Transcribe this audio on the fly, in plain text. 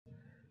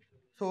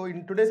So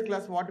in today's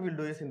class, what we will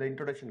do is in the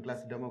introduction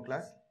class, demo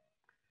class,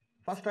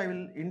 first I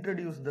will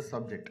introduce the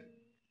subject.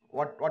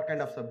 What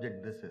kind of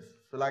subject this is.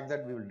 So like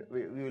that we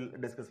will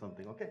discuss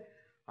something, okay?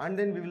 And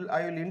then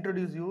I will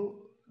introduce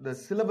you the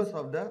syllabus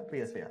of the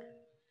PSIR.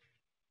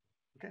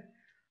 Okay?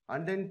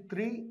 And then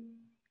 3,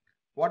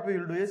 what we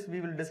will do is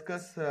we will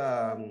discuss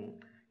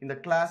in the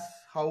class,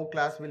 how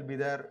class will be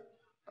there,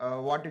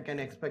 what you can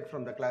expect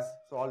from the class.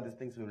 So all these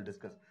things we will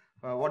discuss.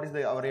 What is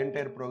our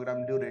entire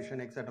program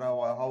duration, etc.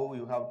 How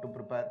you have to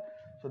prepare.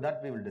 So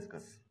that we will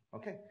discuss.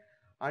 Okay.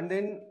 And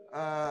then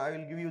I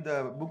will give you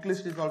the book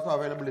list is also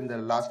available in the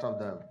last of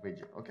the page.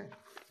 Okay.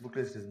 Book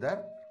list is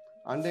there.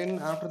 And then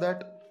after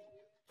that,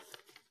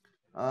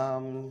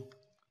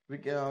 we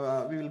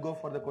will go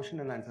for the question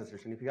and answer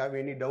session. If you have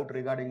any doubt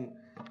regarding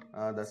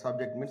the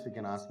subject means you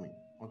can ask me.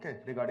 Okay.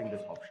 Regarding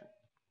this option.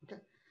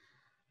 Okay.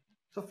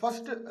 So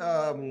first,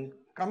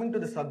 coming to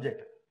the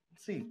subject,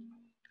 see,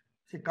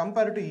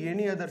 compared to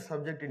any other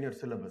subject in your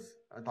syllabus,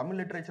 Tamil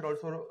literature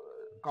also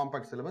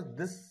compact syllabus.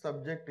 This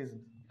subject is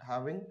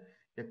having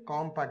a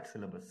compact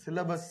syllabus.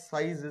 Syllabus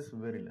size is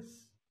very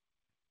less.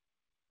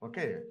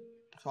 Okay,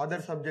 so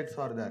other subjects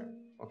are there.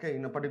 Okay,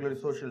 in a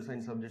particularly social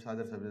science subjects,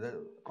 other subjects,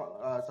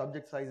 the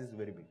subject size is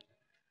very big.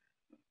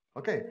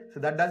 Okay, so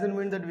that doesn't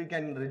mean that we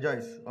can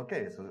rejoice.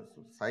 Okay, so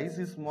size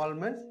is small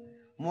means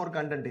more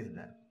content is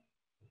there.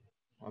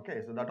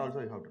 Okay, so that also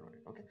you have to note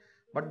it. Okay,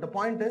 but the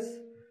point is,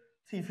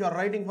 see, if you are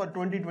writing for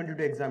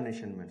 2022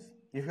 examination means,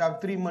 if you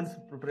have 3 months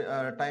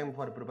time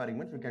for preparing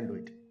means, we can do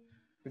it.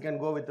 We can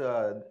go with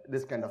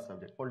this kind of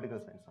subject, political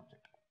science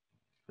subject.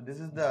 So this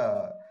is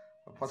the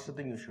first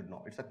thing you should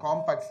know. It's a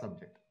compact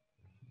subject.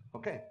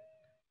 Okay.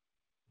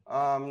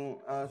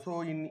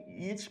 So in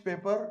each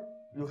paper,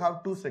 you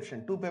have 2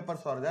 sections. 2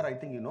 papers are there. I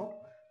think you know.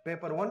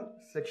 Paper 1,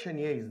 section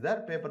A is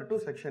there. Paper 2,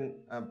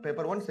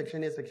 paper 1,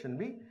 section A, section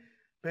B.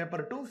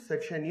 Paper 2,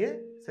 section A,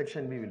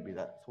 section B will be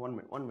there. So 1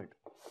 minute.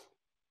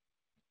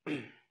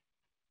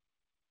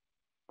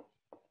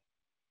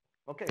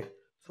 Okay,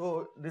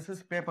 so this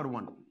is paper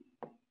 1.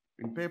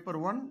 In paper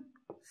 1,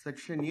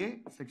 section A,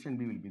 section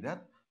B will be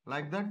there.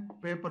 Like that,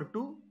 paper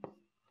 2,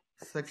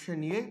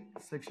 section A,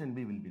 section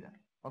B will be there.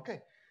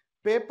 Okay,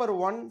 paper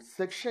 1,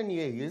 section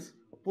A is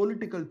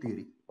political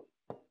theory.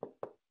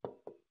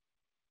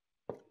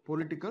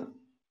 Political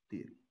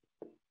theory.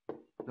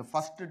 The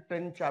first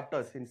 10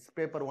 chapters in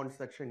paper 1,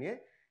 section A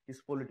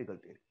is political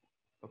theory.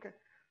 Okay,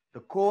 the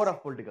core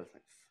of political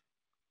science.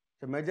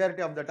 The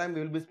majority of the time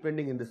we will be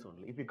spending in this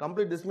only. If you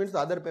complete this means the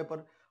other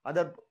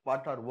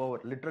part are over,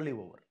 literally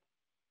over.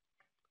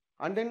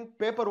 And then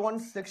paper 1,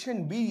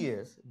 section B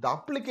is the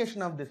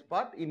application of this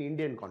part in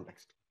Indian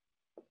context.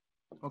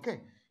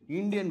 Okay,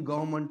 Indian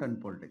government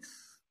and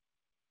politics.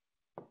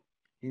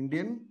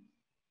 Indian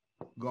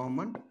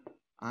government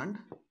and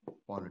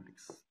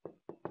politics.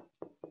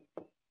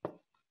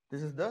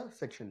 This is the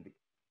section B.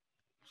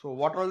 So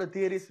what all the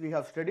theories we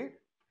have studied?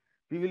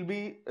 We will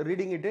be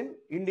reading it in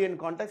Indian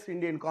context,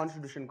 Indian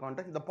constitution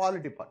context, the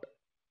polity part.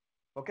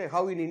 Okay,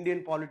 how in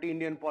Indian polity,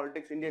 Indian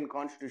politics, Indian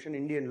constitution,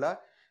 Indian law,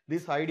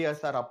 these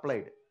ideas are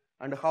applied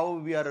and how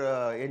we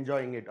are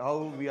enjoying it,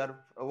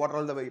 what are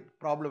all the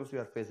problems we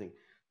are facing.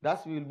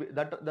 Thus, we will be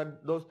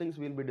those things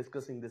we will be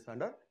discussing this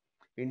under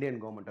Indian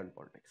government and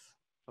politics.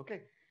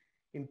 Okay,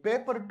 in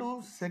paper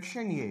 2,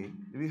 section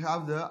A, we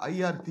have the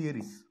IR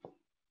theories.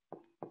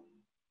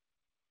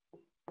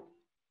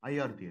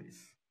 IR theories.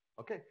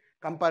 Okay.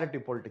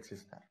 Comparative politics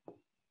is there.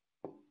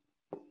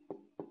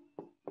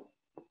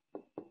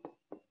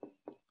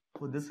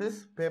 So this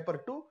is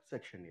paper 2,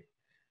 section A.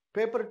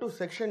 Paper 2,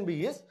 section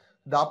B is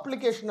the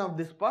application of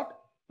this part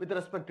with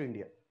respect to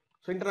India.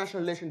 So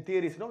international relation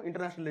theories, no,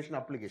 international relation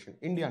application,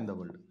 India and the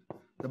world,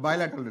 the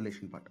bilateral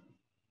relation part.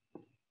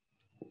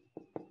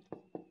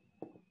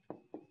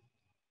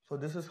 So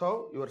this is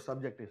how your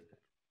subject is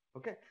there.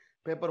 Okay,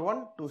 paper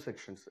 1, 2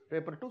 sections.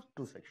 Paper 2,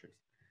 2 sections.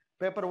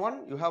 Paper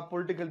 1, you have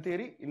political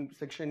theory in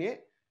section A.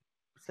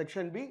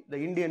 Section B, the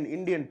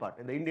Indian part,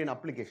 the Indian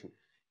application.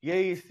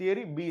 A is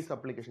theory, B is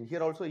application.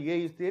 Here also A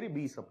is theory,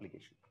 B is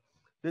application.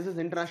 This is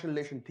international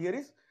relation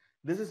theories.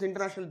 This is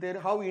international theory,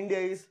 how India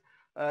is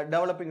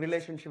developing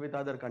relationship with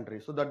other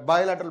countries. So that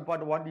bilateral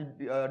part, what you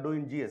do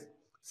in GS,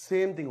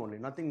 same thing only,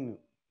 nothing new,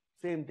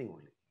 same thing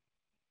only.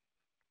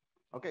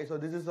 Okay, so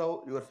this is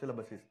how your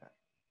syllabus is there.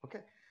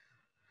 Okay,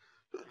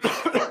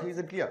 is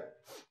it clear?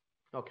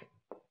 Okay.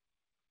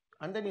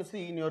 And then you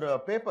see in your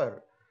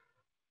paper,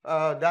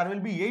 there will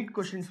be 8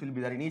 questions will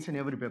be there in each and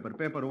every paper.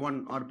 Paper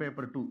 1 or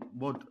paper 2,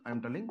 both I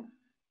am telling.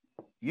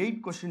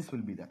 8 questions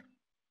will be there.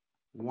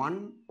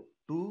 1,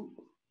 2,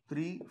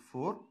 3,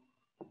 4,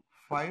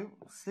 5,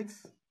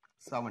 6,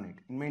 7, 8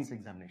 in mains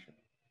examination.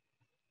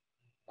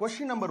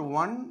 Question number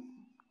 1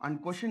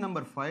 and question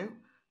number 5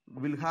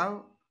 will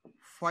have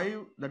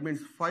 5, that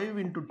means 5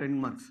 into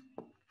 10 marks.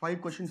 5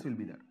 questions will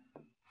be there.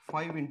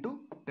 5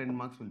 into 10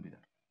 marks will be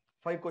there.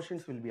 5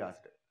 questions will be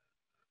asked.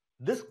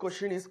 This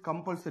question is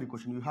compulsory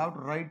question. You have to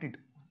write it.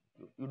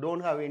 You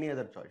don't have any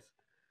other choice.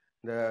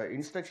 The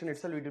instruction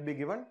itself, it will be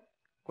given.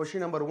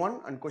 Question number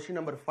 1 and question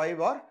number 5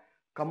 are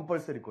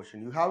compulsory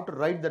question. You have to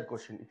write that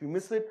question. If you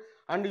miss it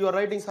and you are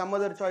writing some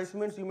other choice,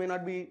 means you may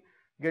not be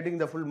getting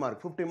the full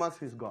mark. 50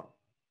 marks is gone.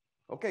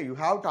 Okay, you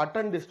have to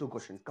attend these two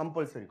questions,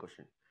 compulsory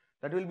question.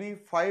 That will be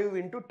 5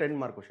 into 10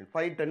 mark question.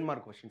 5 10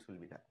 mark questions will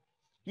be there.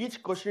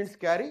 Each questions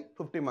carry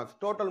 50 marks.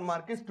 Total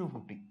mark is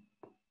 250.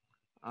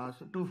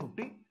 So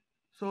 250.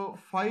 So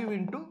 5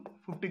 into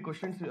 50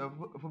 questions,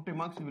 50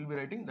 marks you will be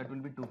writing. That will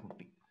be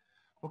 250.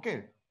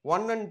 Okay,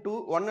 1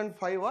 and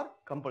 5 are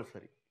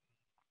compulsory.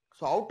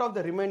 So out of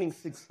the remaining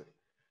 6,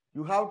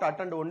 you have to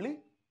attend only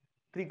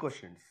 3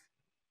 questions.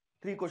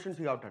 3 questions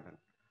you have to attend.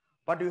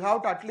 But you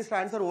have to at least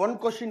answer 1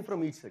 question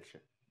from each section.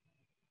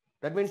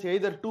 That means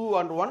either 2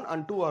 or 1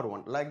 and 2 or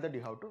 1. Like that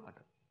you have to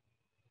attend.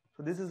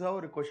 So this is how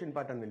a question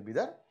pattern will be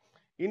there.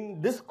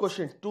 In this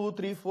questions 2,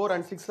 3, 4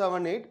 and 6,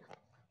 7, 8,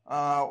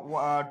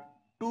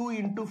 2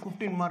 into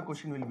 15 mark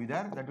question will be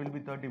there. That will be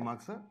 30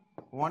 marks.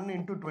 1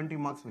 into 20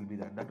 marks will be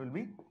there. That will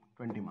be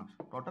 20 marks.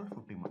 Total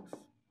 50 marks.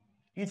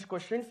 Each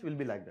questions will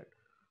be like that.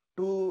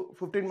 2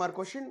 15 mark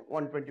question,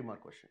 1 20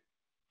 mark question.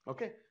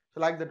 Okay. So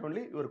like that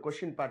only your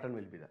question pattern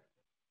will be there.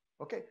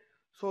 Okay.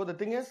 So the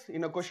thing is,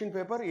 in a question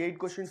paper, 8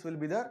 questions will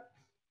be there.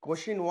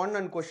 Question 1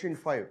 and question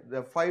 5,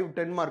 the 5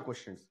 10 mark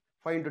questions,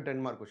 5 into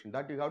 10 mark question,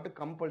 that you have to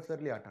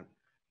compulsorily attend.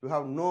 You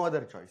have no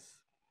other choice.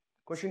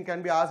 Question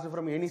can be asked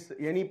from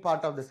any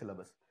part of the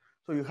syllabus.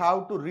 So you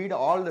have to read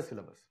all the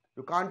syllabus.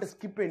 You can't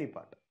skip any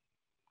part.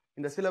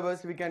 In the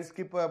syllabus, we can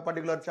skip a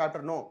particular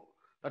chapter. No,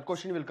 that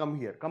question will come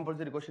here.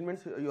 Compulsory question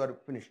means you are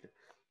finished.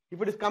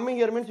 If it is coming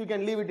here means you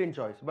can leave it in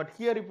choice. But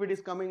here if it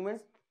is coming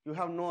means you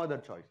have no other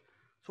choice.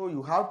 So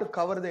you have to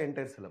cover the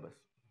entire syllabus.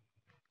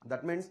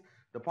 That means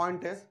the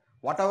point is,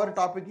 whatever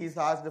topic is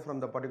asked from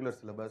the particular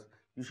syllabus,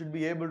 you should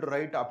be able to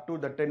write up to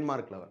the 10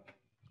 mark level.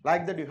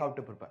 Like that you have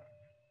to prepare.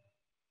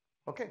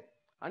 Okay.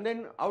 And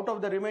then out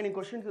of the remaining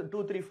questions,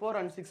 2, 3, 4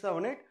 and 6,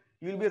 7, 8,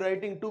 you will be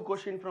writing 2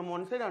 questions from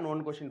one side and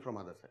 1 question from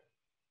other side.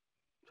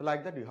 So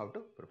like that you have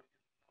to prepare.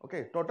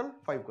 Okay. Total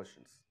 5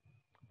 questions,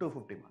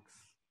 250 marks.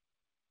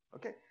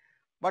 Okay.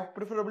 But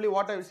preferably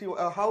what I see,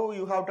 how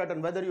you have to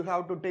attend, whether you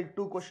have to take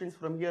 2 questions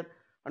from here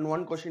and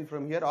 1 question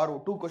from here,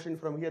 or 2 questions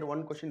from here,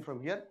 1 question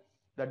from here,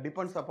 that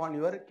depends upon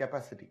your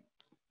capacity.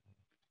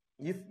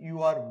 If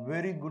you are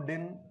very good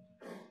in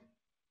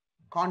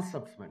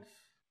concepts means,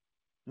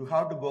 you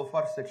have to go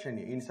for section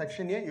A. In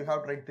section A, you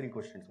have to write 3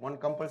 questions, 1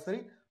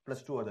 compulsory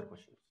plus 2 other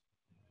questions.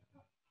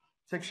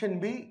 Section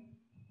B,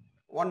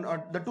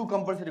 the 2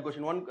 compulsory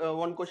questions,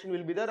 one question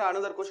will be there,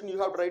 another question you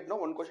have to write, no,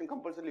 1 question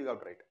compulsory you have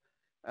to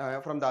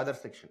write from the other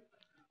section.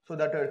 So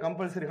that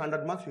compulsory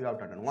 100 marks you have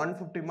to attend.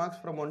 150 marks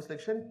from one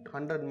section,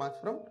 100 marks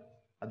from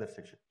other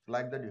section.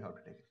 Like that you have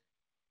to take it.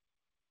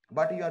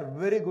 But you are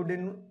very good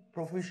in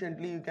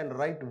proficiently, you can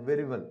write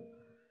very well.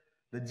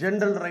 The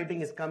general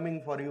writing is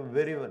coming for you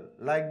very well.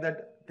 Like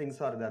that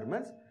things are there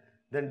means,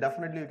 then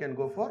definitely you can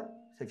go for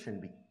section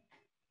B.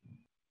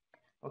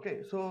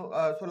 Okay,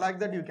 so like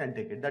that you can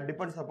take it. That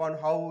depends upon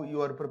how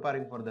you are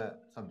preparing for the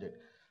subject.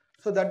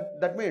 So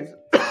that means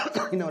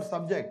in our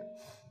subject,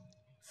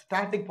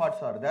 static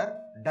parts are there,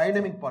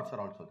 dynamic parts are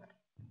also there.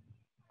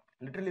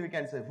 Literally we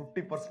can say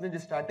 50%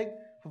 is static,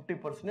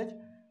 50%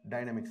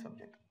 dynamic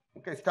subject.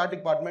 Okay,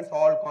 static part means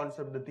all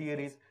concepts, the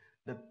theories,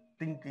 the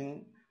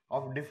thinking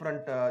of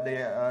different,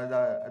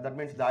 that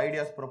means the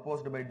ideas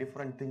proposed by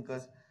different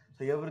thinkers.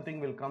 So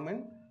everything will come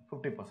in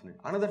 50%.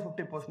 Another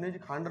 50%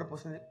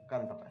 100%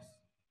 current affairs.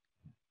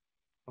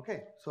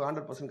 Okay, so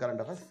 100%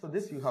 current affairs. So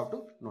this you have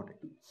to note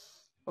it.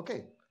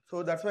 Okay,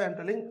 so that's why I'm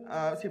telling.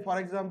 See, for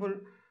example,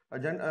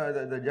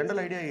 the general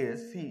idea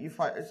is, see, if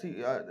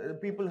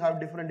people have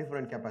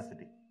different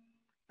capacity.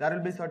 There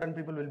will be certain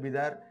people will be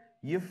there.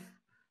 If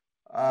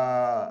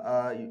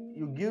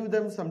you give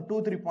them some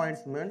 2-3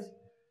 points means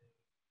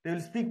they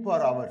will speak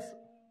for hours.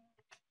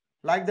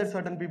 Like that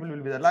certain people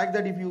will be there. Like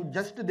that if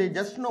they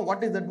just know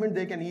what is that means,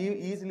 they can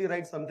easily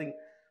write something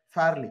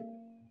fairly.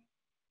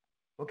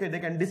 Okay, they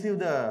can deceive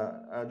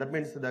that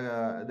means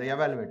the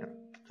evaluator.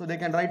 So they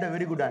can write a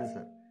very good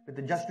answer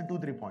with just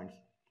 2-3 points.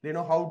 They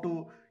know how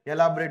to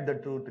elaborate the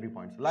 2-3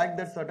 points. Like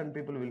that certain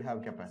people will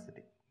have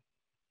capacity.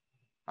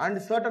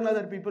 And certain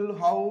other people,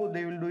 how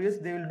they will do is,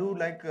 they will do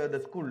like the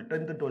school,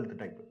 10th, 12th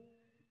type.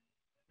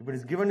 If it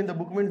is given in the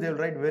book means, they will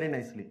write very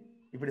nicely.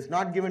 If it is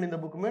not given in the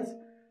book means,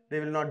 they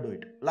will not do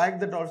it. Like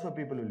that also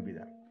people will be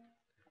there.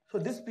 So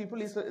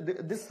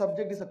this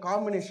subject is a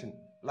combination.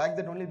 Like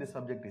that only this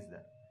subject is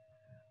there.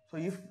 So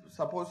if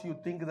suppose you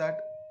think that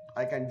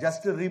I can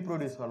just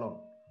reproduce alone,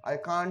 I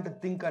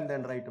can't think and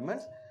then write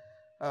means,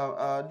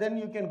 then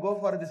you can go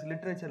for this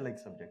literature like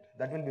subject.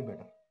 That will be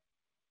better.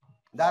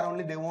 There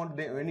only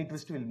any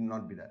twist will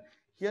not be there.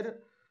 Here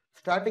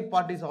static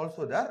part is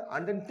also there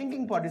and then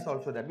thinking part is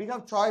also there. We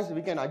have choice,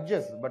 we can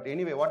adjust. But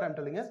anyway, what I'm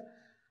telling is,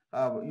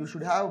 you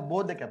should have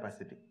both the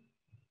capacity.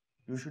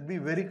 You should be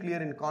very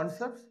clear in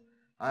concepts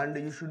and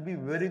you should be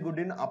very good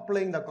in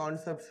applying the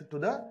concepts to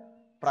the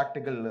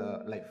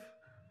practical life.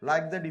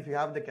 Like that if you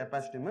have the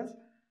capacity means,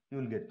 you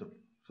will get through.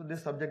 So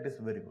this subject is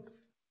very good.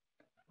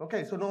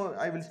 Okay, so now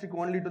I will stick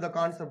only to the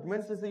concept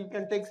means, so you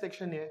can take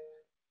section A.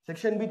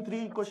 Section B,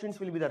 3 questions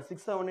will be there,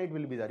 6, 7, 8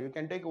 will be there. You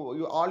can take, all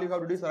you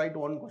have to do is write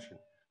one question,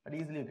 and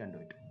easily you can do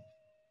it.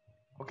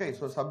 Okay,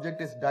 so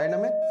subject is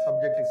dynamic,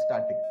 subject is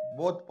static.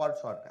 Both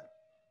parts are there.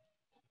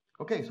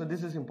 Okay, so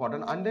this is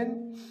important. And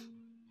then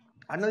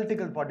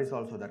analytical part is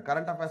also there.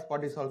 Current affairs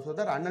part is also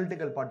there.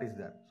 Analytical part is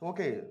there. So,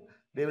 okay,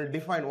 they will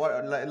define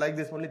what, like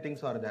this only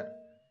things are there.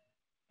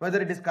 Whether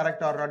it is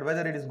correct or not,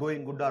 whether it is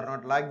going good or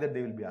not, like that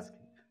they will be asking.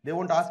 They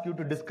won't ask you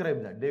to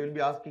describe that. They will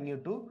be asking you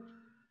to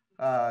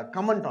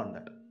comment on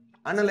that,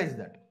 analyze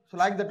that. So,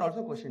 like that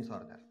also questions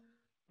are there.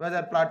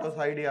 Whether Plato's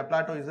idea,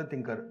 Plato is a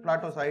thinker,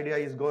 Plato's idea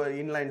is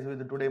in lines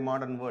with today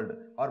modern world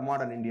or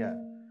modern India,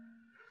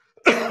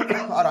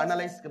 or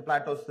analyze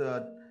Plato's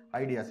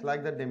ideas,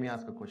 like that they may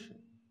ask a question.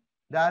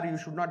 There you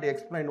should not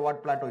explain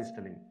what Plato is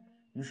telling.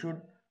 You should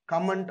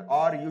comment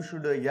or you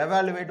should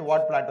evaluate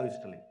what Plato is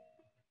telling.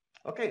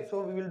 Okay,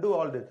 so we will do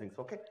all these things.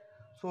 Okay,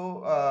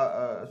 so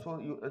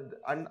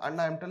and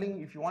I am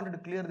telling, if you wanted to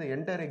clear the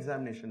entire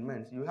examination,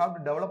 means you have to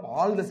develop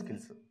all the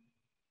skills,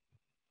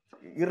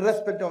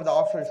 irrespective of the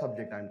optional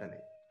subject. I am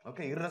telling.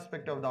 Okay,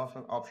 irrespective of the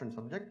option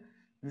subject,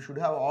 you should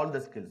have all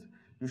the skills.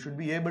 You should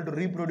be able to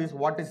reproduce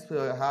what is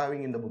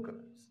having in the book,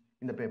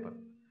 in the paper.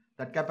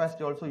 That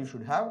capacity also you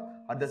should have.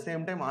 At the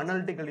same time,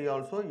 analytically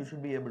also you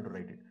should be able to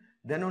write it.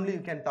 Then only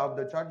you can top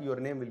the chart. Your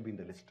name will be in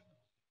the list.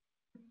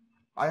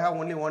 I have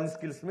only one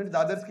skill, means the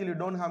other skill you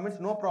don't have, means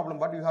no problem,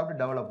 but you have to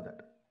develop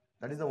that.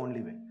 That is the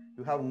only way.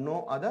 You have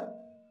no other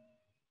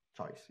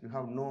choice. You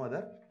have no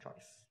other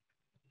choice.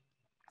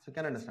 So you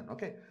can understand.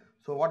 Okay.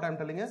 So what I am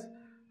telling is,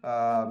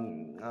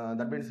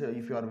 that means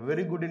if you are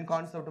very good in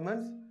concept,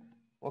 means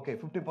okay,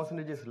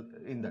 50% is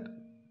in that.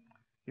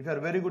 If you are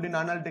very good in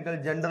analytical,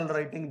 general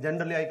writing,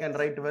 generally I can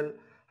write well,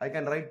 I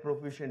can write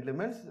proficiently,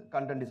 means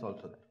content is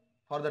also there.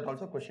 For that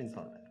also questions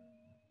are there.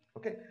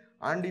 Okay.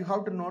 And you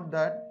have to note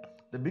that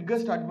the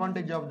biggest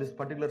advantage of this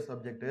particular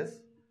subject is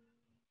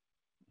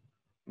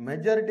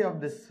majority of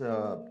this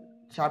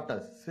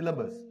chapters,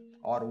 syllabus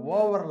are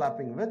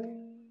overlapping with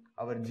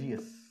our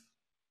GS.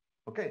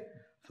 Okay.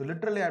 So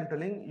literally I am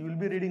telling, you will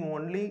be reading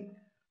only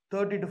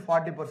 30 to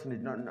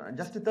 40%, not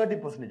just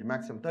 30%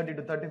 maximum, 30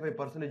 to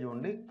 35%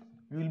 only.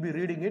 You will be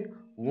reading it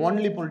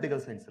only political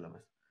science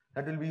syllabus.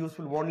 That will be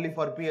useful only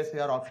for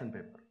PSIR option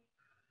paper.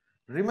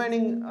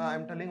 Remaining, I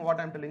am telling, what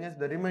I am telling is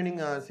the remaining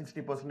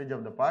 60%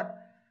 of the part,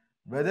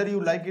 whether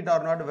you like it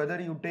or not, whether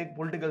you take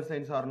political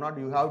science or not,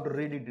 you have to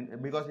read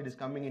it because it is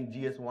coming in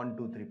GS 1,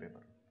 2, 3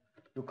 paper.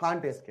 You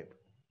can't escape.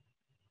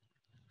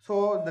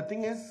 So the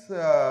thing is,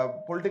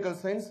 political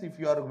science, if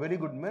you are very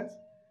good, means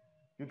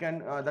you can,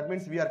 that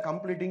means we are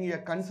completing a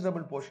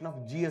considerable portion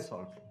of GS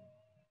also.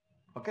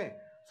 Okay.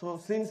 So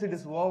since it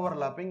is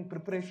overlapping,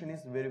 preparation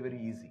is very, very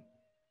easy.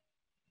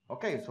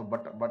 Okay. So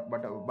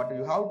but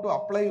you have to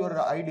apply your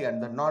idea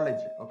and the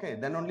knowledge. Okay.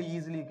 Then only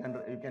easily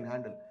you can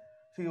handle.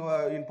 See,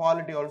 in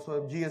polity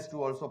also, GS2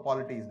 also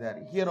polity is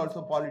there. Here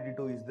also polity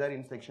 2 is there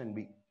in section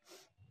B.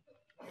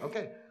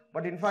 Okay.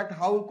 But in fact,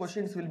 how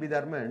questions will be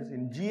there means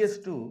in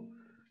GS2,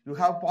 you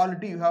have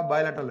polity, you have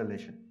bilateral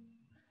relation.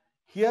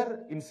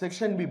 Here in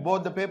section B,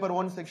 both the paper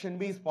 1 section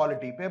B is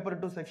polity, paper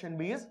 2 section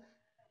B is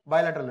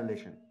bilateral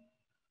relation.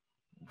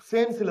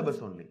 Same syllabus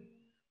only.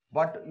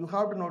 But you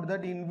have to note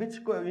that in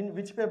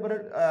which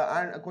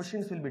paper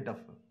questions will be tough.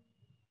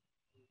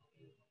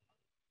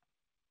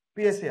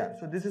 PSIR.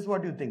 So this is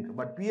what you think.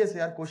 But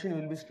PSIR question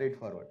will be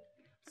straightforward.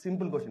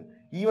 Simple question.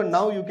 Even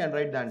now you can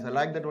write the answer.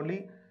 Like that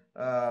only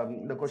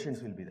the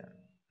questions will be there.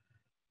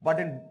 But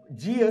in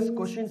GS,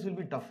 questions will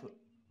be tough.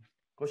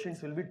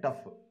 Questions will be tough.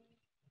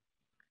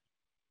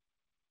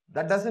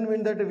 That doesn't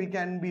mean that we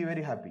can be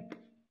very happy.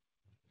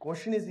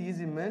 Question is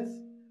easy means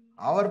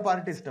our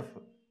part is tough.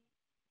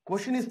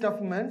 Question is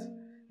tough means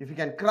if you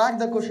can crack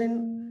the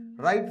question,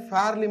 write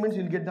fairly means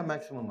you'll get the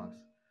maximum marks.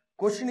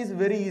 Question is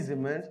very easy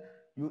means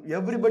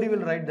everybody will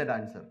write that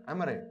answer.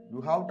 Am I right? You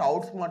have to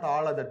outsmart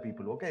all other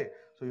people. Okay.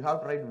 So you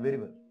have to write very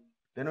well.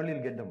 Then only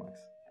you'll get the marks.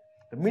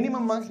 The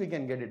minimum marks we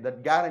can get it.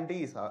 That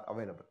guarantee is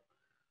available.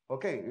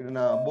 Okay. In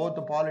both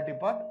the polity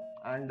part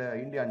and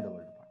India and the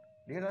world part.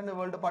 India and the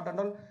world part and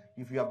all.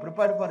 If you are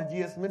prepared for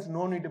GS means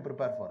no need to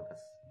prepare for this.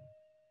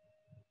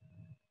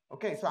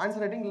 Okay, so answer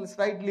writing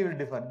slightly will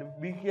differ.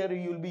 Here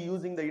you will be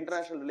using the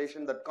international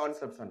relation, that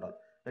concepts and all,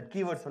 that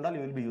keywords and all, you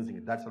will be using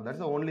it. That's all. That's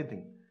the only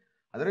thing.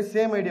 Otherwise,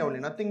 same idea only.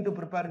 Nothing to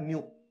prepare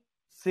new.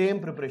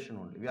 Same preparation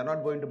only. We are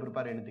not going to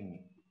prepare anything new.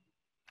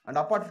 And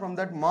apart from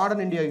that,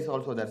 modern India is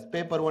also there.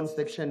 Paper 1,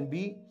 section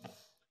B,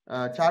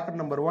 chapter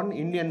number 1,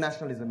 Indian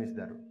nationalism is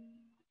there.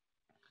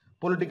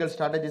 Political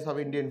strategies of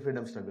Indian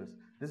freedom struggles.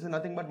 This is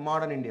nothing but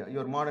modern India,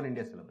 your modern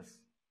India syllabus.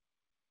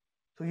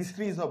 So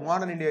histories of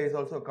modern India is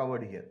also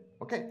covered here.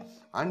 Okay.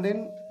 And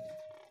then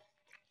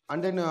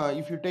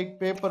if you take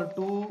paper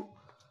 2,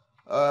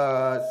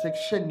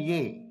 section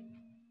A,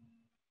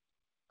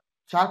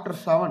 chapter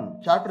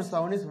 7. Chapter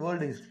 7 is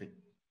world history.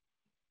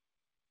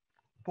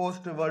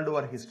 Post-World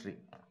War history.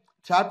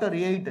 Chapter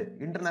 8,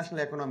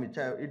 international economy.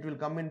 It will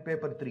come in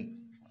paper 3.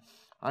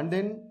 And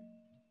then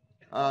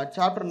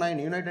chapter 9,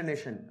 United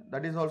Nations.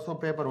 That is also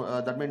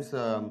paper, that means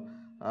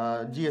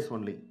GS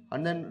only.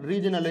 And then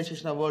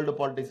regionalization of world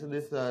politics,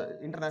 this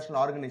international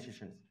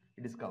organizations,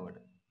 it is covered.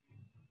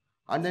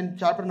 And then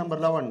chapter number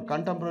 11,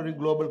 contemporary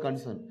global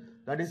concern,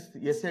 that is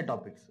essay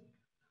topics.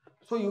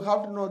 So you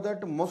have to know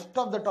that most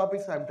of the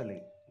topics I am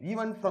telling,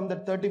 even from the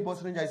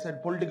 30% I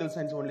said political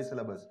science only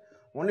syllabus,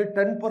 only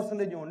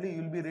 10% only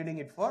you will be reading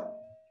it for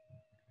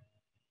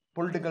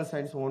political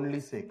science only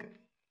sake.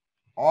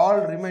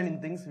 All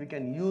remaining things we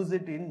can use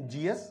it in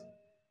GS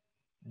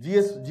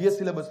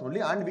syllabus only,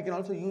 and we can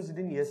also use it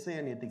in essay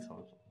and ethics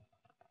also.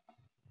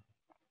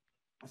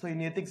 So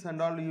in ethics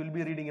and all, you will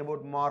be reading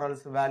about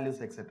morals,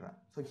 values, etc.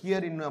 So here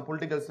in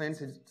political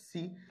science,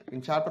 see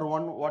in chapter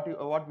 1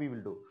 what we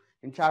will do.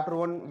 In chapter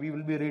 1 we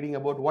will be reading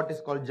about what is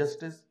called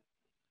justice.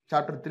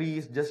 Chapter 3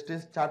 is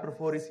justice. Chapter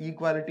 4 is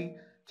equality.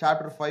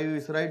 Chapter 5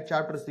 is right.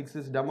 Chapter 6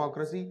 is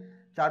democracy.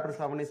 Chapter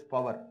 7 is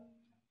power.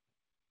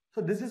 So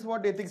this is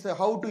what ethics,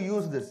 how to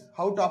use this,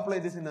 how to apply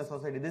this in a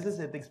society. This is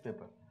ethics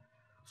paper.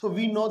 So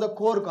we know the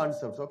core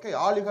concepts. Okay,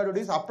 all you have to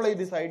do is apply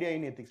this idea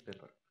in ethics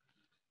paper.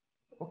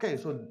 Okay,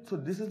 so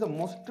this is the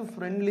most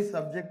friendly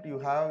subject you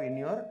have in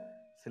your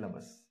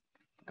syllabus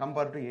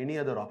compared to any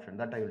other option,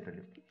 that I will tell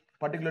you.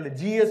 Particularly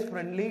GS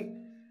friendly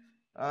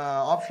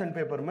option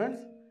paper means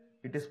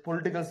it is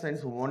political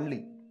science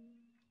only.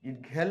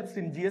 It helps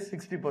in GS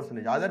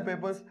 60%. Other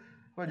papers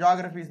for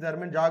geography is there,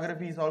 means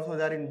geography is also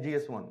there in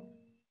GS1.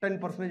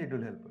 10% it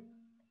will help.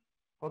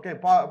 Okay,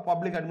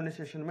 public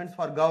administration means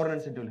for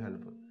governance it will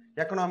help.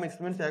 Economics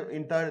means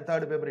in third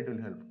paper it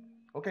will help.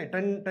 Okay,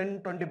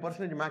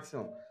 10-20%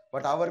 maximum.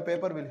 But our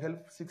paper will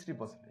help 60%.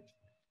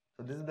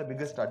 So this is the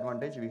biggest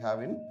advantage we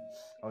have in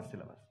our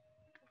syllabus.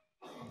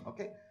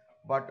 Okay,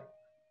 but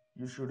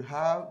you should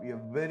have a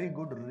very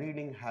good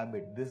reading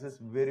habit. This is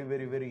very,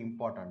 very, very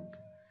important.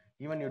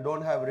 Even you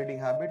don't have reading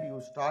habit,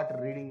 you start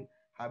reading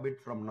habit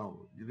from now.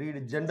 You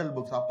read general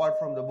books. Apart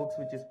from the books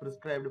which is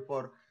prescribed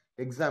for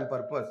exam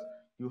purpose,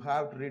 you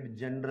have to read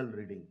general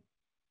reading.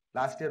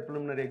 Last year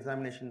preliminary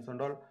examinations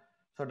and all,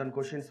 certain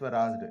questions were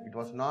asked. It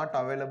was not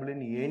available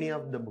in any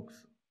of the books.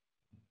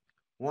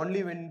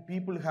 Only when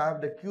people have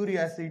the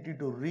curiosity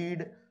to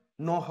read,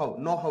 know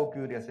how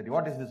curiosity.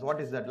 What is this? What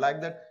is that? Like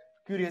that,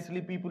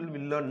 curiously people will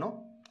learn,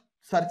 no?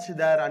 Search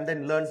there and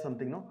then learn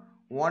something, no?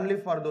 Only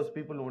for those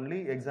people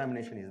only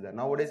examination is there.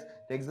 Nowadays,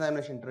 the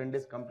examination trend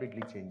is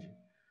completely changing.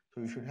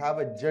 So you should have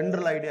a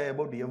general idea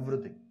about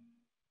everything.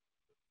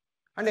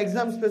 And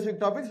exam specific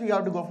topics, you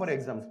have to go for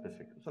exam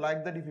specific. So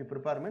like that, if you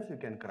prepare means you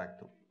can crack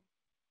through.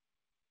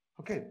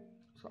 Okay.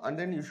 So and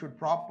then you should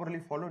properly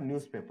follow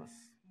newspapers.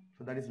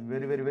 So that is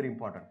very, very, very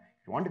important.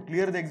 If you want to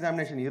clear the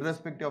examination,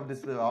 irrespective of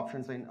this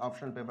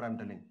optional paper I am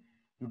telling,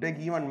 you take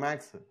even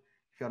maths.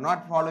 If you are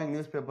not following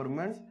newspaper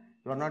means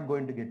you are not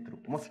going to get through.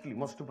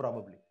 Most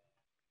probably.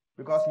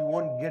 Because you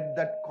won't get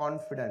that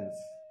confidence.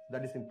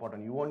 That is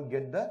important. You won't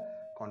get the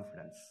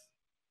confidence.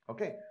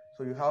 Okay.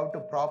 So you have to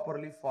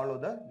properly follow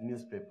the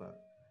newspaper.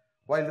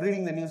 While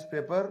reading the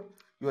newspaper,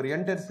 your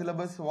entire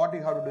syllabus, what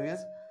you have to do is,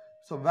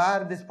 so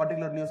where this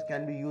particular news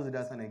can be used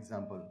as an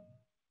example.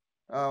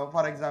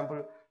 For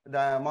example, the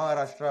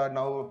Maharashtra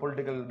now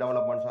political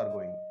developments are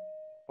going.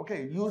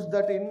 Okay, use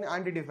that in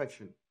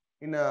anti-defection.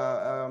 In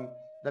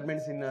that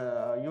means in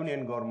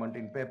union government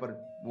in paper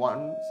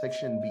 1,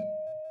 section B.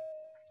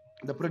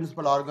 The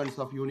principal organs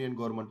of union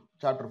government,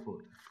 chapter 4.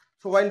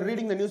 So while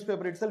reading the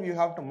newspaper itself, you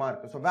have to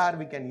mark. So where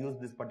we can use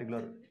this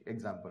particular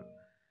example.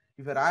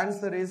 If your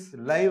answer is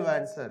live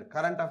answer,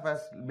 current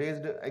affairs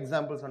based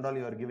examples and all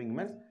you are giving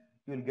means,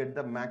 you will get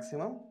the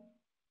maximum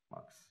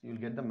marks. You will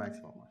get the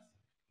maximum marks.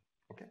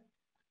 Okay.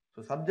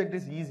 So subject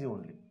is easy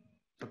only.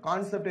 So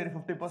concept area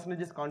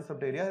 50% is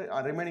concept area,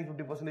 remaining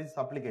 50% is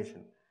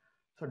application.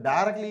 So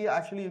directly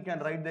actually you can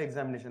write the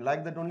examination.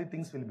 Like that only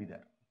things will be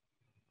there.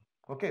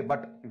 Okay,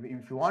 but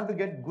if you want to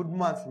get good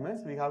marks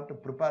means we have to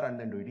prepare and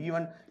then do it.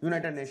 Even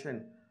United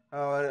Nations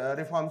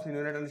reforms in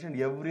United Nations,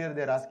 every year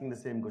they are asking the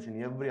same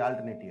question, every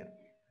alternate year.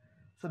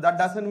 So that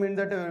doesn't mean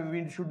that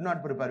we should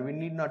not prepare. We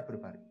need not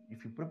prepare.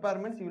 If you prepare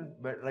means you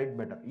will write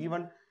better.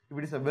 Even if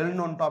it is a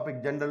well-known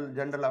topic,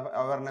 general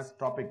awareness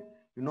topic,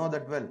 you know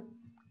that well.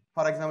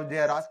 For example, they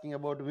are asking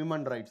about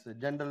women rights,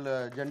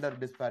 gender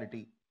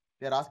disparity.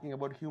 They are asking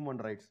about human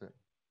rights,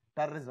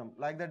 terrorism.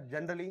 Like that,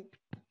 generally,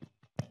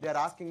 they are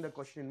asking the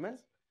question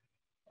means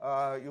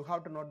you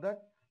have to note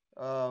that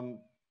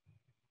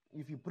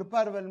if you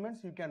prepare well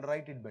means you can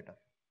write it better.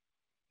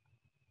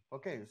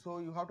 Okay, so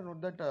you have to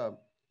note that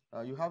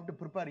you have to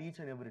prepare each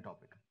and every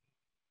topic.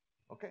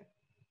 Okay,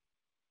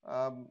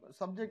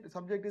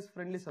 subject is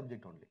friendly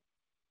subject only.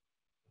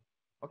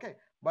 Okay,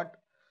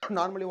 but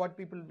normally what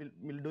people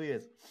will do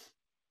is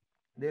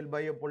they will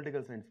buy a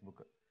political science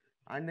book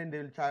and then they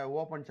will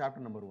open chapter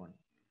number 1.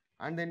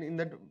 And then in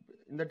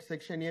that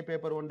section A,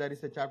 paper 1, there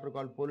is a chapter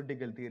called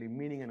Political Theory,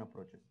 Meaning and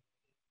Approaches.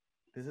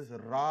 This is a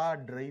raw,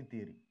 dry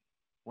theory,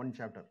 one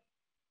chapter.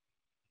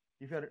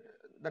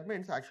 That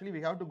means actually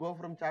we have to go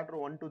from chapter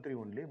 1 to 3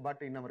 only, but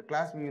in our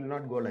class we will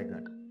not go like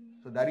that.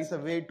 So there is a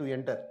way to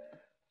enter.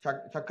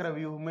 Chakra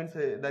view means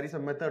there is a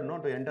method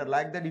to enter.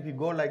 Like that, if you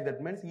go like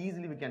that means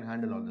easily we can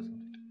handle all the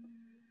subject.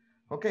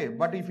 Okay,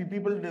 but if you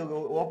people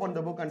open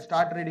the book and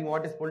start reading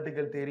what is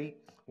political theory,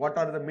 what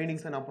are the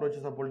meanings and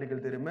approaches of political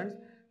theory means,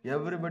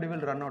 everybody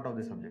will run out of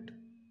the subject.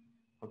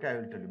 Okay, I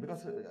will tell you,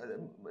 because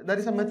there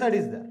is a method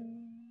is there.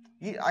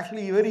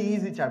 Actually, a very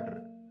easy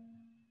chapter.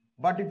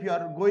 But if you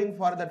are going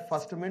for that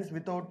first means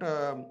without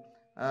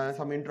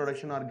some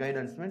introduction or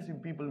guidance means,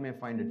 people may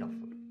find it tough.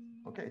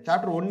 Okay,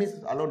 chapter 1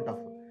 is alone tough.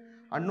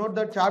 And note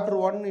that chapter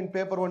 1 in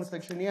paper 1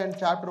 section A and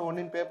chapter 1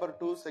 in paper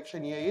 2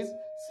 section A is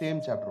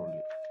same chapter only.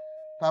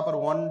 Paper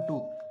 1,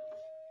 2.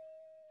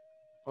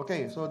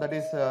 Okay, so that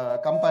is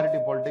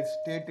comparative politics,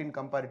 state in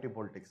comparative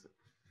politics.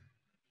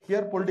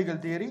 Here political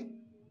theory,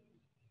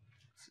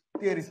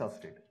 theories of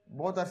state.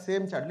 Both are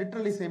same chapter,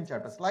 literally same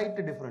chapter, slight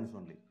difference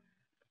only.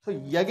 So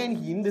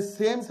again, in the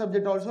same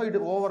subject also, it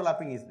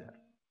overlapping is there.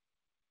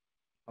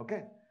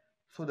 Okay.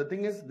 So the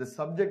thing is, the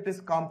subject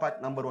is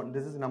compact, number 1.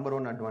 This is number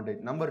 1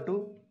 advantage. Number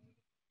 2,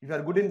 if you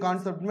are good in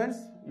concept means,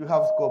 you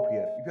have scope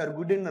here. If you are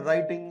good in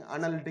writing,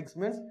 analytics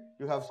means,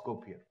 you have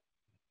scope here.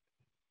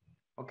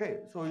 Okay,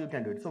 so you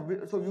can do it.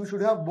 So you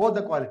should have both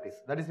the qualities.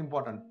 That is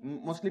important.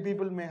 Mostly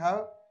people may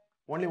have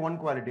only one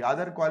quality.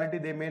 Other quality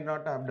they may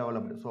not have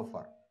developed so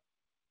far.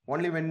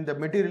 Only when the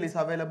material is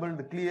available,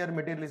 the clear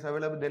material is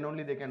available, then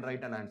only they can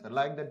write an answer.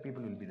 Like that,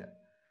 people will be there.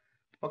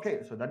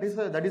 Okay, so that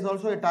is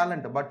also a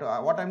talent. But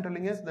what I am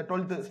telling is the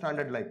 12th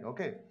standard like.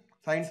 Okay,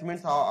 science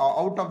means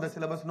out of the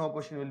syllabus, no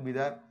question will be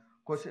there.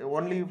 Question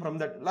only from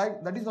that.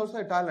 Like that is also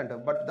a talent.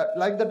 But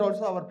like that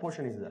also our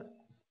portion is there.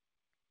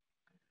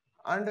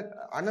 And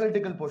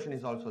analytical portion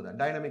is also there.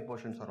 Dynamic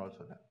portions are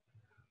also there.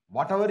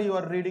 Whatever you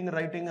are reading,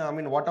 writing, I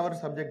mean whatever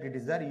subject it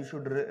is there, you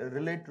should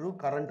relate to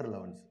current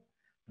relevance.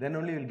 Then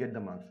only you will get the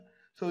marks.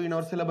 So in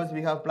our syllabus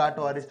we have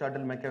Plato,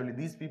 Aristotle, Machiavelli.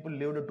 These people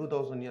lived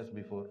 2000 years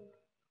before.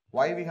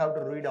 Why we have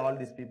to read all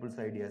these people's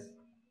ideas?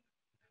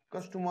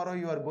 Because tomorrow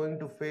you are going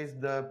to face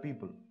the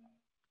people.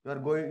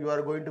 You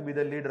are going to be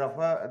the leader of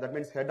that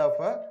means head of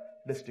a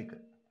district.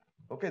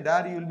 Okay,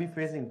 there you will be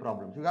facing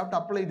problems. You have to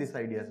apply these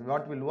ideas.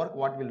 What will work,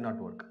 what will not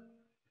work.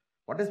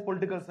 What is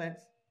political science?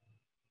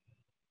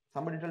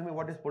 Somebody tell me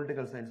what is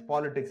political science?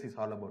 Politics is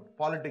all about.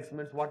 Politics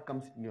means what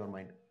comes in your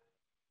mind.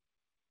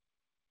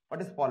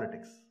 What is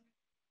politics?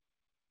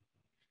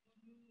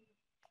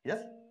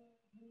 Yes?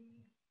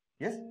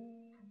 Yes?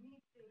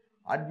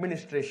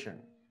 Administration.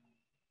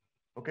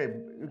 Okay,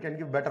 you can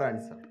give better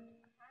answer.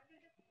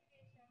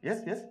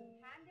 Yes, yes?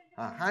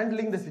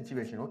 Handling the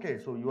situation. Okay,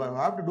 so you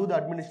have to do the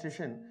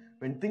administration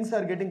when things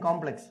are getting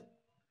complex.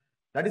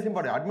 That is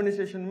important.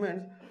 Administration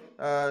means,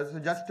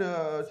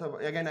 so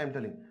again I am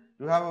telling,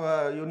 you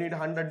have, you need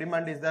 100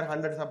 demand is there,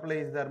 100 supply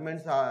is there,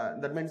 means,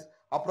 that means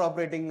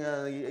appropriating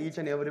each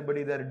and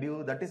everybody their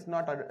due. That is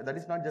not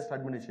just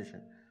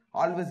administration.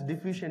 Always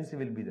deficiency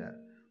will be there.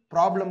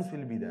 Problems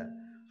will be there.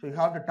 So you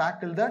have to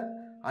tackle that,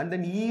 and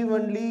then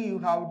evenly you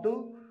have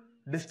to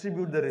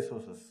distribute the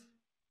resources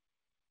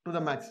to the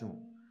maximum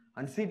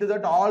and see to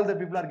that all the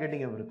people are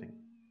getting everything,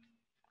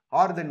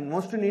 or the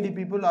most needy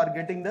people are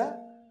getting the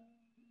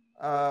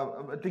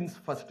things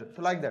first.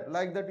 So like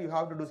that you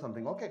have to do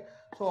something. Okay,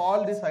 so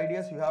all these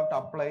ideas you have to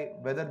apply,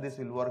 whether this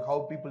will work,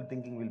 how people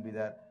thinking will be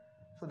there.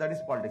 So that is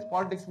politics.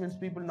 Politics means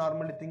people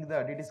normally think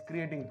that it is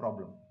creating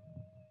problem.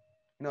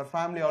 In our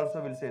family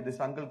also will say, this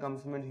uncle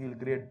comes means he will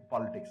create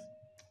politics.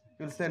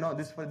 He will say, no,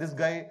 this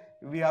guy,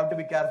 we have to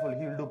be careful,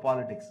 he will do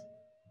politics.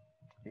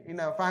 In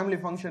a family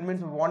function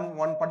means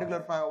one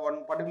particular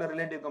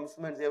relative comes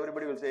means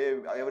everybody will say,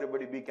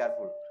 everybody be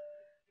careful.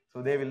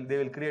 So they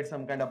will create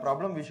some kind of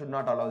problem. We should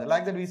not allow that.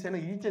 Like that we say, no,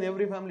 each and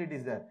every family it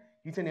is there.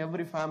 Each and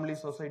every family,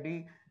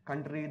 society,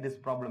 country, this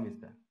problem is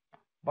there.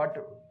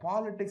 But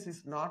politics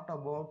is not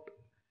about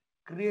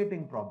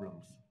creating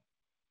problems.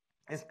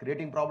 Yes,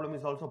 creating problem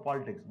is also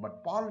politics.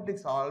 But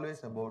politics are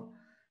always about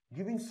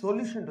giving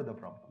solution to the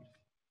problems.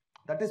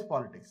 That is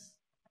politics.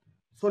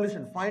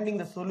 Solution. Finding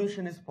the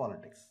solution is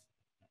politics.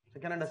 So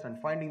you can understand,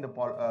 finding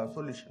the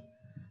solution.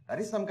 There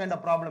is some kind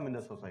of problem in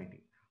the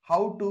society.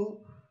 How to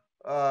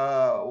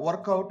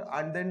work out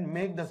and then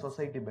make the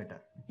society better.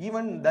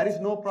 Even there is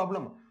no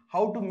problem.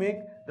 How to make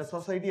the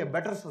society a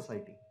better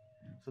society.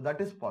 So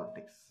that is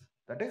politics.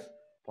 That is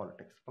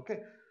politics.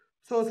 Okay.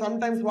 So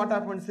sometimes what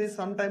happens is,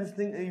 sometimes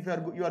if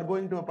you are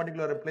going to a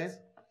particular place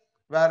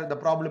where the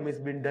problem is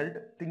being dealt,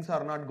 things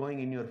are not going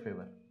in your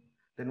favor.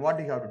 Then what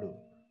do you have to do?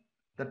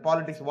 That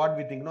politics, what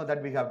we think, no,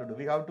 that we have to do.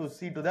 We have to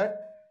see to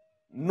that,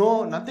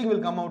 no, nothing will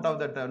come out of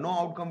that, no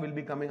outcome will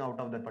be coming out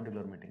of that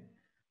particular meeting.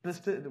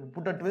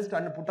 Put a twist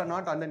and put a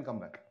knot and then come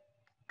back.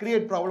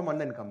 Create problem and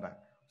then come back.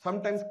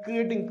 Sometimes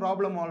creating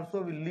problem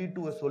also will lead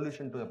to a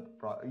solution to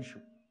the issue.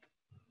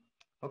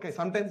 Okay,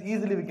 sometimes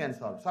easily we can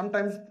solve.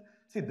 Sometimes,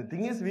 see, the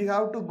thing is we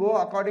have to go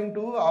according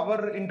to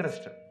our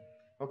interest.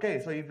 Okay,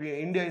 so if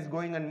India is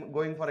going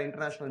for an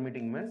international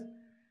meeting means,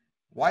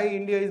 why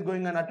India is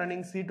going and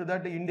attending, see to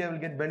that India will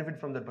get benefit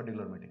from that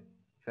particular meeting.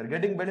 If you are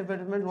getting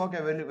benefit means,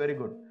 okay, very, very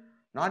good.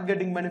 Not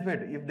getting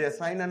benefit, if they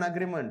sign an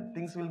agreement,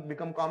 things will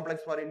become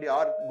complex for India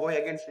or go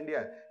against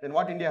India, then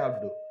what India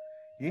have to do?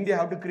 India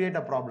have to create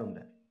a problem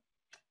there.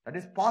 That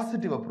is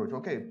positive approach,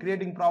 okay?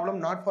 Creating problem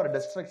not for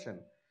destruction.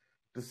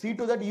 To see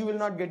to that you will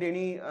not get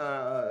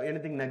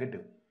anything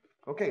negative.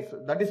 Okay,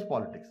 so that is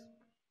politics.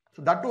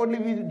 So that only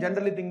we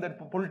generally think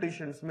that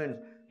politicians means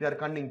they are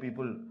cunning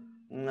people.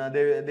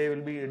 They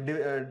will be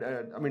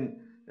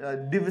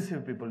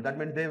divisive people. That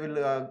means they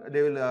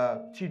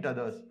will cheat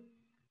others.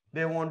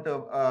 They want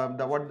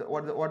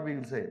what we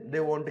will say. They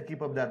want to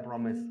keep up their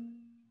promise.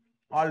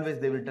 Always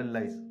they will tell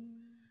lies.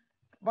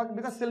 But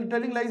because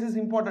telling lies is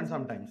important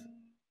sometimes.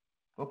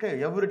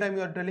 Okay, every time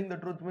you are telling the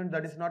truth means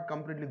that is not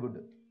completely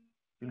good.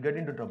 You'll get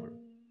into trouble,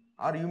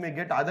 or you may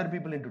get other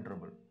people into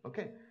trouble.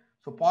 Okay,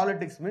 so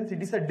politics means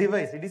it is a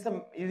device. It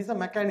is a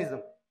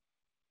mechanism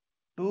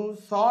to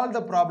solve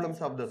the problems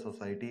of the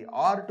society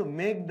or to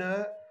make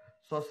the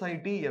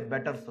society a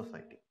better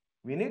society.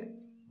 We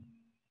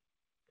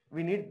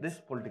need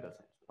this political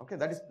science. Okay,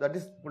 that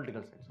is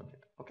political science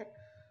subject. Okay,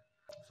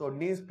 so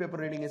newspaper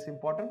reading is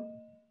important.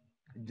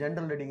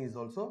 General reading is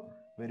also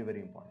very,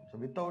 very important. So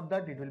without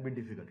that, it will be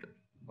difficult.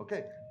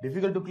 Okay,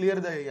 difficult to clear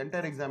the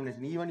entire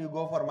examination. Even you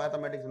go for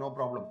mathematics, no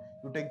problem.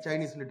 You take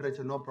Chinese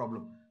literature, no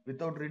problem.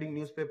 Without reading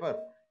newspaper,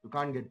 you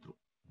can't get through.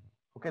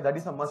 Okay, that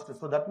is a must.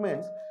 So that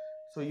means,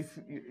 so if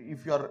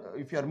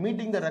you are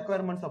meeting the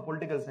requirements of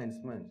political science,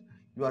 means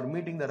you are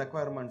meeting the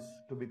requirements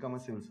to become a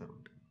civil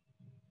servant.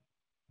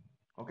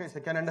 Okay, so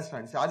you can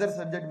understand. So other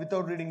subject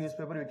without reading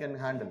newspaper you can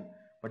handle,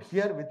 but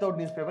here without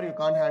newspaper you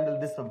can't handle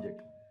this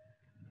subject.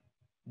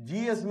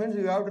 GS means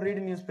you have to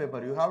read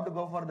newspaper. You have to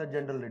go for the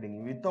general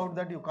reading. Without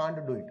that, you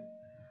can't do it.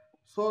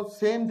 So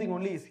same thing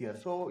only is here.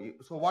 So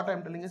what I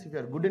am telling is, if you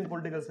are good in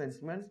political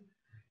science means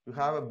you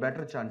have a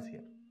better chance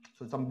here.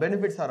 So some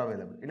benefits are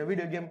available. In a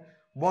video game,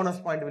 bonus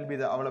point will be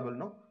available,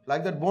 no?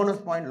 Like that bonus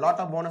point, lot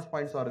of bonus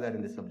points are there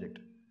in this subject.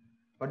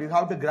 But you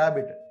have to grab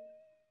it.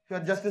 If you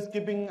are just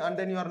skipping and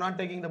then you are not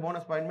taking the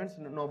bonus point means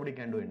nobody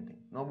can do anything.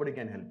 Nobody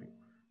can help you.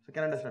 So you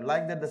can understand.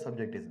 Like that the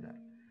subject is there.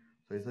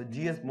 So it's a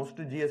GS, most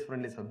GS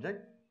friendly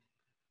subject.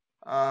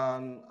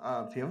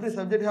 So every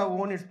subject have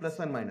own its plus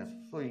and minus.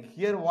 So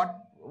here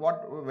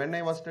when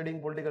I was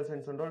studying political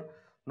science and all,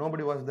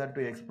 nobody was there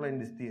to explain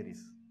these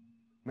theories.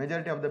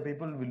 Majority of the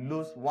people will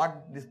lose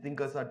what these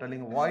thinkers are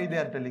telling, why they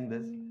are telling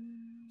this.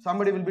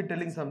 Somebody will be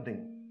telling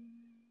something.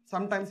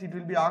 Sometimes it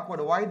will be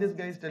awkward. Why this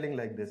guy is telling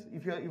like this?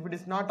 If it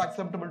is not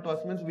acceptable to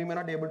us means we may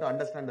not be able to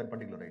understand that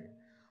particular idea.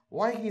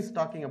 Why he is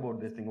talking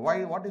about this thing?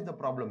 What is the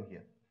problem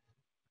here?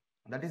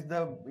 That is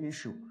the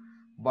issue.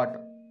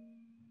 But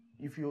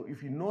if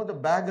you know the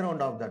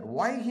background of that,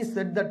 why he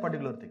said that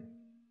particular thing,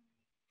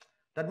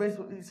 that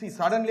means, see,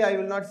 suddenly I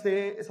will not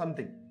say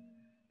something.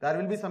 There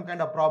will be some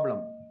kind of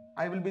problem.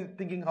 I will be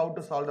thinking how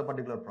to solve the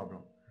particular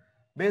problem.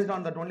 Based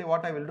on that only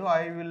what I will do,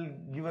 I will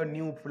give a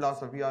new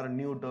philosophy or a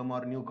new term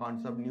or a new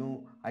concept,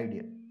 new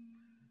idea.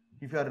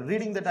 If you are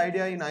reading that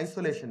idea in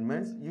isolation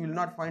means you will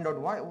not find out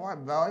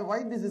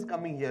why this is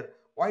coming here,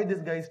 why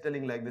this guy is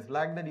telling like this,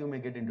 like that you may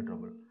get into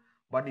trouble.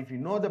 But if you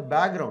know the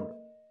background,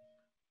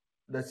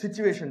 the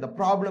situation, the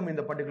problem in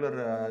the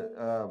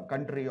particular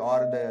country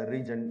or the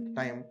region,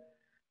 time,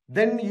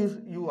 then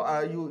you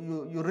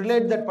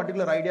relate that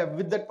particular idea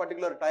with that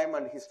particular time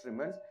and history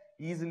means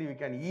easily we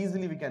can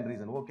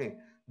reason. Okay,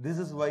 this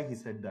is why he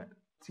said that.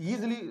 So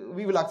easily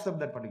we will accept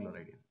that particular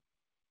idea.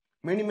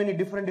 Many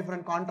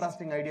different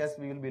contrasting ideas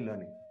we will be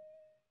learning.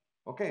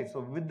 Okay, so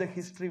with the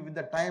history, with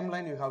the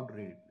timeline, you have to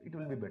read it. It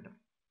will be better.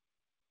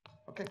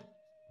 Okay.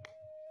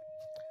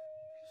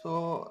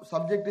 So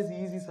subject is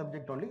easy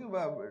subject only.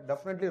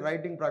 Definitely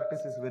writing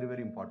practice is very,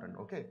 very important.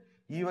 Okay.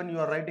 Even you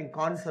are writing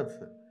concepts,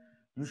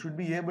 you should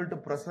be able to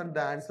present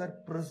the answer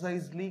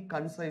precisely,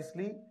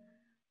 concisely,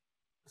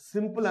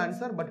 simple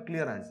answer but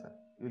clear answer.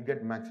 You will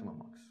get maximum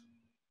marks.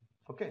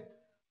 Okay.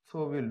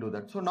 So we will do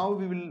that. So now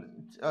we will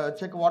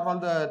check what all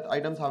the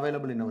items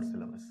available in our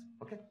syllabus.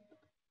 Okay.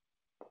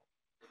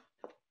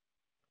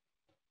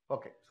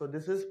 Okay. So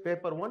this is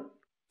paper 1,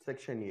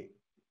 section A.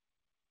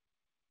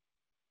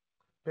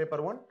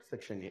 Paper 1,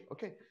 section A.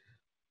 Okay.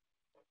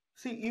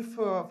 See, if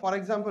for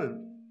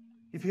example,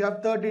 if you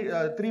have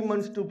 3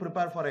 months to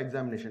prepare for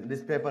examination,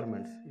 this paper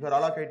means if you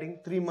are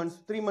allocating 3 months,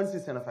 3 months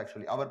is enough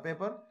actually. Our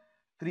paper,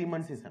 3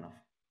 months is enough.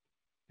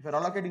 If you are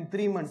allocating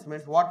 3 months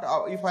means what,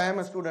 if I am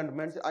a student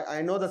means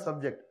I know the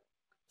subject.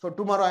 So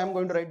tomorrow I am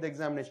going to write the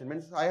examination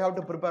means I have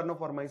to prepare now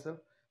for myself.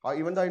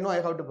 Even though I know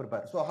I have to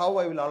prepare. So how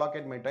I will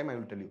allocate my time, I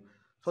will tell you.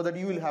 So that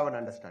you will have an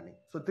understanding.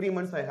 So 3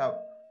 months I have.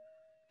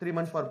 3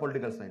 months for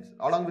political science.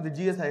 Along with the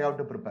GS, I have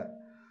to prepare.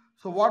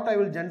 So what I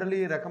will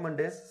generally recommend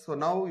is, so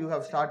now you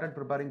have started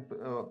preparing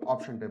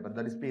option paper,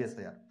 that is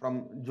PSIR,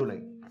 from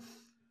July.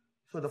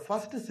 So the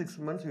first 6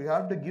 months, you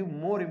have to give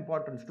more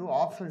importance to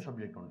option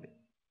subject only.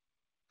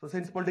 So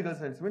since political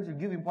science means, you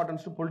give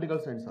importance to political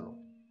science alone.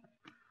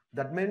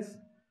 That means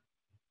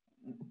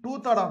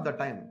 2/3 of the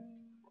time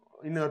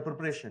in your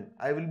preparation,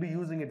 I will be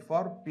using it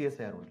for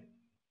PSIR only.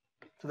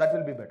 So that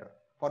will be better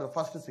for the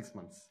first 6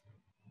 months.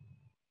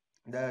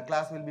 The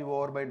class will be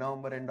over by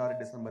November end or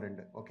December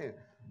end. Okay.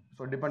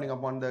 So depending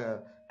upon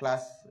the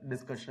class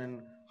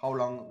discussion, how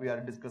long we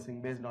are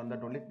discussing, based on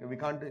that only, we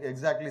can't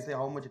exactly say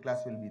how much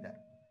class will be there.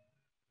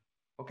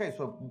 Okay,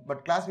 so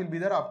but class will be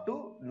there up to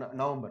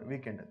November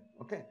weekend.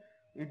 Okay,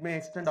 it may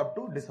extend up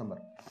to December.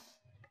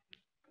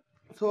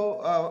 So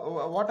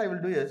what I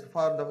will do is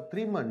for the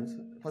 3 months,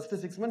 first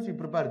 6 months you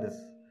prepare this,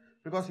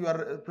 because you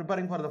are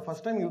preparing for the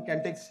first time. You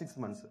can take 6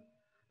 months.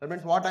 That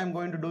means what I am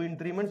going to do in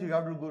 3 months, you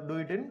have to do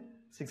it in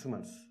 6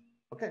 months.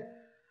 Okay,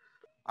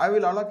 I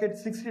will allocate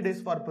 60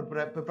 days for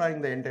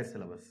preparing the entire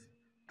syllabus,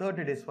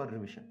 30 days for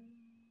revision.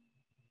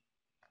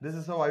 This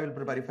is how I will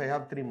prepare if I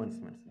have 3 months.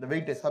 The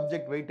weightage,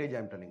 subject weightage I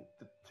am telling.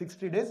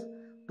 60 days,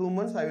 2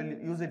 months I will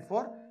use it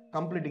for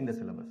completing the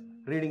syllabus,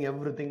 reading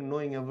everything,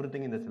 knowing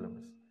everything in the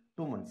syllabus.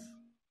 2 months.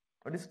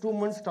 But this 2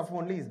 months stuff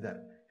only is there.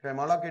 If I am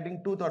allocating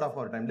 2/3 of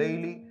our time,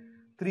 daily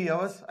 3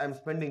 hours I am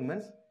spending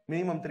means,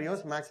 minimum 3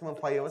 hours, maximum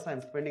 5 hours I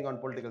am spending on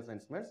political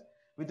science means,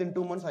 within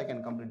 2 months I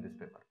can complete this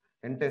paper,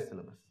 entire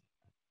syllabus.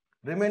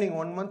 Remaining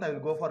 1 month I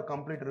will go for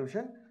complete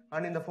revision,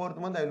 and in the 4th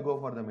month I will go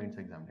for the mains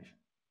examination.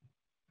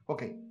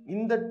 Okay,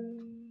 in the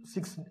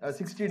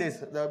 60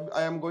 days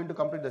I am going to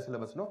complete the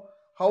syllabus. No,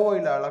 how I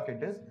will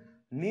allocate is,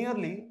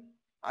 nearly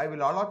I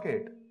will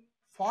allocate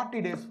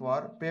 40 days for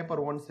paper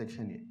 1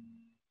 section A.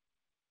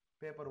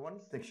 Paper 1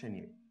 section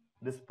A,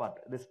 this part,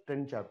 this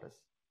 10 chapters.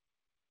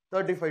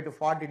 35 to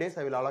 40 days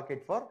I will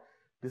allocate for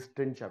this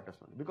 10 chapters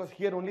only, because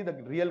here only the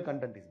real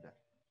content is there.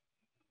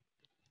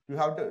 You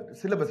have to,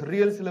 syllabus,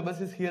 real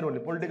syllabus is here only,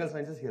 political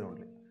science is here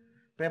only.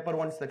 Paper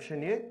 1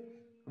 section A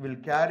will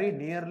carry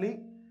nearly,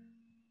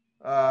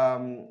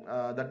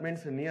 that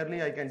means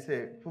nearly I can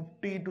say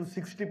 50 to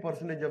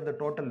 60% of the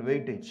total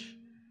weightage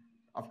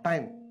of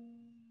time.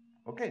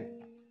 Okay.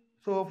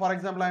 So for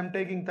example, I am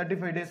taking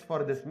 35 days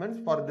for this means,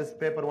 for this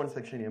paper 1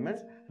 section A means,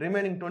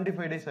 remaining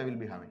 25 days I will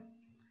be having.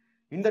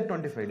 In that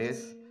 25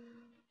 days,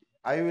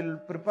 I will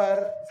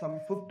prepare some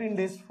 15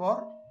 days for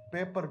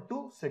paper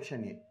 2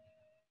 section A.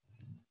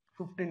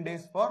 15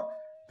 days for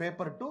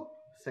paper 2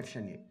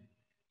 section A.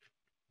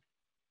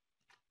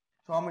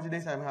 So how much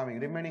days I am having?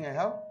 Remaining I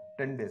have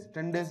 10 days.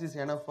 10 days is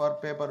enough for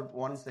paper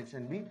 1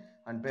 section B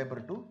and paper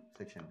 2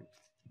 section B.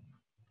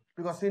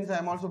 Because since I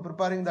am also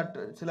preparing that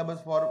syllabus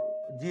for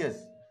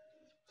GS,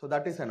 so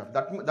that is enough.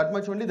 That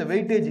much only the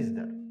weightage is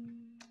there.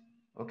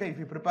 Okay, if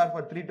you prepare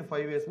for 3 to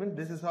 5 years, means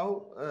this is how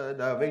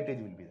the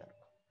weightage will be there.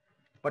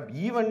 But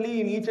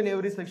evenly in each and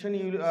every section,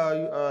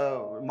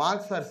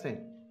 marks are same.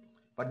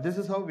 But this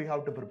is how we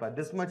have to prepare.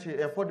 This much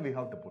effort we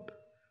have to put.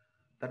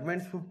 That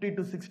means 50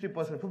 to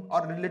 60%,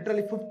 or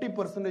literally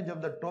 50%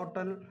 of the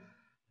total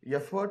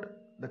effort,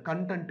 the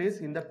content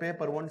is in the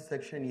paper 1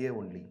 section A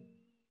only.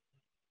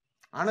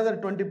 Another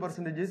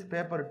 20% is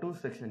paper 2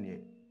 section A.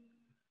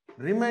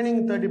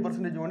 Remaining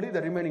 30% only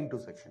the remaining 2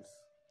 sections.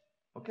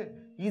 Okay,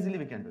 easily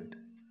we can do it.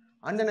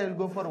 And then I will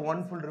go for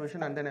 1 full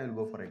revision, and then I will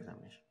go for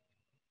examination.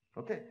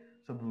 Okay,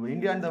 so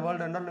India and the world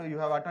and all, you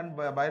have attended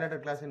bilateral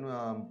class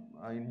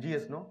in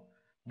GS, no?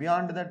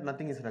 Beyond that,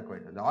 nothing is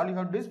required. All you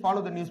have to do is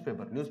follow the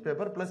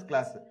newspaper plus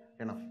class,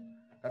 enough.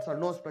 That's all,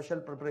 no special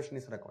preparation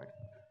is required.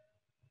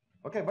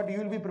 Okay, but you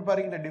will be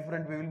preparing the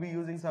different, we will be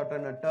using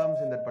certain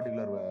terms in that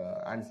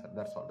particular answer,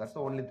 that's all. That's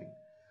the only thing.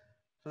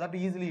 So that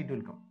easily it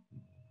will come.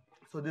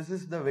 So this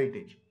is the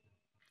weightage.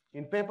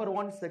 In paper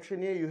 1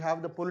 section A, you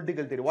have the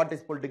political theory. What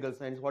is political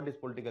science? What is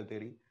political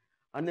theory?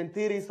 And then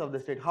theories of the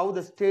state. How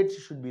the states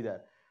should be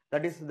there.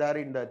 That is there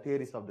in the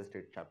theories of the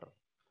state chapter.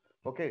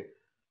 Okay.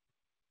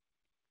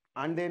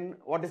 And then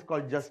what is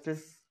called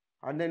justice.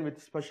 And then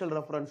with special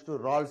reference to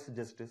Rawls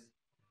justice.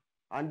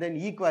 And then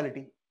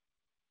equality.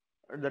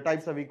 The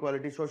types of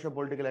equality,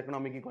 socio-political,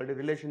 economic equality,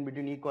 relation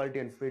between equality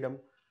and freedom,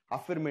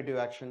 affirmative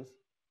actions.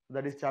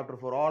 That is chapter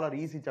 4. All are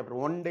easy chapter.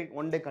 One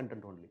day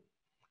content only.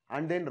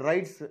 And then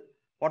rights.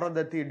 What are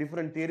the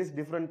different theories,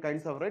 different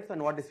kinds of rights,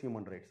 and what is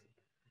human rights?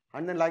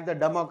 And then like the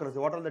democracy,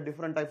 what are the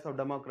different types of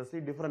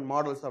democracy, different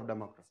models of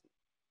democracy?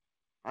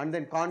 And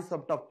then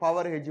concept of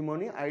power,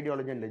 hegemony,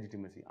 ideology and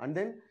legitimacy. And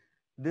then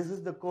this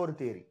is the core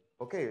theory,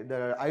 okay,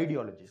 the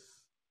ideologies.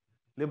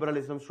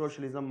 Liberalism,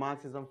 socialism,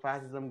 Marxism,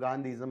 fascism,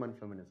 Gandhism and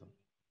feminism.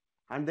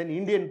 And then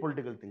Indian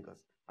political thinkers.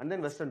 And then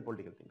Western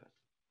political thinkers.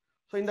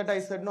 So in that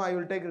I said, no, I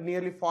will take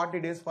nearly 40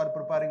 days for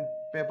preparing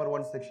paper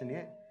 1 section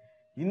A.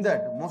 In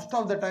that, most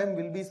of the time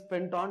will be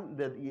spent on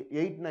the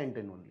 8, 9,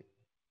 10 only.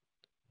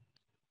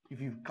 If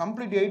you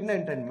complete 8,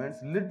 9, 10 minutes,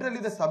 literally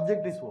the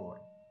subject is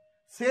over.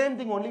 Same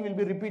thing only will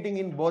be repeating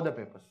in both the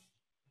papers.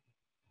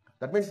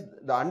 That means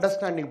the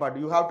understanding part,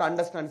 you have to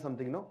understand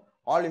something, no?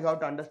 All you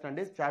have to understand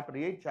is chapter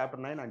 8, chapter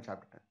 9 and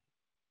chapter 10.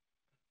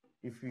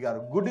 If you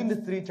are good in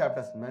these 3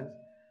 chapters, means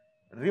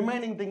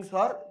remaining things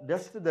are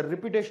just the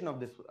repetition of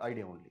this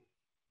idea only.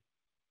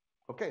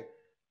 Okay?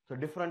 So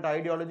different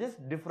ideologies,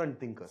 different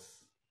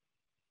thinkers.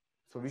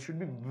 So we should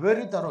be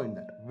very thorough in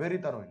that, very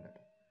thorough in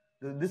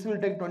that. This will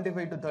take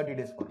 25 to 30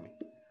 days for me.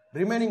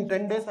 Remaining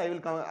 10 days, I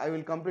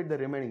will complete the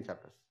remaining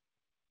chapters.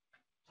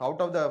 So out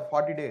of the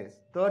 40 days,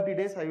 30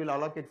 days I will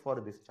allocate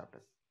for these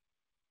chapters.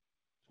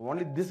 So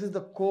only this is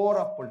the core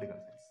of political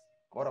science,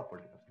 core of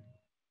political science.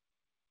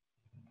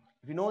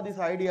 If you know these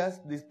ideas,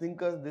 these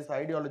thinkers, these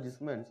ideologies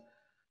means,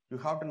 you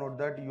have to note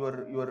that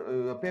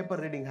your paper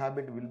reading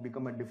habit will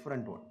become a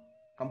different one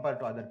compared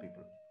to other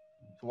people.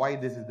 why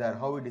this is there,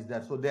 how it is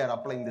there. So they are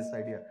applying this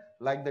idea.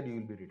 Like that you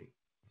will be reading.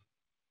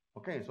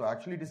 Okay, so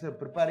actually it is a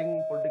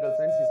preparing political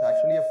science is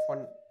actually a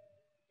fun.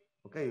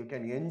 Okay, you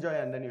can enjoy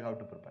and then you have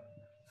to prepare.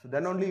 So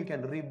then only you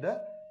can reap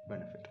the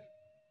benefit.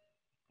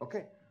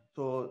 Okay,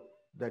 so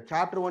the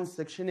chapter 1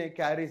 section A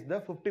carries the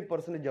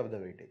 50% of the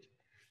weightage.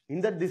 In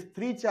that these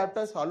 3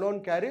 chapters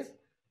alone carries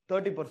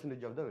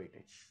 30% of the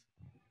weightage.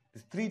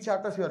 These 3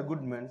 chapters you are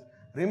good means,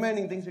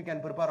 remaining things you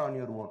can prepare on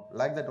your own.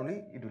 Like that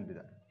only it will be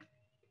there.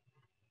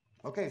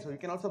 Okay, so you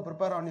can also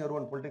prepare on your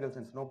own political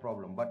science, no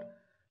problem. But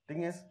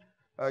thing is,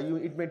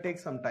 it may take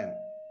some time.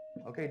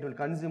 Okay, it will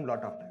consume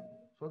lot of time.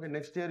 So okay,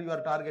 next year you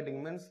are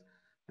targeting means,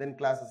 then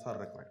classes are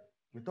required.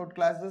 Without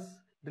classes,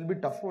 it will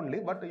be tough only,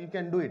 but you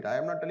can do it. I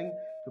am not telling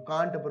you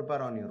can't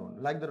prepare on your own.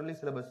 Like the only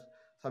syllabus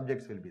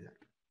subjects will be there.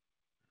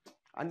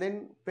 And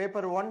then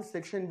paper 1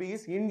 section B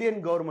is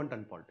Indian government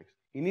and politics.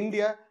 In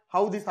India,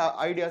 how these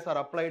ideas are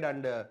applied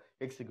and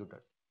executed.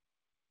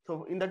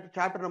 So in that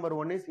chapter number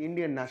 1 is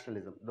Indian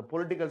nationalism, the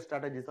political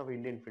strategies of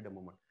Indian freedom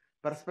movement,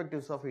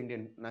 perspectives of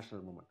Indian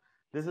national movement.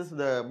 This is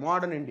the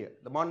modern India.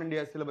 The modern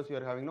India syllabus you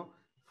are having now,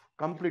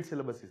 complete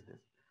syllabus is this.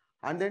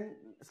 And then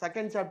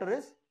second chapter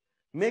is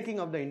making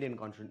of the Indian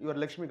constitution, your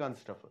Lakshmikant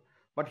stuff.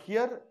 But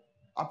here,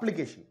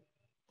 application.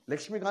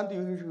 Lakshmikant,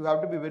 you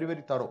have to be very,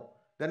 very thorough.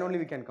 Then only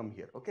we can come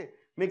here. Okay,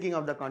 making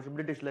of the constitution,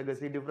 British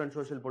legacy, different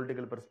social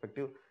political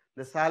perspective,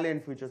 the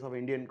salient features of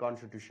Indian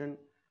constitution,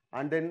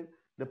 and then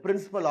the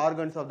principal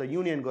organs of the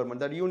union government.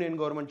 That union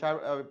government,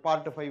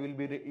 part 5 you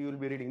will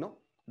be reading, no?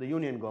 The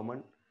union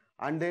government,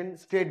 and then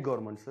state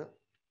governments,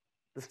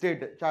 the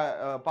state,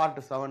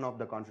 part 7 of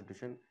the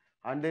constitution,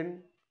 and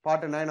then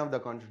part 9 of the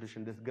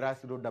constitution, this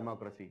grassroots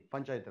democracy,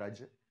 Panchayat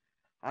Raj,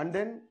 and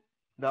then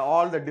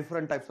all the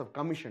different types of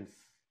commissions.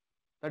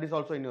 That is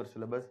also in your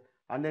syllabus.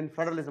 And then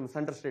federalism,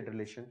 center-state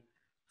relation.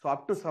 So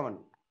up to 7.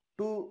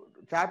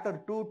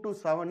 Chapter 2 to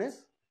 7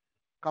 is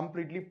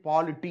completely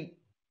politics,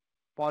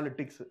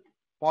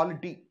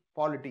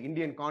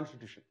 Indian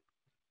constitution.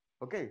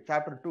 Okay,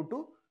 chapter 2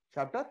 to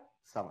chapter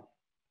 7.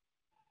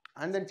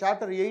 And then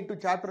chapter 8 to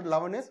chapter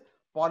 11 is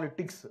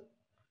politics.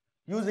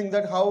 Using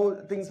that, how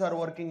things are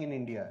working in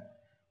India.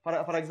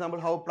 For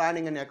example, how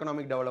planning and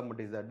economic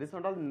development is there. This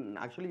and all,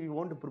 actually we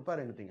won't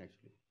prepare anything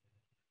actually.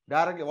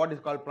 Directly what is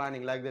called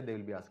planning, like that they will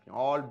be asking.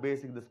 All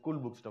basic, the school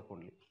book stuff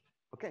only.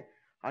 Okay.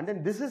 And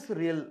then this is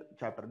real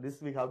chapter. This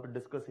we have to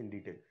discuss in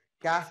detail.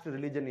 Caste,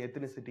 religion,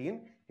 ethnicity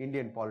in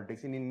Indian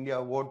politics. In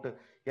India, vote,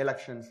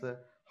 elections,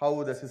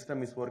 how the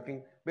system is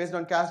working. Based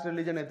on caste,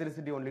 religion,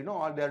 ethnicity only, no,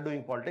 all they are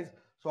doing politics.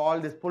 So all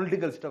these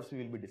political stuffs we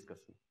will be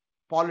discussing.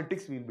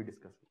 Politics we will be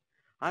discussing.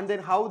 And then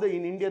how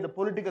in India the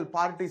political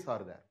parties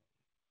are there.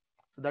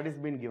 So that is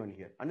been given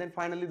here. And then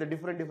finally the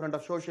different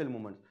of social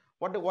movements.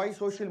 Why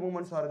social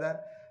movements are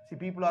there? See,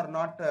 people are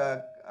not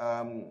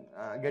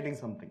getting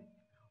something,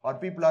 or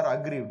people are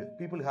aggrieved.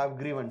 People have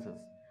grievances.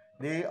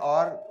 They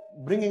are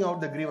bringing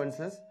out the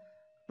grievances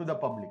to the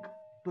public,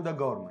 to the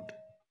government,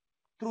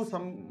 through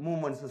some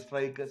movements,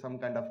 strike, some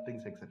kind of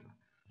things, etc.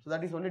 So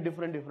that is only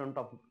different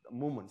of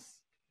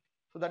movements.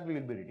 So that we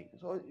will be reading.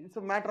 So it's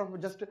a matter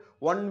of just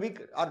 1 week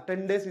or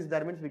 10 days is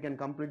there, means we can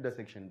complete the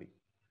section B.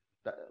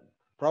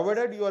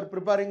 Provided you are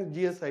preparing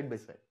GS side by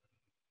side.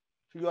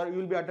 So you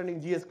will be attending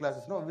GS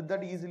classes. No, with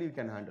that easily you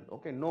can handle.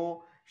 Okay,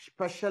 no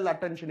special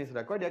attention is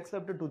required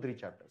except 2-3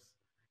 chapters.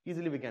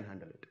 Easily we can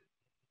handle it.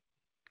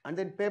 And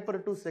then paper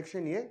 2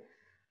 section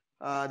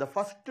A, the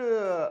first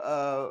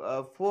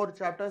 4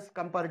 chapters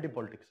comparative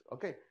politics.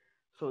 Okay,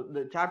 so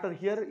the chapter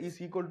here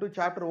is equal to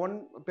chapter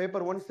 1,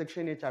 paper 1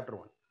 section A, chapter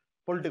 1.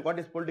 What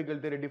is political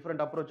theory?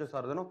 Different approaches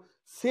are there. No,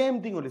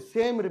 same thing only,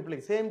 same reply,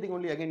 same thing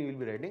only. Again you will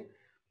be writing.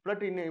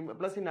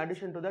 Plus in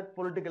addition to that,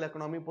 political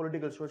economy,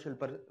 political social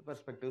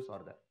perspectives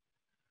are there.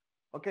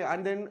 Okay,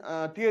 and then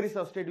theories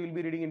of state you will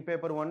be reading in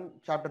paper 1,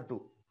 chapter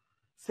 2.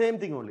 Same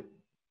thing only.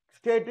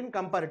 State in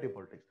comparative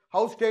politics.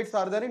 How states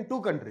are there in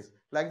 2 countries.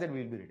 Like that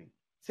we will be reading.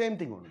 Same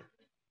thing only.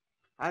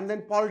 And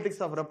then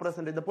politics of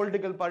representation. The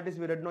political parties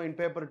we read now in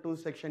paper 2,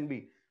 section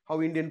B.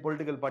 How Indian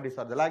political parties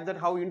are there. Like that,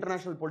 how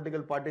international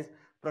political parties,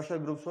 pressure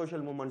groups, social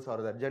movements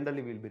are there.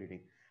 Generally we will be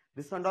reading.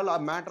 This and all a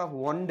matter of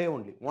 1 day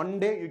only. 1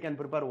 day you can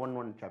prepare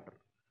one chapter.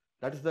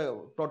 That is the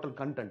total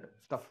content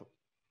stuff.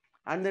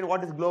 And then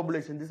what is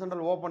globalization? This and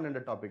all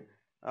open-ended topic.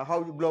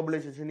 How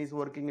globalization is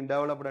working in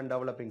developed and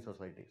developing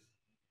societies.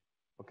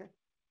 Okay.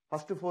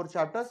 First 4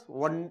 chapters,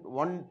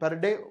 one per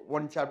day,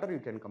 1 chapter you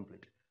can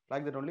complete.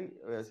 Like that only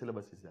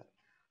syllabus is there.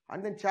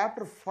 And then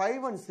chapter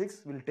 5 and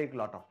 6 will take a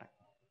lot of time.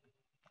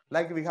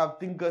 Like we have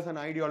thinkers and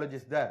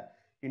ideologies there.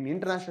 In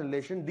international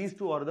relation, these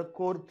 2 are the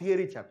core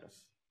theory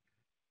chapters.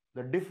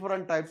 The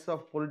different types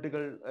of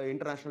political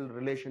international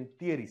relation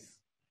theories.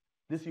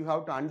 This you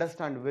have to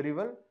understand very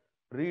well,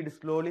 read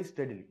slowly,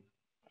 steadily.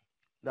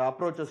 The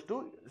approaches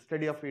to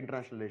study of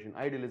international relation,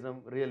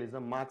 idealism, realism,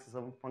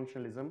 Marxism,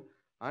 functionalism,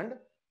 and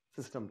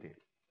system theory.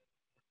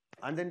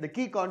 And then the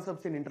key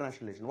concepts in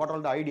international relation. What are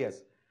the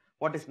ideas?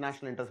 What is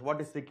national interest?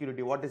 What is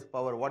security? What is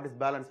power? What is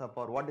balance of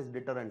power? What is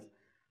deterrence?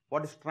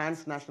 What is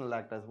transnational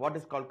actors? What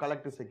is called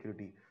collective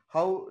security?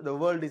 How the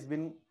world is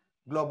been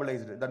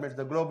globalized. That means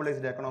the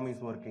globalized economy is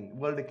working,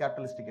 world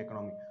capitalistic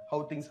economy,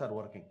 how things are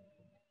working.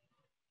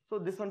 So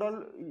this and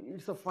all,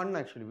 it's a fun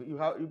actually.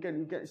 You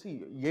can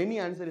see any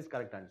answer is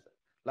correct answer.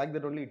 Like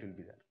that only it will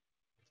be there.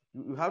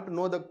 You have to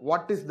know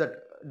what is that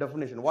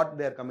definition, what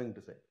they are coming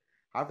to say.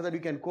 After that, you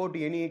can quote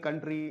any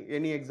country,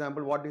 any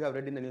example, what you have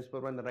read in the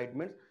newspaper and the right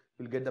means,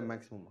 you will get the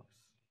maximum marks.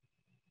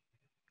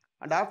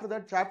 And after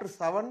that, chapter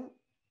 7,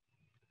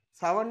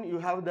 you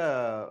have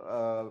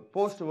the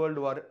post-World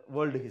War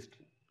world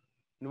history.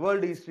 In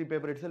world history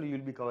paper itself, you will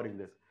be covering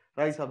this.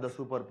 Rise of the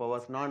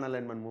superpowers,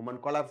 non-alignment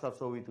movement, collapse of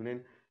Soviet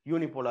Union,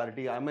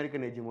 unipolarity,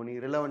 American hegemony,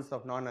 relevance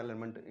of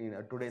non-alignment in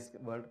today's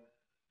world.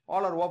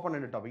 All are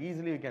open-ended topic.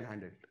 Easily you can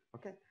handle it.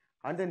 Okay.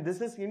 And then this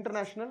is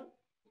international.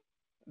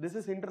 This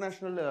is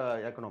international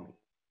economy.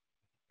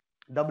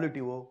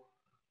 WTO.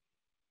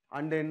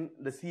 And then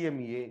the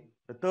CMEA,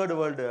 the third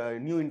world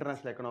new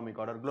international economic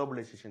order,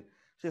 globalization.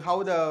 See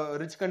how the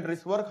rich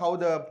countries work, how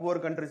the poor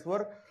countries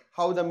work,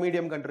 how the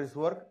medium countries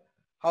work,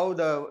 how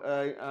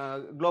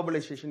the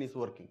globalization is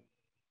working.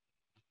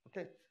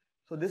 Okay.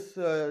 So this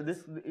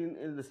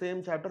in the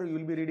same chapter you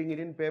will be reading it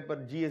in paper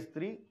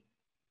GS3,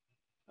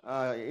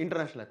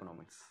 international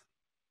economics,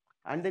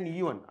 and then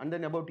UN, and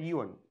then about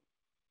UN,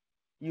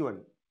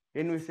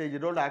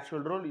 envisaged role, actual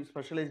role,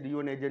 specialized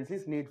UN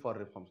agencies, need for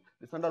reforms.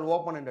 This is all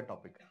open-ended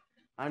topic,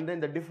 and then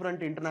the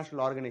different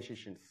international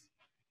organizations,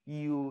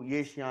 EU,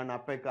 ASEAN,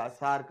 APEC,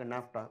 SAARC,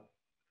 NAFTA,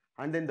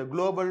 and then the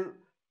global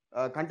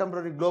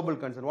contemporary global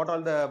concern. What are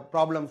the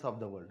problems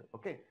of the world?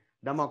 Okay,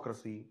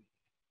 democracy,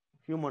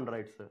 human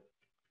rights,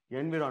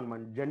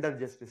 environment, gender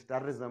justice,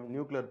 terrorism,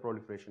 nuclear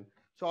proliferation.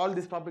 So all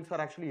these topics are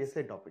actually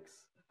essay topics.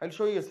 I'll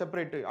show you a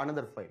separate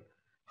another file.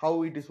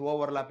 How it is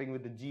overlapping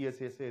with the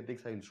GS essay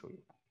ethics, I will show you.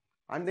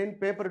 And then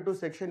paper 2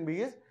 section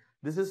B is,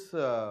 this is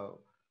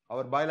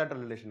our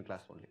bilateral relation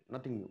class only,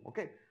 nothing new.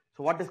 Okay.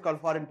 So what is called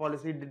foreign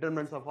policy,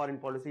 determinants of foreign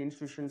policy,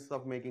 institutions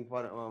of making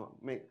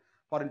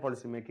foreign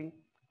policy making,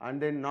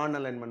 and then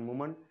non-alignment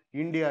movement,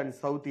 India and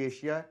South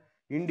Asia,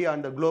 India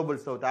and the global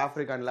South,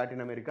 Africa and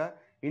Latin America,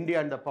 India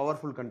and the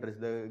powerful countries,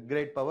 the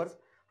great powers,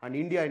 and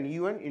India and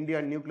UN, India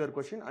and nuclear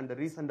question, and the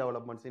recent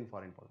developments in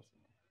foreign policy.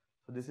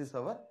 So this is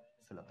our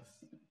syllabus.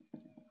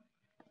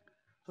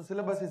 So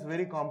syllabus is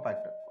very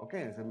compact.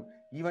 Okay, so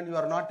even you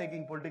are not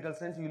taking political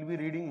science, you will be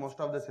reading most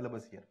of the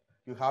syllabus here.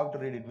 You have to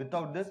read it.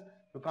 Without this,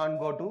 you can't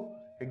go to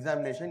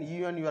examination.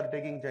 Even you are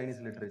taking Chinese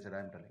literature, I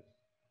am telling.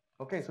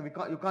 Okay, so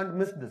you can't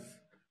miss this.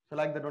 So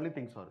like that only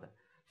things are there.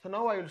 So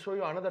now I will show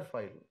you another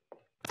file.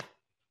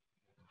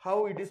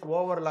 How it is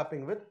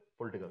overlapping with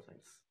political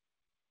science.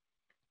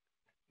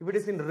 If it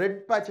is in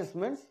red patches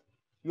means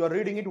you are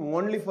reading it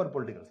only for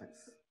political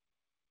science.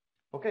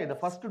 Okay, the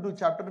first 2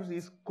 chapters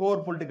is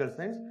core political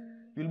science.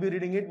 You will be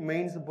reading it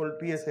mains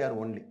PSIR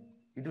only.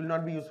 It will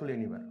not be useful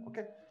anywhere.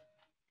 Okay.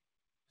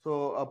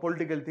 So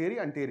political theory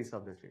and theories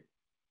of the state.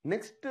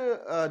 Next,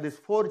 these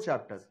 4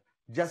 chapters: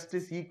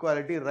 justice,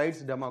 equality,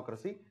 rights,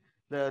 democracy.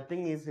 The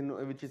thing is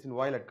which is in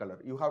violet color.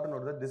 You have to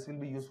know that this will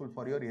be useful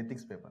for your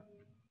ethics paper.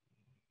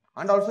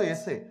 And also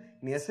essay.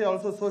 In essay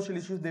also social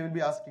issues they will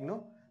be asking,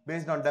 no,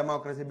 based on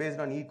democracy, based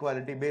on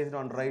equality, based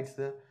on rights,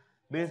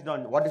 based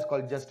on what is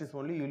called justice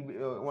only. You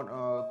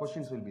will be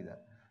questions will be there.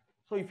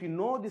 So if you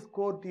know this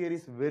core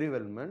theories very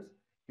well, means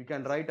you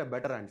can write a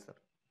better answer.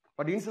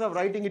 But instead of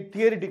writing it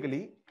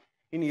theoretically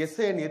in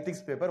essay and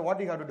ethics paper, what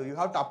you have to do? You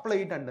have to apply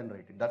it and then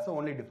write it. That's the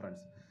only difference.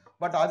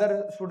 But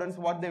other students,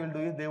 what they will do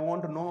is they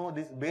want to know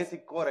this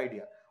basic core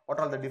idea. What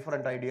are the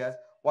different ideas?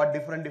 What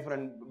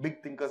different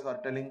big thinkers are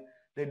telling?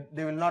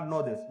 They will not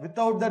know this.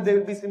 Without that, they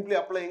will be simply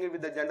applying it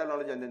with the general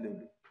knowledge and then they will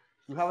do.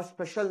 You have a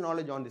special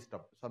knowledge on this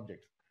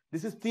subject.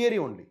 This is theory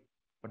only.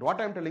 But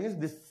what I am telling is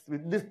this: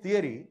 with this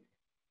theory,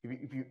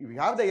 if you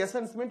have the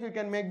essence, means you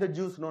can make the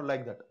juice, no,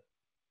 like that.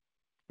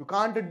 You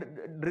can't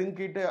drink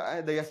it,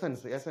 the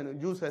essence,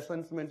 juice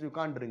essence means you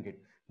can't drink it.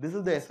 This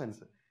is the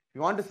essence. If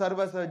you want to serve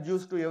as a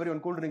juice to everyone,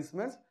 cool drinks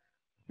means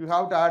you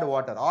have to add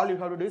water. All you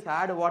have to do is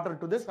add water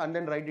to this and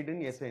then write it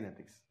in essay in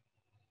ethics.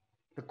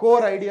 The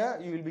core idea,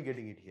 you will be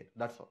getting it here.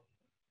 That's all.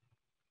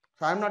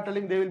 So I am not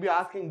telling they will be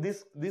asking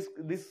this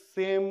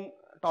same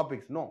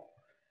topics. No.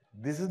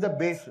 This is the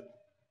base.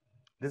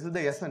 This is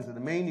the essence. The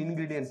main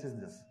ingredients is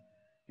this.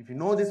 If you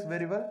know this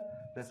very well,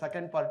 the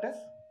second part is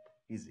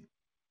easy.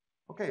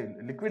 Okay,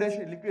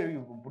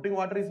 putting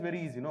water is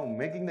very easy. No,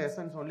 making the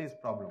essence only is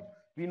problem.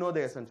 We know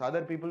the essence.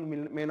 Other people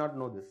may not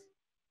know this.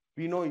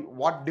 We know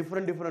what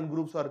different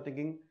groups are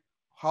thinking,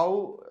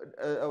 how,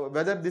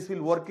 whether this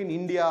will work in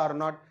India or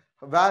not,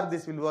 where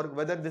this will work,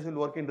 whether this will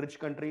work in rich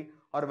country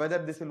or whether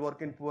this will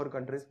work in poor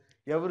countries.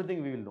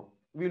 Everything we will know.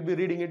 We will be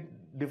reading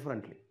it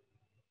differently.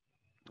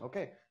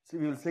 Okay, so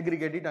we will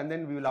segregate it and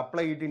then we will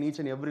apply it in each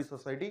and every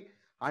society.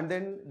 And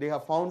then they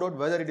have found out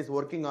whether it is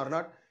working or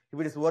not. If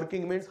it is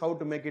working means how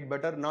to make it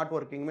better, not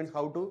working means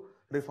how to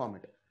reform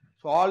it.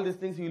 So all these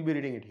things you will be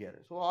reading it here.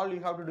 So all you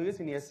have to do is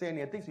in essay and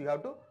ethics, you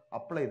have to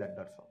apply that,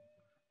 that's all.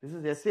 This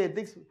is essay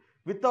ethics.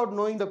 Without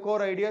knowing the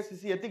core ideas, you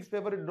see ethics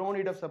paper, you don't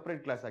need a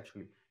separate class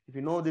actually. If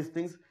you know these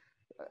things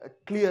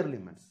clearly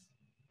means.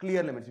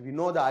 clearly means, if you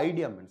know the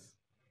idea means,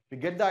 if you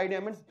get the idea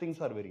means,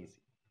 things are very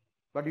easy.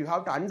 But you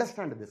have to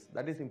understand this,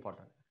 that is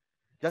important.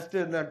 Just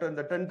in the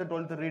 10th,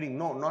 12th reading,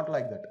 no, not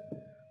like that.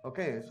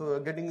 Okay, so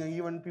getting,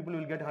 even people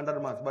will get 100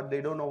 marks, but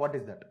they don't know what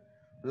is that.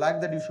 Like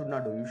that you should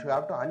not do. You should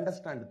have to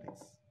understand things.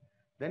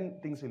 Then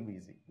things will be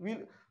easy.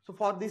 So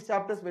for these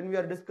chapters, when we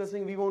are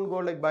discussing, we won't go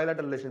like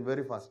bilateral relation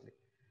very fastly.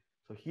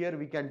 So here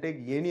we can take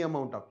any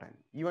amount of time.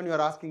 Even you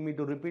are asking me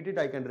to repeat it,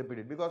 I can repeat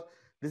it, because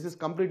this is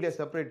completely a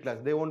separate class.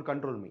 They won't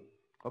control me.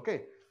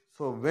 Okay,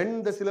 so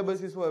when the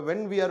syllabus is,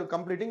 when we are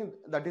completing,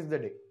 that is the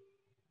day.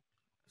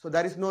 So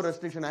there is no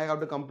restriction, I have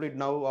to complete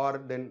now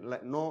or then,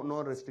 like, no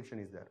restriction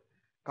is there.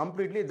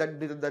 Completely,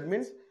 that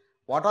means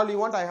what all you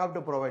want, I have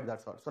to provide,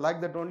 that's all. So like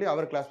that only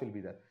our class will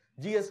be there.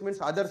 GS means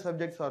other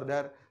subjects are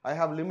there. I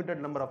have limited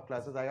number of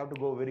classes. I have to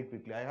go very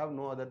quickly. I have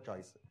no other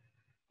choice.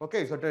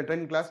 Okay, so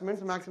 10 class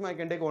means maximum I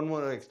can take one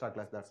more extra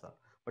class, that's all.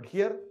 But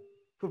here,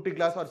 50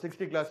 class or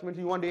 60 class means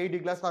you want 80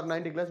 class or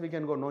 90 class, we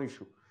can go, no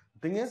issue.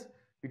 The thing is,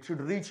 it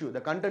should reach you.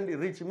 The content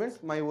reach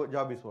means my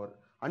job is over.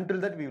 Until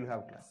that, we will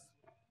have class.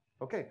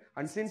 Okay,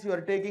 and since you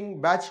are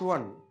taking batch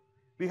 1,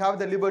 we have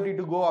the liberty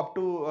to go up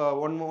to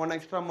one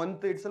extra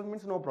month itself,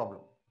 means no problem.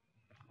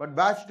 But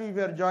batch 2, if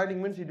you are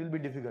joining, means it will be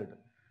difficult.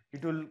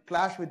 It will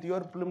clash with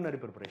your preliminary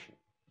preparation.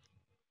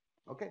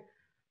 Okay,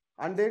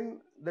 and then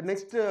the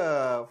next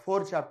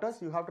 4 chapters,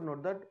 you have to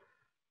note that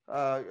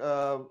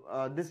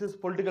this is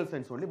political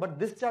science only, but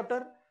this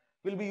chapter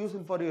will be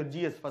useful for your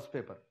GS first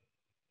paper.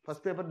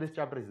 First paper, this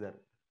chapter is there.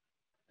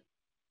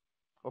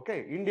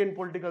 Okay, Indian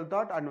political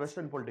thought and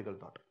Western political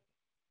thought.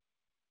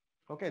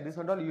 Okay, this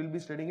and all you will be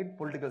studying it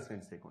political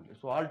science sake only.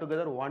 So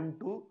altogether 1,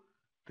 2,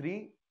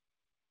 3,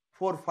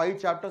 4,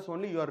 5 chapters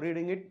only you are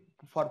reading it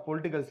for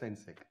political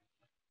science sake.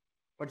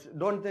 But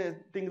don't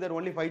think that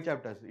only 5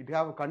 chapters. It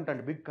have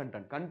content, big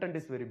content. Content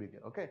is very big.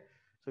 Okay,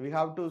 so we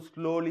have to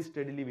slowly,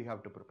 steadily we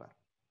have to prepare.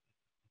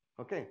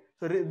 Okay,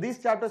 so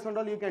these chapters and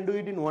all you can do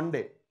it in one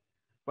day.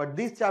 But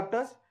these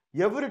chapters,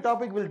 every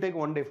topic will take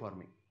one day for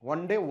me.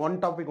 One day, one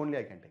topic only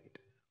I can take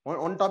it.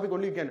 One topic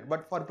only you can.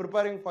 But for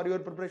preparing, for your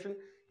preparation,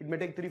 it may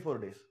take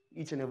 3-4 days,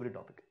 each and every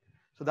topic.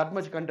 So that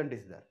much content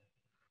is there.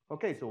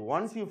 Okay, so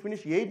once you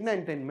finish 8,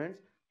 9, 10 minutes,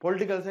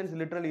 political science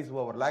literally is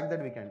over. Like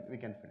that we can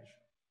finish.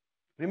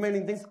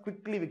 Remaining things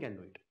quickly we can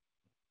do it.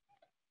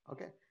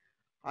 Okay,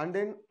 and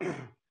then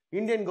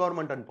Indian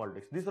government and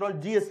politics. These are all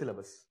GS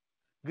syllabus.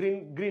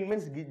 Green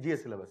means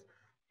GS syllabus.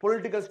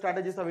 Political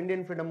strategies of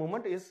Indian freedom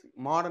movement is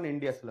modern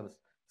India syllabus.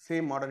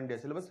 Same modern India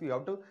syllabus. We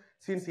have to,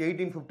 since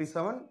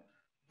 1857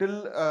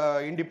 till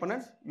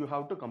independence, you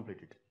have to complete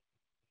it.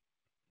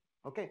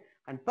 Okay,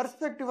 and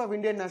perspective of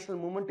Indian national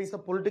movement is a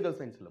political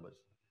science syllabus.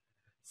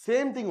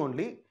 Same thing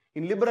only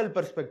in liberal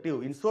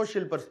perspective, in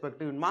social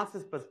perspective, in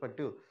Marxist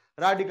perspective,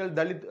 radical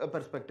Dalit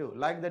perspective,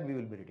 like that we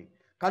will be reading.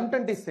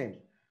 Content is same,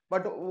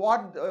 but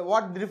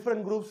what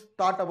different groups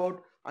thought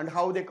about and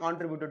how they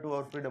contributed to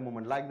our freedom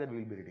movement, like that we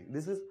will be reading.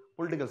 This is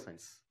political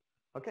science.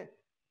 Okay,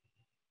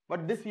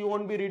 but this you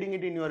won't be reading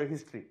it in your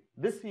history.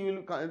 This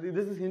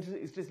is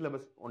history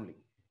syllabus only.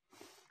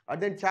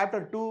 And then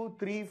chapter 2,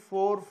 3,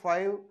 4,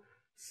 5,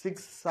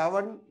 6,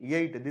 7,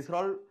 8. These are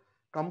all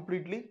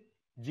completely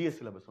GS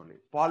syllabus only.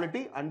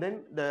 Polity and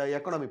then the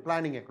economy,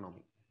 planning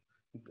economy.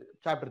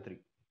 Chapter 3.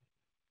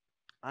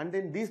 And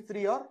then these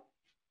 3 are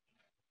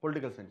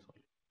political science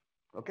only.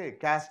 Okay,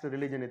 caste,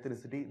 religion,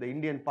 ethnicity, the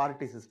Indian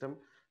party system,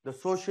 the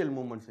social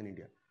movements in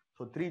India.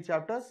 So 3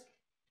 chapters,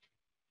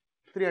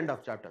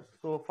 3.5 chapters.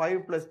 So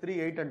 5 plus 3,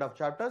 8.5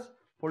 chapters.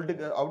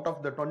 Political, out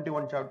of the 20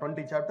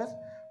 chapters,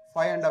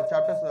 5.5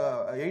 chapters,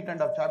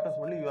 8.5 chapters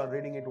only you are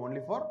reading it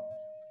only for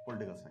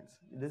political science.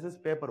 This is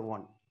paper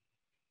 1.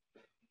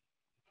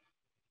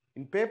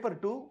 In paper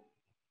 2,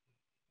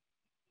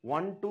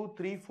 1, 2,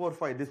 3, 4,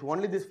 5.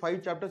 These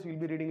 5 chapters you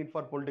will be reading it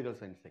for political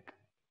science sake.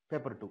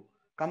 Paper 2,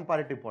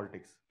 comparative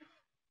politics.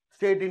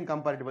 State in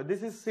comparative.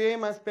 This is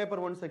same as paper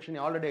 1 section.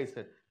 Already I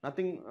said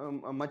nothing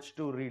much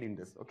to read in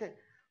this. Okay,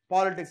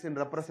 politics in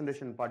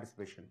representation and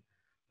participation,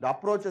 the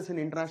approaches in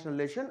international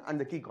relation and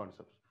the key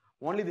concepts.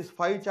 Only these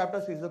 5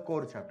 chapters is the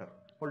core chapter.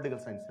 Political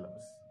science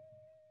syllabus,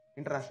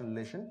 international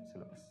relation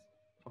syllabus.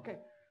 Okay,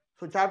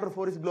 so chapter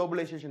 4 is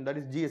globalization. That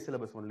is GS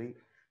syllabus only.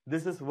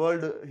 This is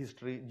world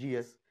history,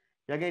 GS.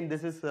 Again,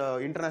 this is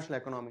international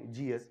economy,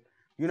 GS.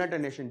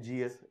 United Nations,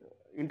 GS.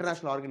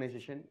 International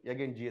organization,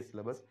 again GS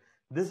syllabus.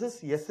 This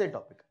is essay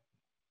topic.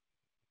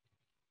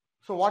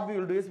 So what we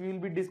will do is we will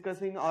be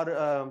discussing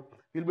or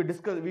we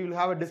will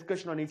have a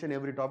discussion on each and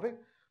every topic,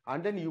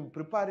 and then you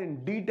prepare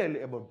in detail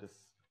about this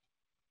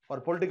for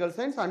political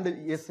science and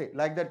the essay.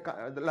 Like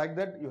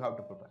that you have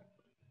to prepare.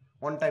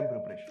 One-time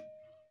preparation.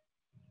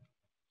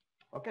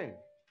 Okay,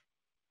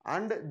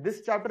 and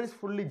this chapter is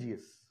fully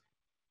GS.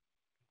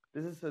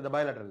 This is the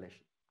bilateral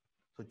relation.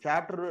 So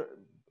chapter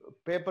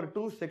paper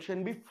 2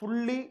 section B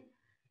fully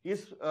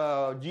is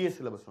GS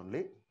syllabus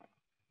only.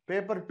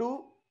 Paper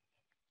 2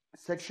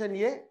 section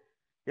A,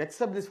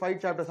 except these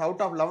 5 chapters, out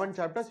of 11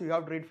 chapters you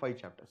have to read 5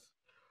 chapters.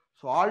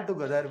 So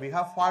altogether we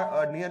have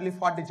nearly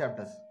 40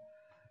 chapters.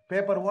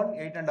 Paper 1,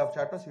 8.5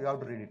 chapters, you have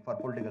to read it for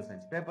political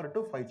science. Paper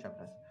 2, 5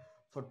 chapters.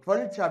 So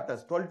 12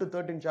 chapters, 12 to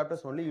 13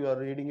 chapters only, you are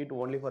reading it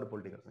only for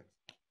political science.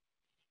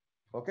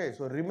 Okay,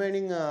 so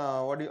remaining,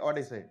 what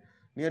I say,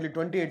 nearly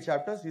 28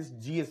 chapters is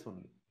GS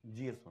only.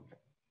 GS only.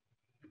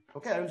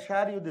 Okay, I will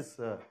share you this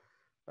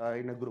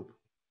in a group.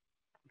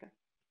 Okay.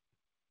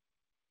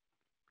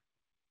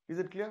 Is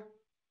it clear?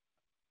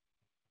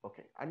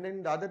 Okay, and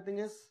then the other thing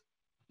is,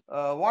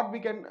 what we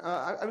can,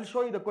 I will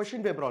show you the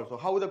question paper also,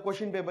 how the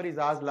question paper is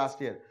asked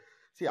last year.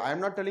 See, I am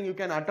not telling you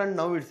can attend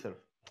now itself,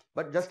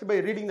 but just by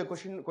reading the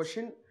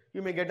question,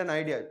 you may get an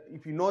idea.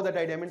 If you know that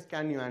idea means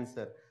can you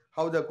answer,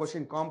 how the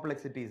question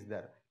complexity is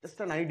there, just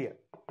an idea.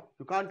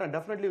 You can't,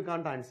 definitely you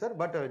can't answer,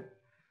 but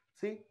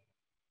see,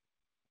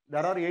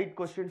 there are 8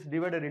 questions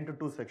divided into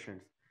 2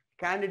 sections.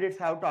 Candidates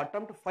have to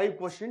attempt 5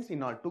 questions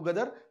in all.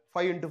 Together,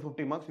 5 into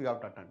 50 marks you have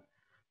to attempt.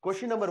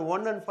 Question number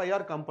 1 and 5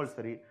 are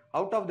compulsory.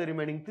 Out of the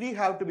remaining 3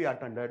 have to be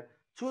attended,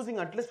 choosing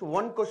at least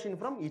 1 question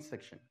from each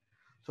section.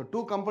 So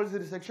 2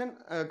 compulsory section,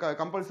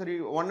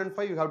 compulsory 1 and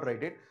 5 you have to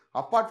write it.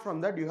 Apart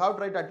from that, you have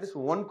to write at least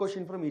 1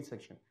 question from each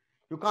section.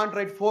 You can't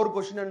write 4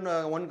 questions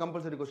and 1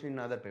 compulsory question in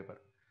another paper.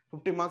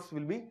 50 marks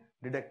will be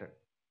deducted.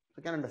 So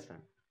you can understand.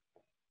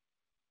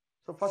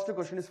 So first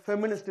question is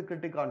feminist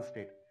critique on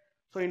state.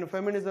 So in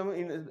feminism,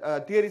 in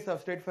theories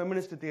of state,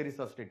 feminist theories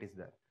of state is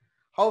there.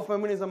 How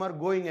feminism are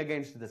going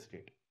against the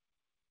state.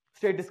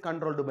 State is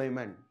controlled by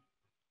men.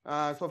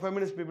 So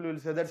feminist people will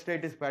say that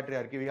state is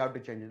patriarchy, we have to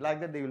change it.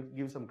 Like that they will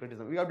give some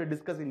criticism. We have to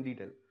discuss in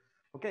detail.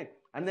 Okay.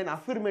 And then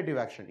affirmative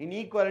action. In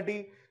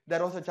equality,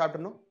 there was a chapter,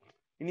 no?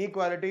 In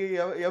equality,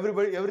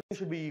 everything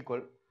should be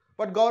equal.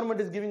 But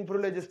government is giving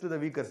privileges to the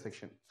weaker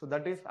section. So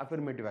that is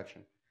affirmative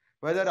action.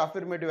 Whether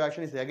affirmative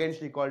action is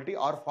against equality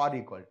or for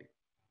equality.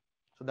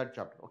 So that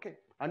chapter, okay.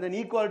 And then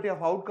equality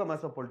of outcome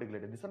as a political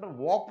leader. This is a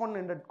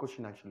open-ended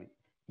question actually.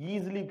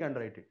 Easily you can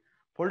write it.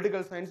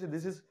 Political science,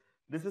 this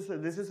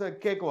is a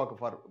cakewalk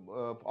for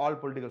all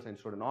political science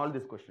students, all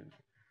these questions.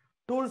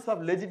 Tools of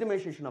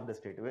legitimization of the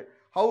state.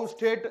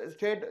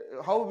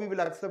 How we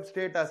will accept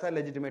state as a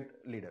legitimate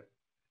leader.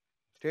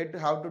 State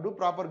have to do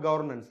proper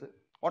governance.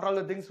 What are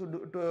the things to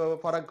do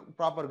for a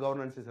proper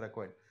governance is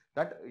required.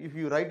 That if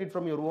you write it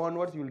from your own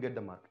words, you will get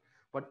the mark.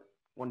 But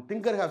one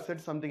thinker has said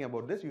something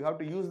about this, you have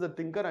to use the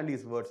thinker and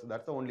his words.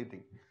 That's the only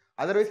thing.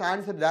 Otherwise,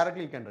 answer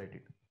directly you can write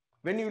it.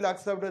 When you will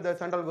accept the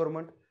central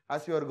government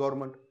as your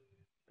government,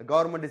 the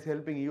government is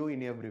helping you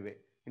in every way.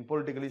 In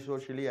politically,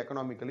 socially,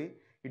 economically,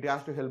 it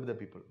has to help the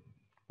people.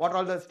 What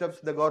are the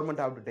steps the government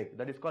have to take?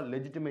 That is called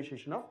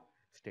legitimization of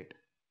state.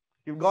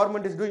 If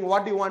government is doing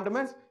what you want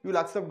means, you will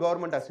accept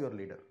government as your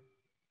leader.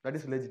 That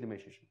is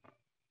legitimization.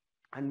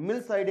 And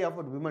Mill's idea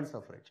about women's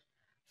suffrage.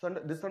 So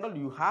this and all,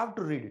 you have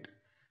to read it.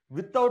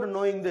 Without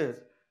knowing this,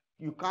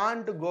 you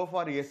can't go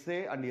for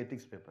essay and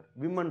ethics paper.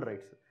 Women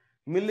rights.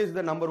 Mill is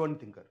the number 1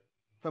 thinker,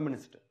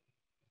 feminist.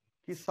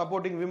 He's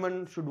supporting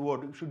women should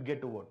vote, should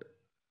get to vote.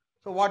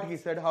 So what he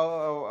said,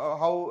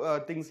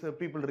 how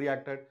people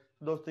reacted,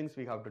 those things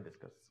we have to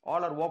discuss.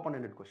 All are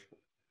open-ended questions.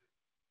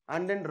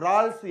 And then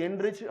how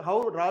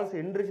Rawls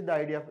enriched the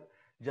idea of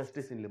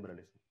justice in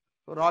liberalism.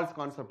 So Rawls'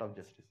 concept of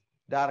justice,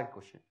 direct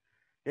question.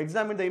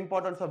 Examine the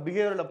importance of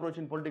behavioral approach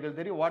in political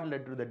theory, what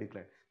led to the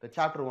decline. The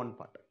chapter 1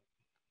 part.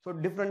 So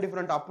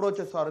different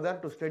approaches are there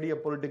to study a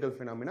political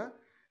phenomena.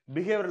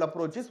 Behavioral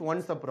approach is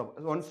one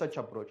such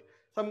approach.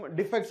 Some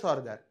defects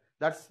are there.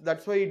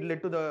 That's why it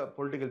led to the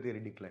political theory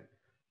decline.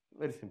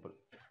 Very simple.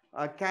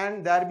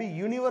 Can there be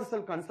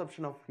universal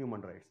conception of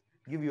human rights?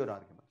 Give your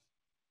arguments.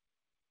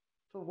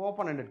 So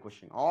open-ended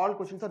question. All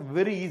questions are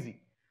very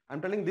easy.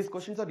 I'm telling these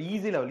questions are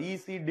easy level.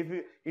 Easy,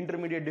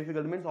 intermediate,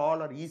 difficult means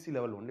all are easy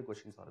level only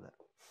questions are there.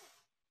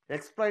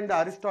 Explain the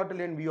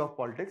Aristotelian view of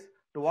politics.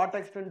 To what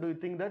extent do you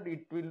think that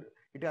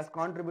it has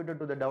contributed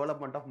to the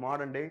development of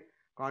modern day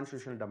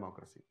constitutional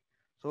democracy?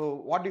 So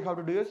what you have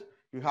to do is,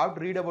 you have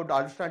to read about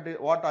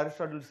what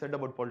Aristotle said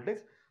about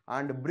politics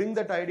and bring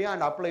that idea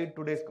and apply it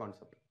to today's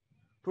concept.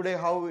 Today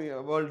how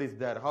the world is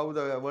there, how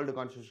the world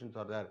constitutions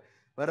are there,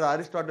 where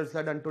Aristotle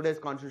said and today's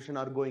constitution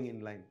are going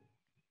in line.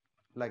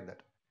 Like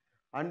that.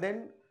 And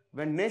then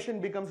when nation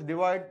becomes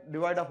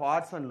divide of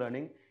arts and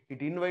learning,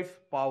 it invites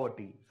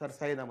poverty. Sir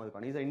Syed Ahmad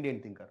Khan, he is an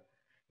Indian thinker.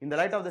 In the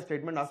light of the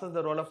statement, assess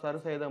the role of Sir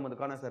Syed Ahmad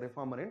Khan as a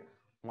reformer in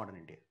modern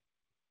India.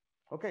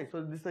 Okay,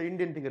 so this is an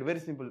Indian thinker, very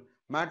simple.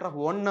 Matter of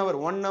 1 hour.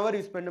 1 hour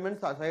you spend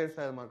means Syed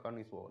Ahmad Khan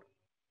is over.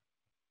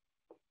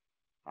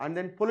 And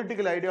then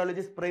political ideology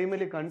is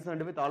primarily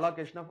concerned with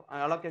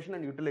allocation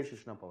and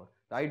utilization of power.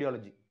 The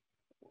ideology.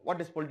 What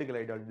is political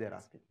ideology they are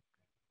asking.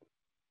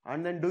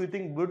 And then do you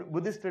think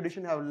Buddhist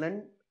tradition have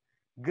lent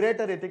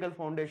greater ethical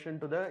foundation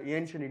to the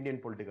ancient Indian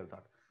political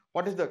thought?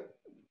 What is the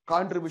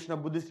contribution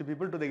of Buddhist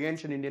people to the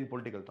ancient Indian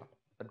political thought?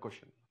 That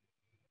question.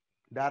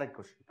 Direct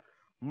question.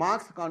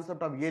 Marx's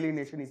concept of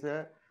alienation is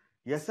a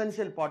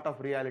essential part of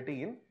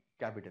reality in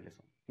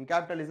capitalism. In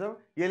capitalism,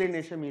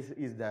 alienation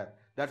is there.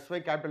 That's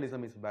why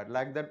capitalism is bad.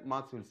 Like that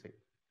Marx will say.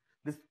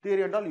 This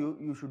theory and all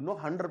you should know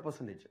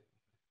 100%.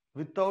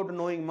 Without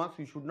knowing Marx,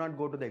 you should not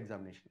go to the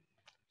examination.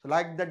 So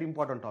like that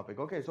important topic,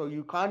 okay? So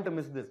you can't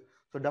miss this.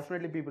 So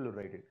definitely people will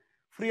write it.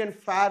 Free and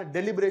fair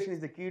deliberation is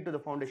the key to the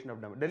foundation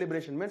of democracy.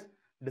 Deliberation means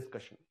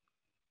discussion.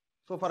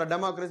 So for a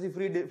democracy,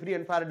 free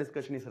and fair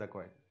discussion is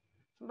required.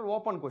 It's not an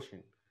open question.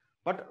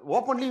 But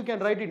openly you can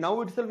write it.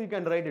 Now itself you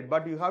can write it.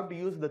 But you have to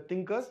use the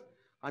thinkers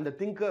and the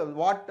thinker,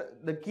 what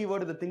the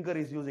keyword the thinker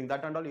is using,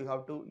 that and all you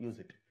have to use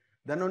it.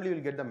 Then only you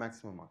will get the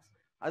maximum marks.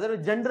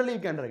 Otherwise, generally you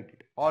can write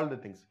it. All the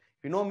things.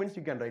 If you know means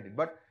you can write it.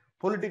 But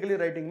politically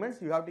writing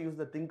means you have to use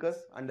the thinkers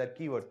and the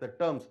keywords, the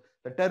terms,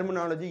 the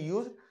terminology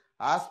used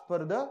as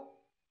per the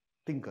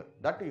thinker.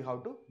 That you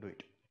have to do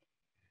it.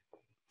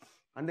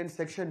 And then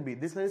section B.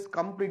 This is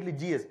completely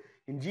GS.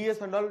 In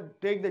GS and all,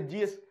 take the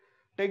GS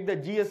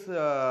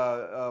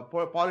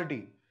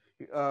polity.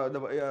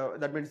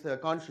 That means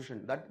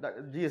constitution. That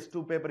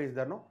GS2 paper is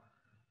there, no?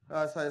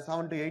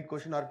 7 to 8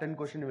 question or 10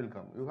 question will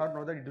come. You have to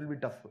know that it will be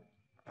tough.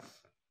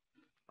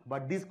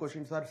 But these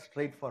questions are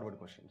straightforward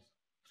questions.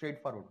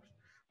 Straightforward.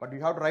 But you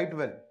have to write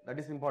well. That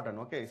is important.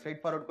 Okay.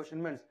 Straightforward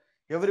question means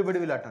everybody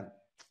will attend.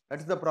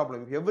 That's the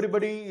problem. If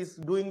everybody is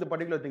doing the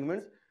particular thing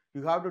means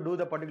you have to do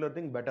the particular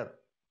thing better.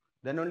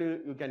 Then only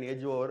you can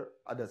edge over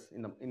others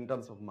in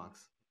terms of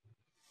marks.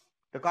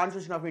 The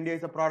Constitution of India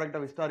is a product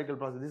of historical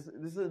process.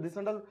 This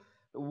and all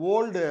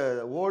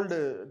old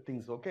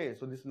things. Okay.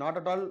 So this is not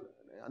at all.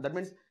 That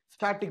means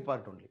static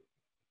part only.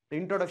 The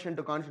introduction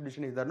to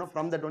Constitution is there. No,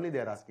 from that only they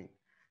are asking.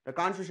 The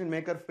Constitution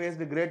maker faced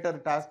the greater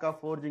task of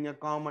forging a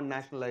common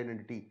national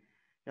identity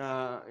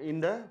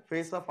in the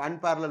face of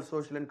unparalleled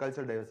social and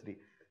cultural diversity.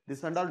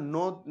 This and all,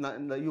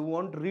 no, you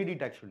won't read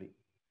it actually.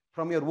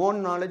 From your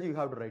own knowledge, you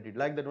have to write it.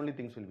 Like that only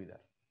things will be there.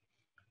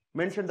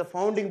 Mention the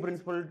founding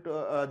principle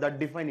that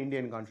define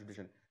Indian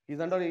Constitution. Is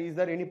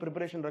there any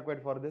preparation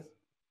required for this?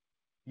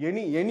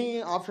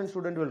 Any option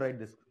student will write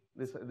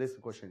this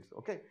questions.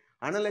 Okay.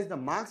 Analyze the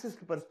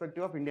Marxist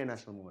perspective of Indian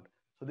national movement.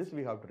 So this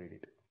we have to read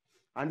it.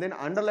 And then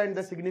underline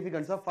the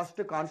significance of first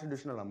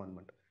constitutional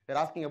amendment. They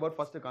are asking about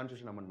first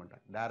constitutional amendment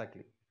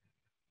directly.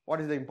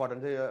 What is the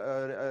importance?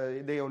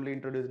 They only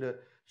introduced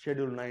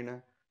Schedule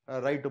 9,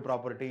 right to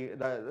property.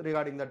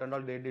 Regarding that and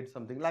all, they did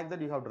something like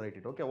that. You have to write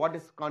it. Okay. What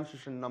is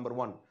Constitution number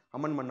 1?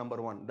 Amendment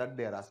number 1. That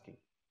they are asking.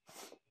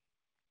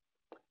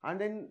 And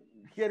then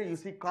here you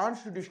see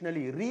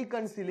constitutionally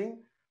reconciling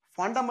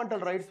fundamental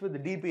rights with the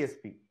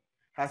DPSP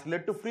has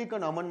led to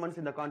frequent amendments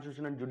in the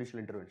Constitution and judicial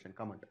intervention.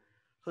 Comment.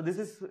 So this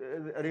is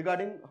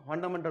regarding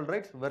fundamental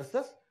rights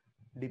versus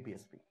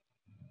DPSP.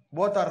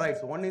 Both are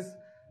rights. One is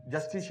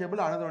justiciable,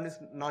 another one is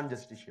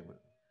non-justiciable.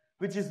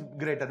 Which is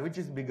greater, which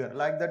is bigger?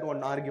 Like that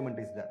one argument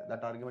is there.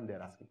 That argument they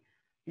are asking.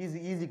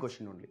 Easy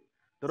question only.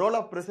 The role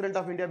of President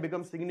of India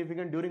becomes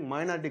significant during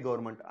minority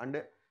government and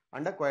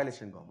a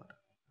coalition government.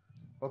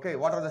 Okay,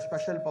 what are the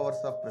special powers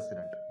of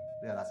President?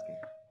 They are asking.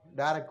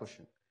 Direct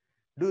question.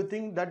 Do you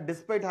think that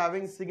despite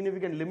having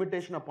significant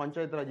limitation of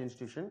Panchayat Raj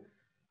institution,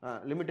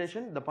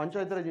 the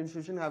Panchayat Raj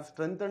institution have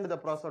strengthened the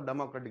process of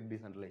democratic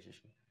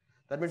decentralization?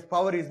 That means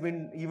power is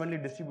been evenly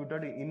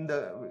distributed in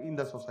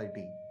the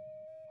society.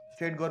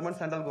 State government,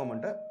 central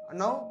government.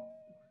 Now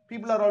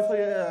people are also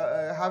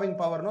having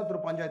power through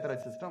Panchayat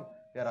Raj system.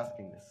 They are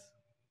asking this.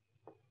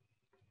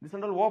 This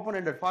and all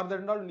open-ended. Further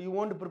and all, you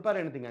won't prepare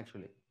anything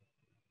actually.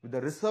 With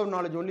the reserve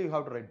knowledge only, you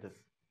have to write this.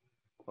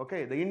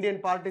 Okay, the Indian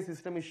party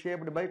system is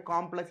shaped by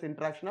complex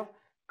interaction of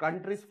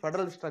country's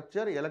federal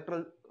structure,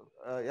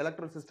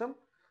 electoral system,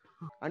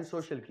 and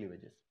social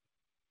cleavages.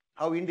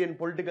 How Indian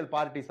political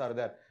parties are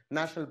there: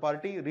 national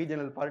party,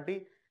 regional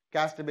party,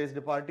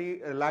 caste-based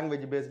party,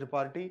 language-based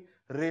party,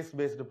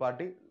 race-based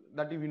party.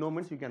 That if you know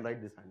means you can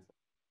write this answer.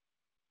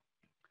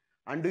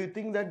 And do you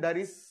think that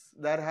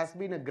there has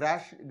been a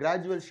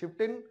gradual shift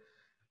in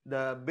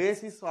the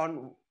basis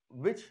on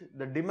which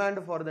the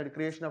demand for the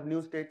creation of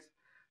new states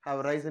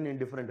have risen in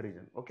different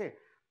regions? Okay.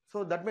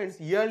 So that means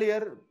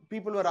earlier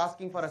people were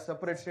asking for a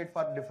separate state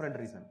for different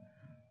reason.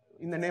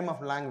 In the name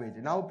of language.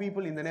 Now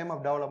people in the name of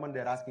development, they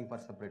are asking for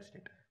separate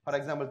state. For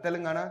example,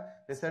 Telangana,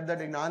 they said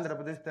that in Andhra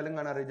Pradesh,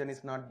 Telangana region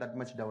is not that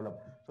much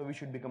developed. So we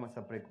should become a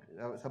separate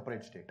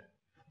state.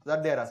 So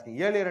that they are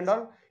asking. Earlier and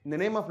all, in the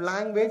name of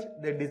language,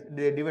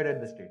 they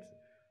divided the states.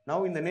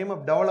 Now in the name of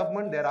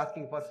development, they are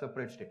asking for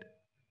separate state.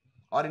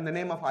 Or in the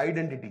name of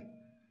identity.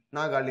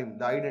 Nagalim,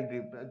 the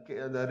identity,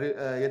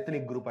 the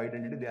ethnic group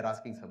identity, they are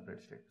asking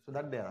separate state. So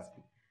that they are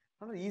asking.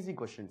 Not easy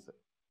questions.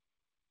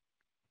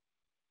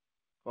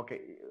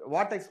 Okay,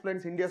 what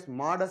explains India's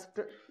modest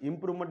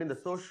improvement in the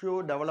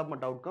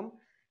socio-development outcome,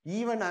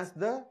 even as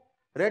the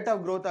rate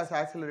of growth has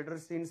accelerated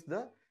since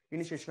the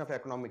initiation of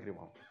economic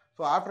reform?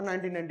 So after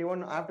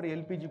 1991, after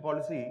LPG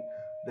policy,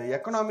 the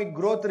economic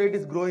growth rate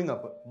is growing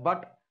up,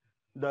 but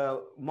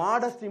the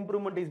modest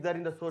improvement is there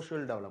in the social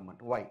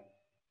development. Why?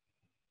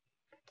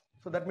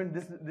 So that means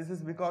this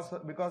is because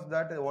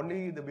that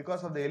only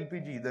because of the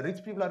LPG, the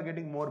rich people are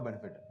getting more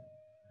benefit.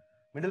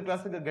 Middle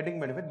class are getting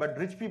benefit, but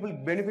rich people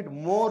benefit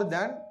more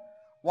than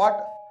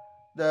what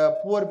the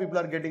poor people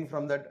are getting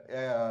from that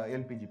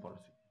LPG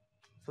policy.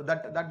 So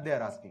that they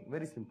are asking.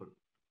 Very simple.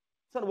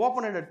 Sir,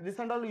 open-ended. This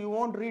and all you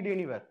won't read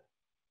anywhere.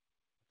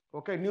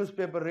 Okay,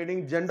 newspaper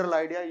reading, general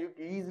idea,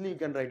 you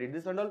can write it.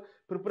 This and all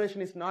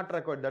preparation is not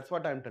required. That's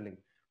what I am telling.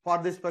 For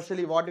this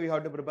specially, what we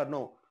have to prepare?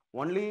 No,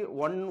 only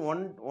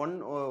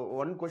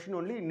one question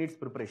only needs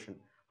preparation.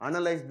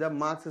 Analyze the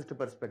Marxist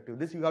perspective.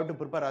 This you have to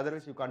prepare.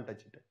 Otherwise, you can't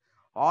touch it.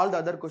 All the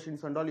other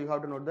questions and all you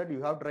have to note that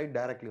you have to write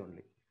directly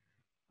only.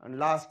 And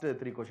last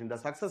three questions. The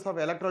success of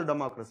electoral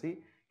democracy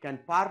can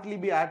partly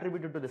be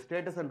attributed to the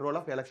status and role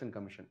of election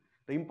commission.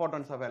 The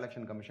importance of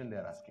election commission they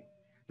are asking.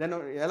 Then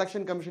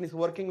election commission is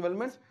working well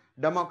means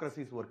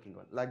democracy is working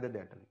well. Like that they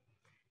are telling.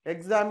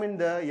 Examine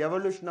the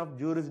evolution of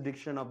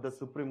jurisdiction of the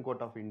Supreme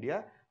Court of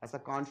India as a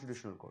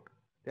constitutional court.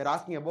 They are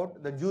asking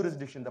about the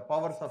jurisdiction, the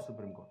powers of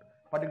Supreme Court,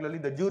 particularly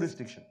the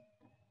jurisdiction.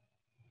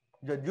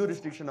 The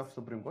jurisdiction of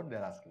Supreme Court they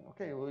are asking.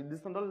 Okay,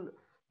 this and all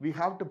we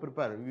have to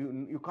prepare.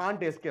 You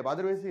can't escape.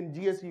 Otherwise, in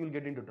GS you will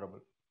get into trouble.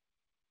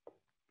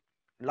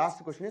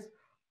 Last question is,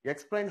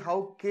 explain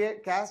how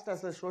caste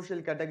as a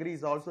social category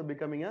is also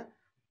becoming a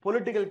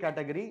political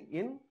category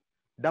in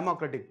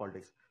democratic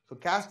politics. So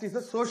caste is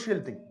a social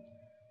thing,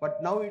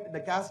 but now the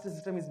caste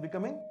system is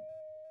becoming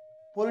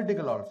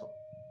political also.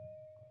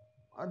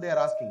 They are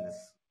asking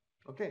this.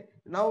 Okay.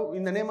 Now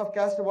in the name of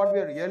caste, what we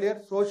are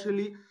earlier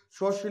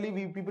socially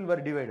we people were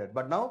divided,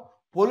 but now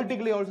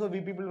politically also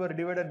we people were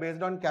divided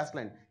based on caste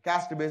line,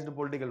 caste based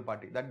political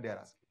party. That they are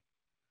asking.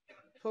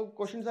 So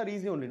questions are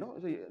easy only, no?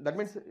 So that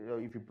means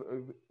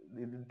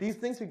these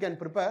things you can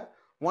prepare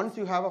once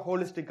you have a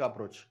holistic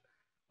approach.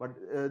 But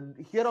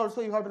here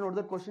also you have to note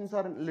that questions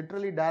are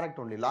literally direct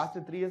only. Last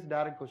 3 years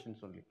direct questions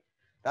only.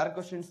 Direct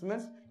questions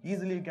means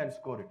easily you can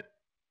score it.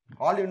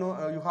 All you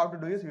know you have to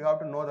do is you have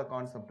to know the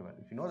concept well.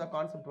 If you know the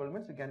concept well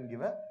means you can give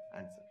an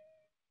answer.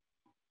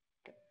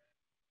 Okay.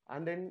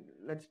 And then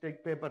let's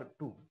take paper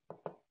 2.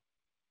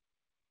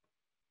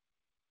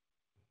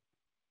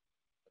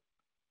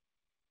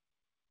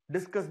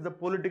 Discuss the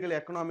political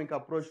economic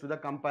approach to the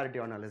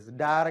comparative analysis.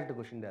 Direct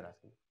question they are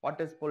asking.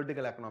 What is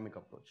political economic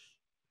approach?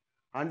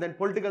 And then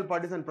political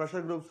parties and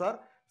pressure groups are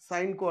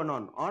sine qua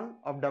non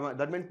of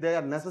that means they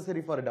are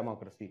necessary for a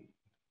democracy.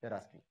 They are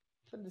asking.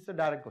 So this is a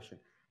direct question.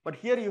 But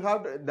here you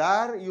have to,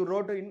 there you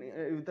wrote in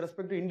with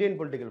respect to Indian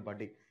political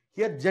party.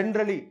 Here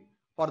generally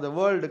for the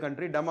world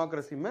country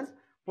democracy means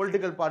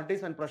political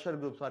parties and pressure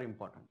groups are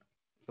important.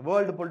 The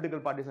world political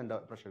parties and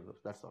pressure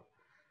groups. That's all.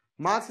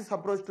 Marxist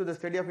approach to the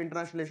study of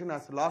international relations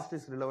has lost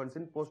its relevance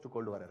in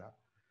post-Cold War era.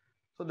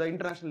 So the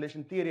international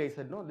relation theory, I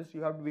said, no, this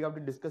we have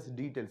to discuss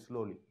details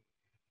slowly.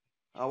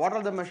 What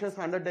are the measures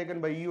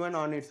undertaken by UN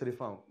on its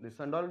reform? This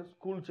and all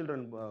school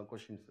children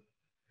questions.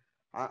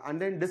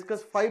 And then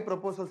discuss 5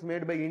 proposals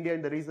made by India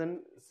in the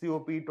recent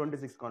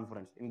COP26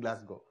 conference in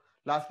Glasgow.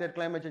 Last year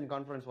climate change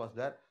conference was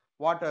there.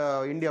 What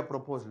India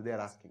proposed, they are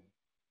asking.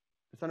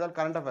 This and all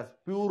current affairs,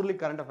 purely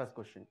current affairs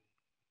question.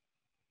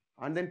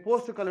 And then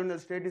post-colonial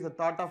state is a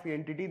thought of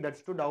entity that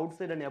stood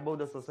outside and above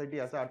the society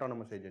as an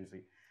autonomous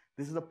agency.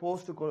 This is the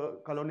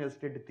post-colonial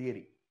state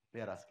theory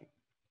they are asking.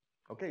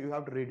 Okay, you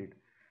have to read it.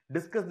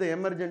 Discuss the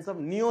emergence of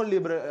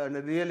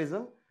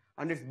neoliberalism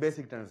and its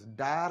basic tenets.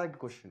 Direct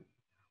question.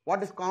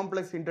 What is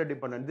complex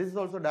interdependent? This is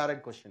also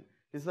direct question.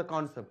 This is a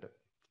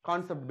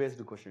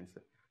concept-based questions.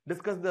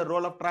 Discuss the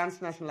role of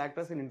transnational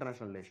actors in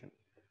international relations.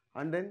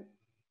 And then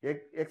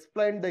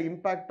explain the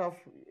impact of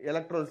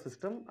electoral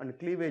system and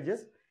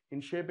cleavages in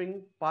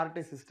shaping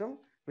party system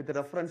with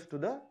reference to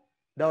the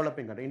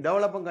developing country. In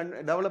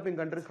developing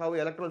countries, how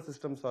electoral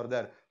systems are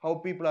there, how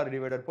people are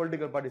divided,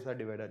 political parties are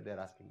divided, they are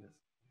asking this.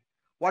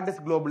 What is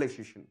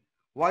globalization?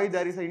 Why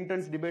there is an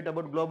intense debate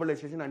about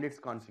globalization and its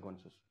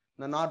consequences?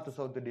 The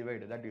north-south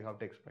divide, that you have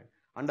to explain.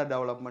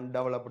 Underdevelopment,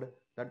 developed,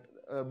 that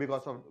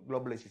because of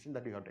globalization,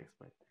 that you have to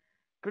explain.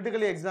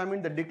 Critically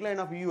examine the decline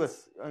of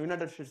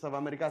United States of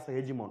America as a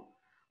hegemon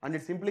and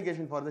its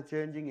implication for the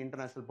changing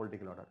international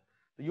political order.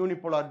 The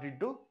unipolarity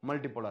to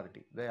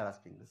multipolarity, they are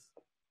asking this.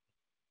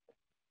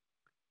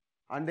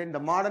 And then the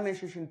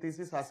modernization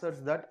thesis asserts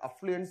that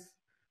affluence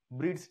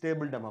breeds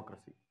stable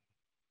democracy.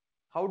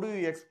 How do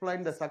you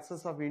explain the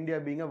success of India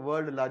being a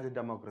world largest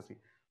democracy?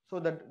 So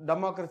that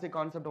democracy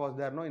concept was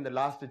there in the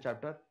last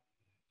chapter.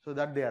 So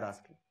that they are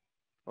asking.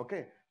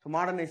 Okay. So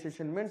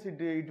modernization means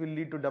it will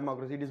lead to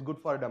democracy. It is good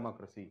for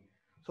democracy.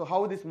 So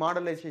how this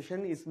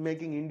modernization is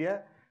making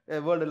India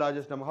a world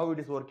largest democracy, how it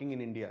is working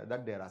in India,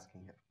 that they are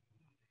asking here.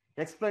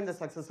 Explain the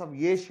success of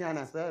ASEAN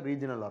as a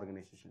regional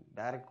organization.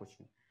 Direct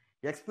question.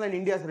 Explain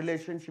India's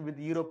relationship with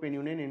the European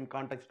Union in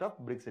context of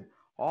Brexit.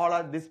 All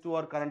are these two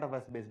are current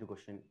affairs based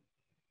question.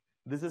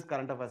 This is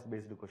current affairs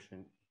based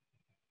question.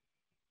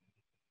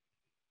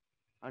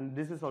 And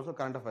this is also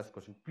current affairs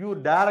question. Pure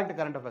direct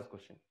current affairs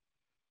question.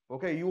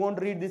 Okay, you won't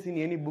read this in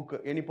any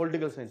book, any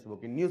political science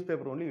book. In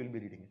newspaper only you will be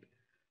reading it.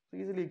 So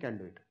easily you can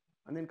do it.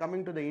 And then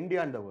coming to the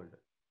India and the world.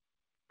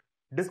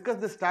 Discuss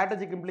the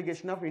strategic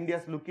implication of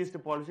India's look east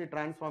policy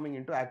transforming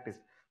into act east.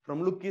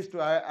 From look east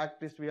to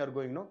act east we are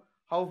going now.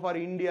 How far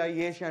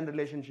India-ASEAN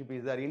relationship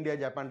is there,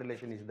 India-Japan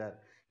relation is there.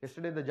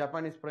 Yesterday the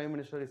Japanese Prime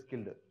Minister is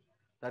killed.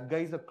 That guy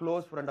is a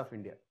close friend of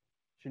India,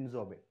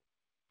 Shinzo Abe.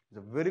 He's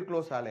a very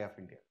close ally of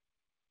India.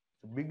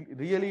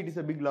 Really it is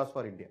a big loss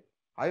for India.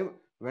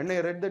 When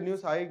I read the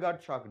news, I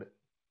got shocked.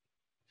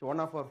 So one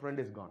of our friend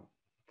is gone.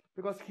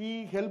 Because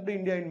he helped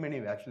India in many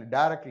ways, actually,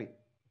 directly.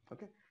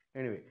 Okay.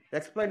 Anyway,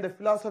 explain the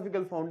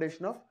philosophical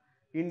foundation of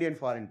Indian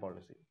foreign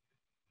policy.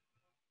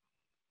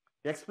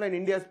 Explain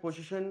India's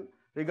position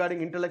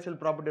regarding intellectual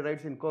property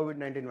rights in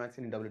COVID-19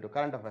 vaccine in WTO,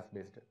 current affairs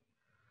based.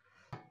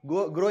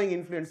 Growing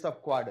influence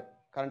of Quad,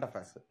 current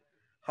affairs.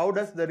 How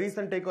does the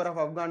recent takeover of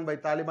Afghan by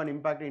Taliban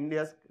impact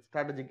India's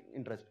strategic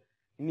interest?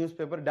 In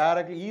newspaper,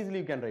 directly, easily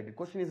you can write it.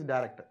 Question is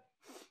direct.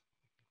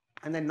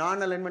 And the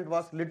non-alignment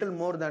was little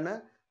more than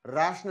a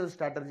rational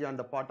strategy on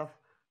the part of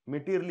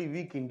materially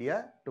weak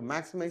India to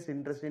maximize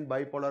interest in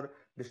bipolar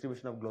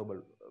distribution of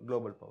global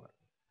power.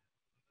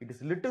 It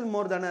is little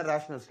more than a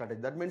rational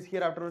strategy. That means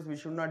here afterwards we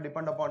should not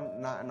depend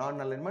upon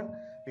non-alignment.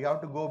 We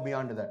have to go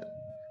beyond that.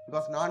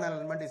 Because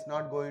non-alignment is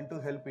not going to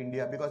help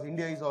India. Because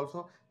India is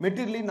also,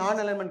 materially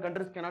non-alignment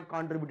countries cannot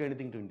contribute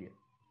anything to India.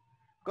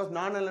 Because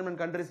non-alignment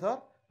countries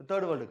are the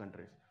third world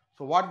countries.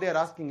 So what they are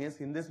asking is,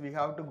 in this we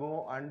have to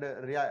go and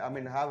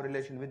have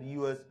relation with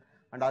US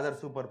and other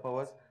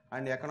superpowers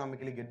and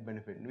economically get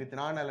benefit. With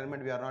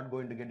non-alignment, we are not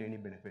going to get any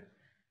benefit.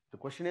 The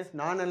question is,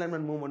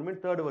 non-alignment movement means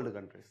third world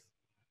countries.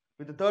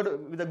 With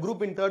a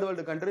group in third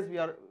world countries, we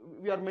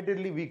are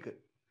materially weak.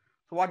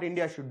 So what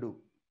India should do?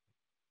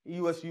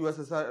 US,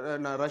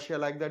 USSR, Russia,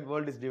 like that,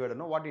 world is divided.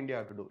 No, what India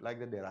have to do? Like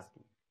that they are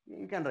asking.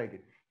 You can write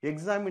it.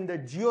 Examine the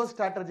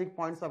geostrategic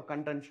points of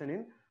contention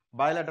in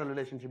bilateral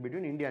relationship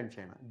between India and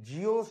China.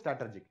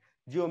 Geostrategic.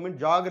 Geo means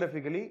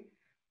geographically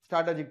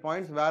strategic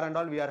points where and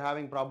all we are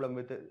having problem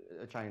with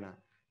China.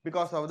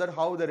 Because of that,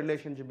 how the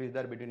relationship is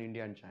there between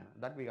India and China.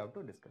 That we have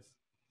to discuss.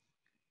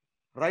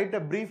 Write a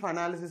brief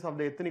analysis of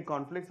the ethnic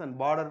conflicts and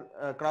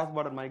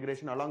cross-border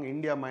migration along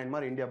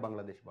India-Myanmar,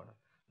 India-Bangladesh border.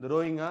 The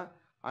Rohingya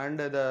and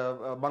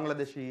the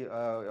Bangladeshi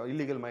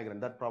illegal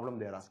migrant, that problem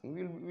they are asking.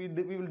 We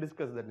will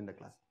discuss that in the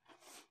class.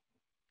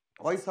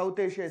 Why South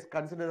Asia is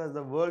considered as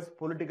the world's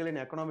politically and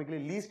economically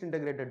least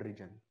integrated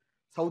region?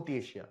 South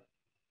Asia.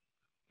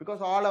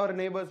 Because all our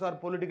neighbors are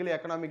politically,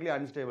 economically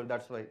unstable,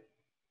 that's why.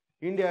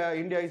 India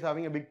is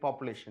having a big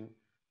population,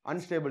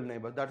 unstable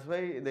neighbor. That's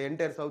why the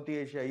entire South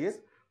Asia is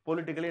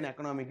politically and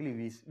economically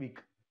weak.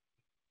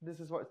 This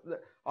is what,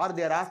 or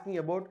they are asking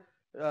about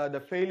the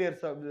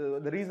failures of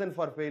the reason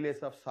for failures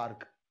of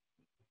SARC.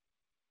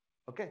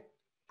 Okay,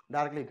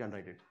 directly you can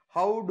write it.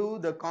 How do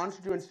the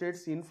constituent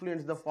states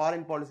influence the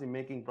foreign policy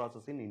making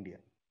process in India?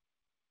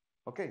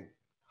 Okay,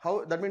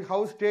 that means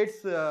how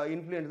states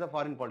influence the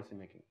foreign policy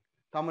making.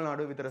 Tamil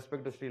Nadu with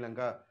respect to Sri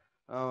Lanka,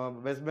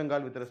 West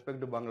Bengal with respect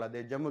to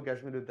Bangladesh, Jammu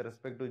Kashmir with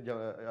respect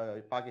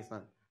to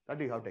Pakistan. That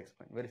you have to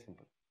explain. Very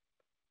simple.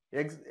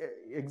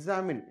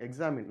 Examine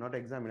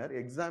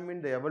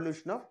the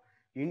evolution of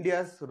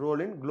India's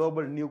role in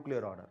global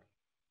nuclear order.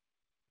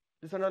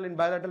 This and all in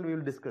bilateral we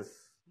will discuss.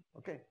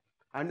 Okay.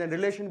 And then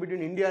relation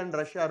between India and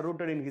Russia are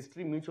rooted in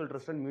history, mutual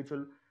trust and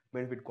mutual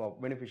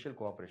beneficial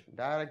cooperation.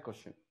 Direct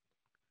question.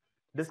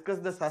 Discuss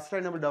the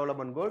sustainable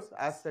development goals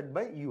as set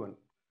by UN.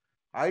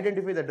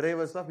 Identify the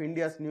drivers of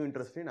India's new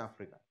interest in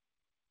Africa.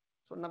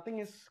 So nothing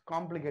is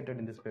complicated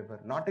in this paper.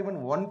 Not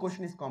even one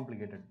question is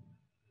complicated.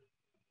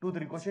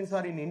 2-3 questions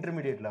are in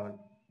intermediate level.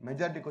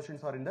 Majority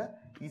questions are in the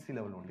easy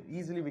level only.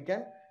 Easily we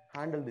can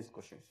handle these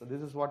questions. So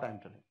this is what I am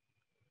telling.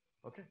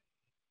 Okay.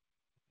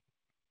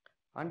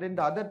 And then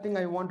the other thing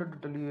I wanted to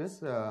tell you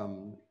is,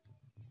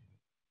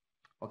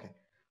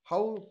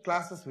 how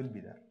classes will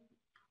be there.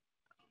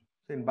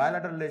 So in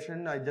bilateral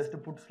relation, I just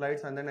put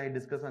slides and then I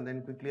discuss and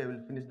then quickly I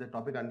will finish the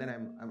topic and then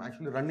I'm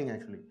actually running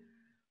actually.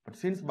 But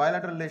since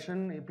bilateral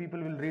relation, people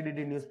will read it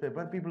in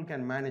newspaper, people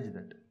can manage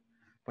that.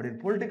 But in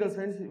political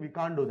science, we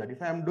can't do that.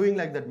 If I am doing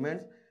like that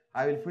means,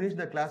 I will finish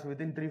the class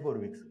within 3-4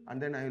 weeks and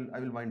then I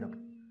will wind up.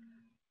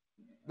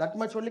 That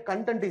much only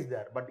content is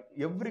there, but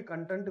every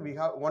content we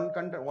have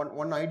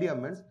one idea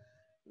means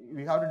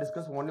we have to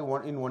discuss only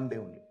in one day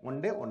only.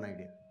 One day, one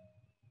idea.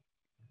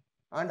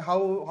 And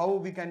how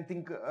we can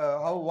think,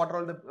 what are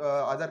all the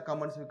other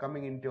comments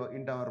coming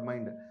into our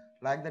mind.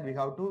 Like that we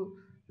have to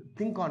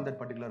think on that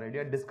particular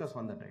idea, discuss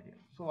on that idea.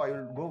 So I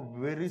will go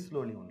very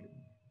slowly only.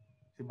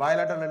 See,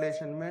 bilateral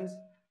relation means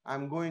I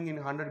am going in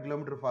 100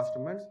 km fast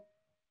means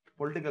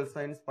political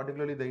science,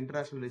 particularly the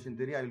international relation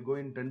theory, I will go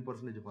in 10%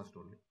 fast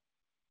only.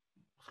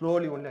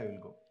 Slowly only I will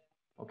go.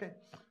 Okay.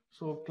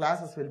 So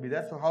classes will be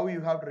there. So how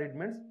you have to read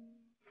means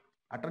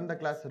attend the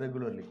class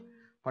regularly.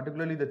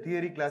 Particularly the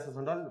theory classes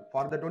and all.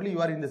 For that only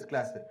you are in this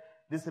class.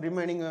 This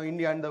remaining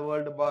India and the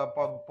world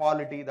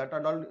polity, that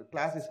and all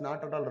class is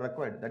not at all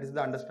required. That is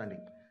the understanding.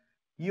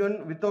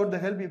 Even without the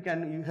help,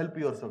 you help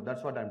yourself.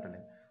 That's what I am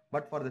telling.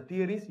 But for the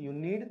theories, you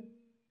need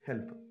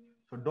help.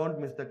 So don't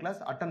miss the class.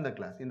 Attend the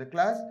class. In the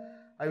class,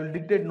 I will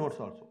dictate notes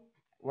also.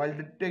 While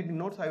dictating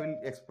notes, I will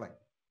explain.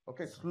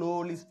 Okay,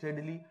 slowly,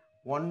 steadily,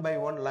 one by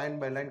one, line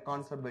by line,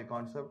 concept by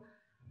concept.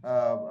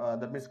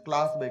 That means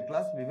class by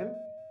class, we will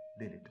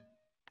deal it.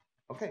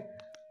 Okay.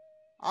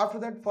 After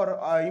that, for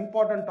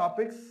important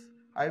topics,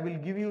 I will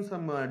give you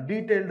some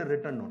detailed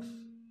written notes.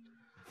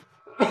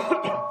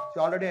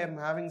 So already I am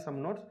having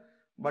some notes.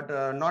 but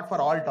not for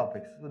all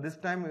topics. So this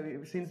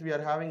time, since we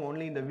are having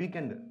only in the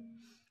weekend,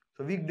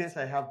 so weekdays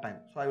I have time.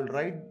 So I will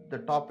write the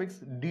topics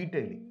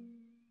detailing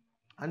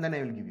and then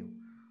I will give you.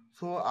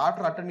 So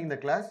after attending the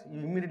class, you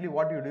immediately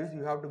what you do is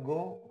you have to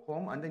go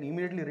home and then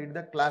immediately read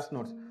the class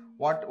notes.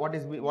 What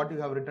you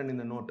have written in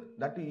the note.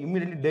 That you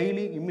immediately,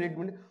 daily,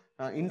 immediately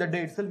in the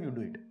day itself you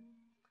do it.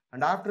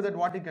 And after that,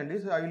 what you can do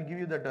is I will give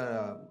you that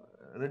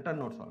written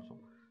notes also.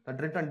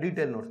 That written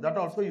detailed notes. That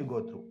also you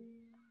go through.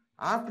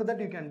 After that,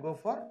 you can go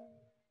for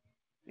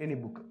any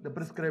book. The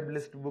prescribed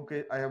list book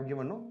I have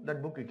given, no,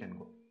 that book you can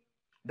go.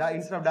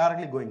 Instead of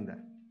directly going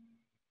there.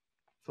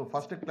 So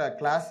first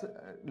class,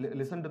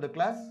 listen to the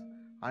class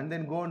and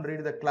then go and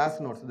read the class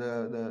notes,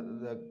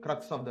 the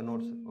crux of the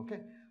notes, okay?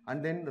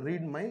 And then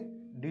read my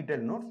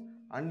detailed notes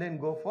and then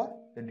go for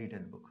the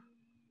detailed book.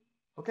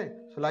 Okay,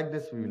 so like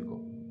this we will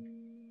go.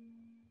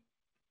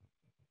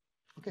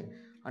 Okay,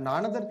 and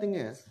another thing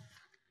is,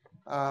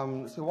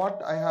 so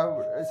what I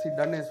have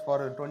done is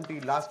for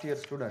 20 last year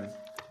students,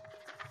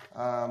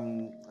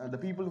 the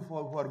people who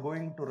are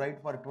going to write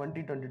for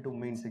 2022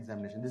 mains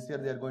examination, this year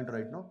they are going to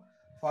write, no?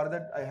 For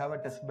that I have a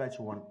test batch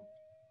 1.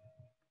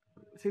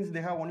 Since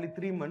they have only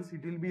 3 months,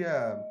 it will be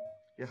a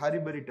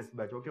hurry-burry test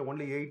batch, okay?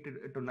 Only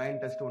 8 to 9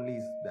 tests only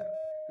is there.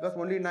 Because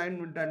only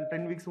 9 and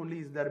 10 weeks only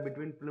is there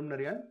between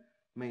preliminary and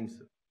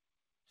mains.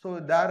 So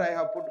there I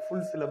have put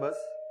full syllabus.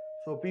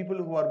 So people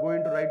who are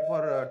going to write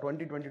for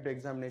 2022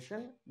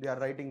 examination, they are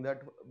writing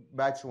that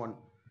batch 1.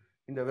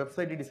 In the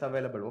website it is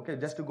available, okay?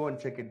 Just to go and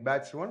check it,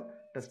 batch 1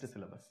 test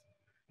syllabus.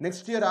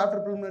 Next year after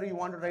preliminary you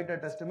want to write a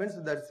test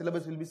means that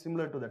syllabus will be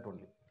similar to that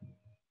only,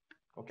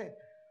 okay?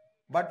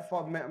 But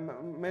for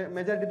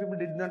majority people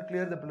did not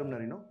clear the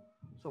preliminary, no?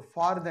 So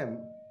for them,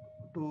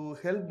 to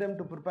help them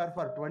to prepare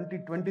for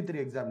 2023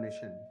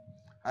 examination,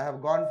 I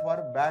have gone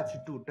for batch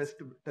 2,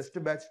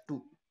 test batch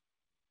 2.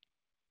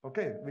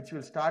 Okay, which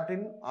will start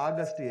in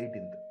August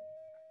 18th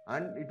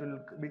and it will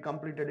be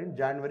completed in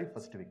January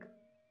 1st week.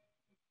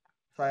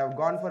 So I have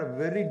gone for a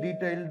very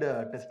detailed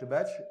test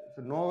batch.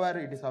 So nowhere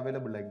it is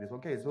available like this.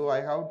 Okay, so I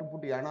have to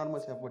put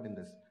enormous effort in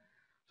this.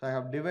 So I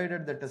have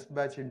divided the test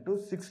batch into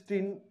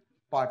 16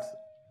 parts.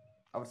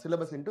 Our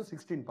syllabus into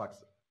 16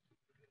 parts.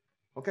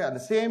 Okay, and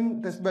the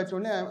same test batch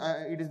only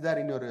it is there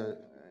in your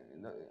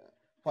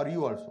for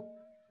you also.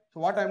 So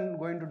what I am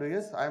going to do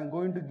is I am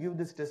going to give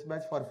this test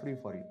batch for free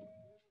for you.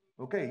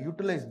 Okay,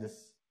 utilize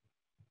this.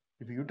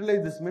 If you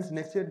utilize this means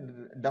next year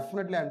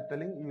definitely I am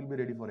telling you will be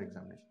ready for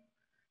examination.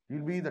 You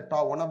will be the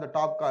top, one of the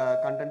top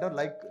contender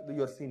like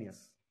your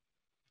seniors.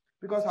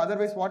 Because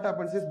otherwise what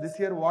happens is this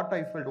year what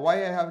I felt, why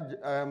I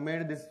have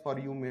made this for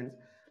you means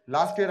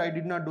last year I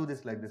did not do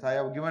this like this. I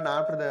have given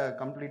after the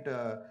complete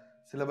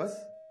syllabus,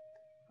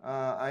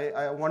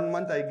 1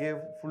 month I gave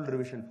full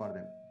revision for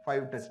them,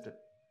 5 tests.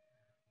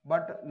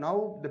 But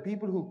now the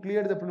people who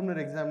cleared the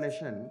preliminary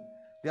examination,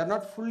 they are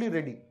not fully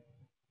ready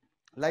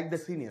like the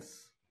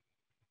seniors.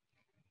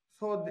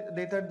 So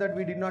they thought that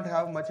we did not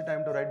have much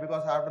time to write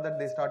because after that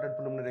they started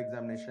preliminary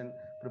examination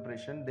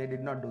preparation. They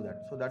did not do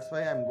that. So that's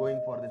why I am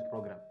going for this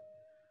program.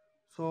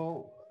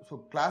 So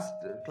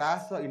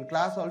in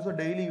class also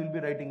daily you will be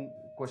writing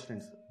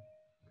questions.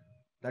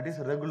 That is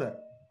regular.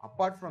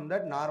 Apart from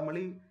that,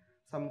 normally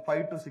some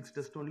 5 to 6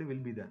 tests only will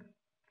be there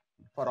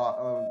for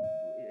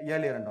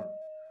earlier and all.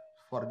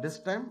 For this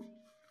time,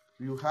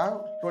 you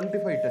have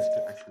 25 tests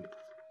actually,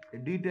 a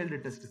detailed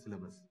test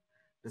syllabus.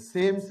 The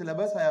same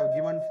syllabus I have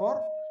given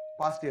for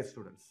past year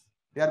students.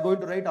 They are going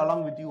to write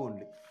along with you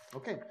only.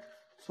 Okay.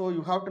 So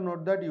you have to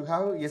note that you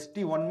have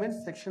ST1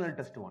 means sectional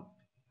test 1.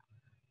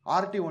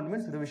 RT1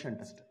 means revision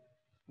test.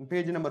 In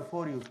page number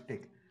 4 you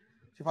take.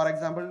 So for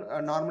example,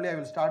 normally I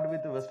will start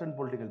with Western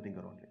political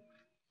thinker only.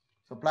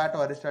 So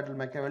Plato, Aristotle,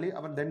 Machiavelli,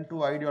 then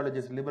 2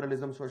 ideologies,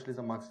 liberalism,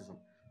 socialism, Marxism.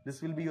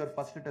 This will be your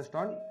first test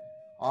on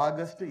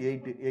August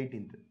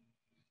 18th.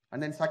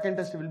 And then second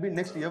test will be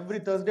next, every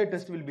Thursday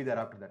test will be there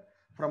after that.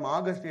 From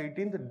August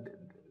 18th,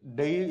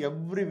 day,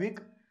 every week,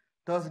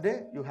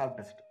 Thursday, you have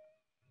test.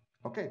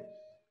 Okay.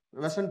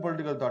 Western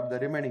political thought, the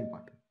remaining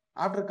part.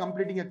 After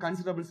completing a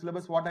considerable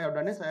syllabus, what I have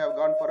done is I have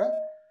gone for a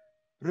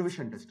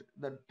revision test.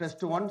 The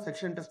test 1,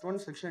 section test 1,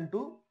 section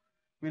 2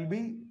 will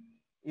be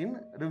in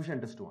revision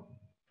test 1.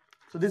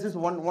 So this is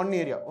one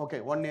area.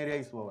 Okay, one area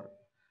is over.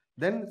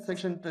 Then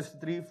section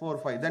test 3, 4,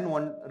 5. Then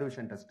one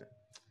revision test.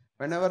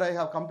 Whenever I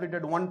have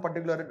completed one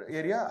particular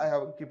area, I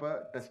have keep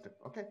a test.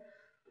 Okay.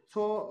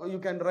 So you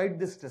can write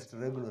this test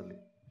regularly.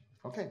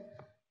 Okay.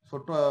 So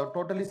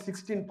totally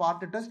 16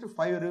 part test,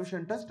 5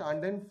 revision test,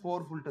 and then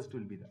 4 full test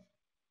will be there.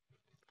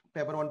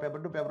 Paper 1, paper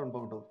 2, paper 1,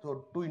 paper 2.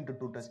 So 2 into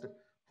 2 test,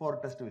 4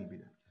 test will be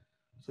there.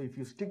 So if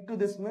you stick to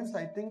this means,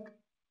 I think,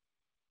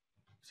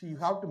 see, you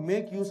have to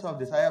make use of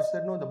this. I have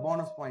said no, the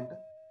bonus point.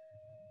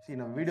 See,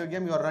 in a video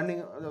game, you are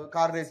running, the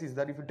car race is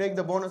that if you take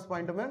the bonus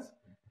point means,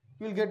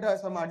 you will get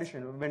some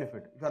additional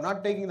benefit. If you are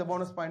not taking the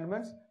bonus point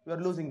means, you are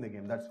losing the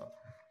game, that's all.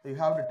 So you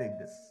have to take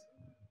this.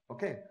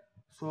 Okay.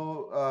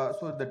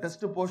 So the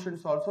test portion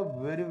is also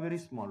very, very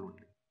small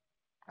only.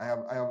 I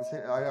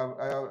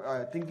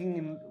have thinking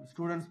in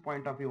students'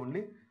 point of view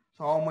only.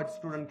 So how much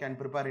student can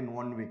prepare in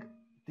 1 week?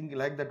 Think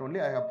like that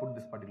only I have put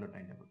this particular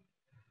timetable.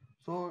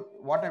 So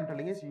what I am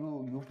telling is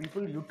you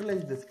people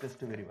utilize this test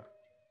very well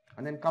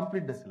and then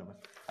complete the syllabus.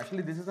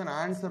 Actually this is an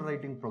answer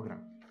writing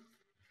program.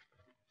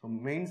 So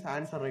mains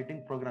answer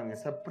writing program, a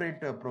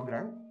separate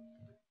program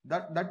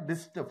that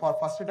this for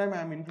first time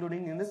I am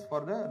including in this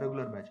for the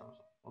regular batch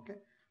also. Okay.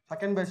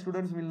 Second batch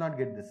students will not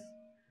get this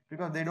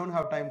because they don't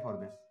have time for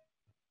this.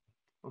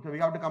 Okay, we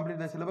have to complete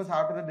the syllabus.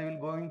 After that they will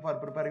going for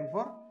preparing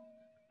for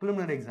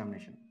preliminary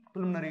examination.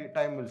 Preliminary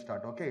time will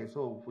start. Okay,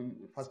 so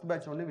first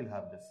batch only will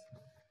have this.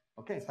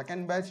 Okay,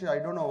 second batch I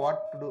don't know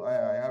what to do.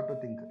 I have to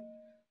think.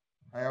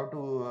 I have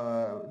to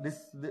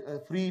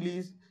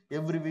freely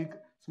every week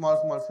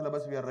small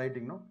syllabus we are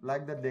writing. No,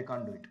 like that they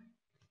can't do it.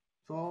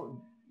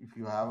 So if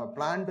you have a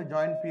plan to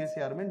join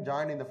PSIR, mean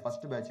join in the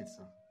first batch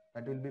itself.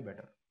 That will be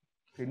better,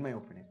 in my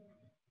opinion.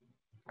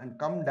 And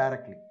come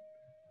directly.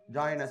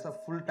 Join as a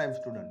full-time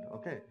student.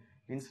 Okay,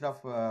 instead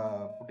of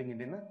putting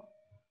it in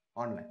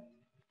online.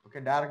 Okay,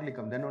 directly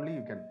come. Then only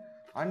you can.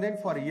 And then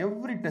for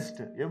every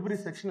test, every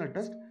sectional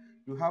test,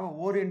 you have a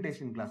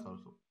orientation class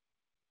also.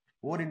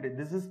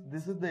 This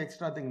is the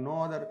extra thing.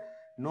 No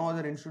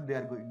other institute they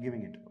are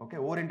giving it. Okay,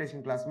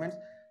 orientation class means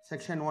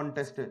section 1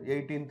 test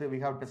 18th we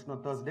have test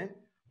on Thursday.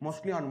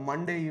 Mostly on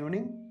Monday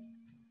evening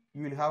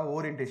you will have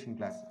orientation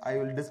class. I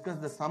will discuss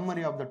the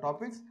summary of the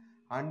topics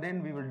and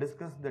then we will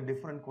discuss the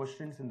different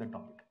questions in the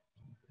topic.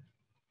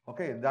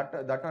 Okay,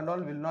 that and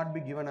all will not be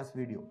given as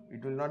video.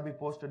 It will not be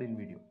posted in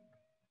video.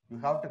 You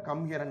have to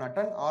come here and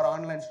attend, or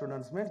online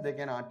students means they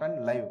can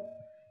attend live.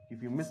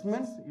 If you miss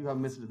means you have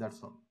missed,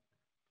 that's all.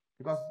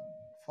 Because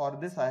for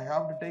this I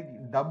have to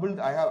take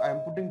double, I am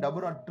putting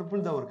double or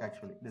triple the work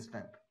actually this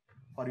time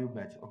for you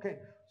batch. Okay,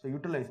 so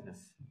utilize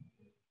this.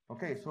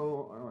 Okay,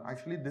 so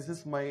actually this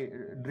is my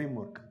dream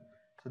work.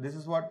 So this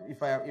is what,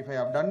 if I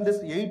have done this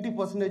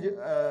 80%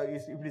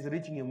 if it is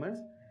reaching humans,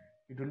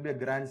 it will be a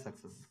grand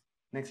success.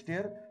 Next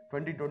year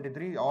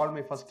 2023 all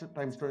my first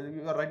time students,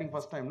 you are writing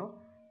first time, no,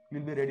 you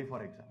will be ready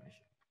for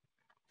examination.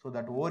 So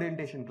that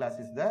orientation class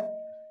is there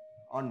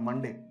on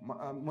Monday,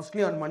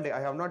 mostly on Monday. I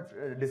have not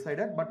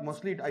decided, but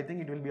mostly I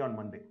think it will be on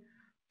Monday.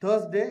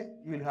 Thursday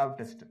you will have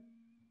test.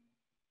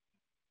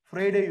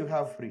 Friday you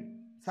have free.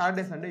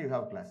 Saturday, Sunday you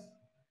have class.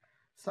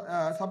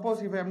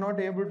 Suppose if I am not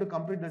able to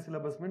complete the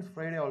syllabus means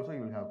Friday also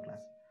you will have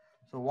class.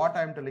 So what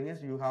I am telling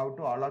is you have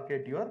to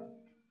allocate your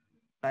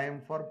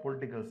time for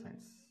political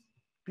science.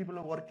 People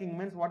are working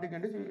means what you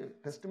can do is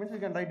test means you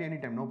can write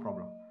anytime, no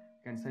problem.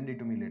 You can send it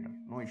to me later,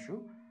 no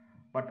issue.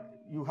 But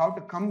you have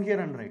to come here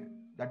and write.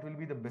 That will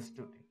be the best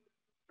thing.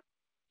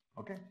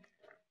 Okay.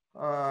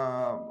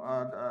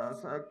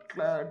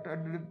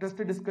 Test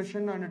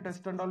discussion and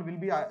test and all will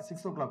be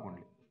 6 o'clock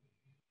only.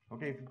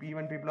 Okay. If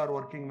even people are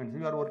working means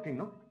you are working,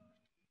 no?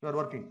 You are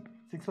working.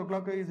 6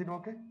 o'clock, is it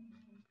okay?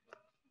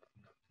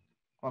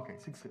 Okay,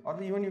 6.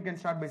 Or even you can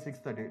start by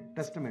 6:30.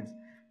 Test means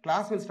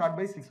class will start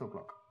by 6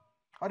 o'clock.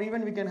 Or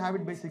even we can have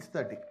it by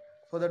 6:30.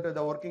 So that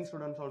the working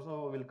students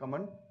also will come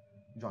and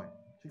join.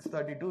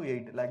 6:30 to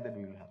 8, like that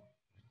we will have.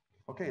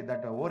 Okay,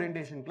 that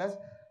orientation class,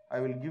 I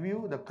will give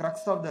you the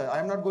crux of the, I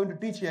am not going to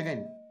teach you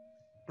again.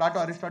 Plato,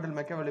 Aristotle,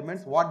 Machiavelli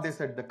means what they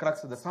said, the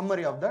crux, the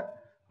summary of that.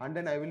 And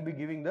then I will be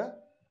giving the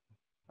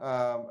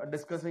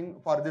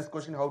discussing for this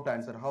question how to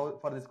answer,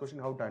 for this question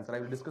how to answer. I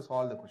will discuss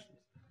all the questions.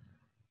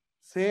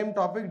 Same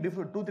topic,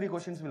 2-3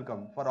 questions will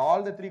come. For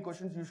all the 3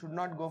 questions, you should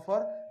not go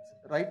for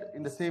write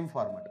in the same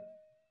format.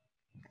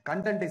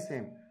 Content is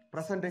same.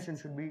 Presentation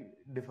should be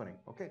differing.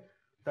 Okay,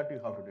 that you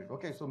have to do it.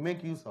 Okay, so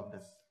make use of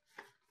this.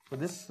 So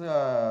this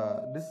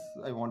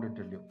I want to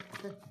tell you.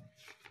 Okay.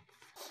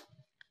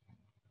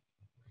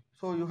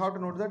 So you have to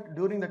note that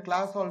during the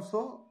class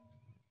also,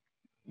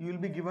 you will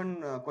be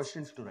given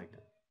questions to write.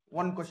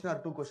 1 question or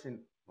 2 questions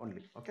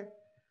only. Okay.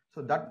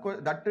 So that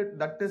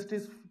test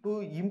is to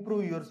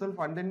improve yourself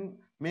and then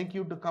make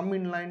you to come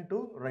in line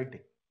to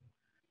writing.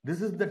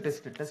 This is the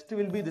test. Test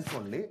will be this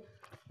only.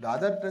 The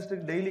other test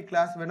is daily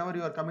class. Whenever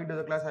you are coming to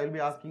the class, I will be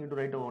asking you to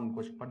write one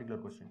question, particular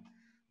question.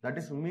 That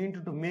is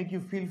meant to make you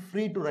feel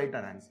free to write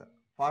an answer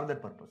for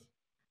that purpose.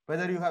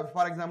 Whether you have,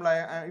 for example,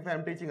 if I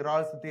am teaching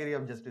Rawls' theory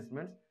of justice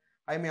means,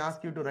 I may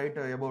ask you to write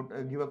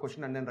give a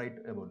question and then write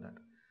about that.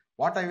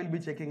 What I will be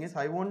checking is,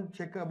 I won't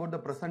check about the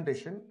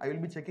presentation. I will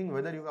be checking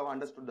whether you have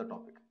understood the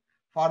topic.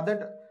 For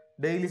that,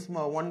 daily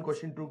 1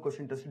 question, 2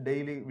 question test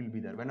daily will be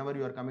there. Whenever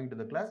you are coming to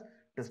the class,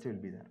 test will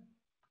be there.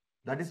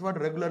 That is what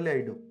regularly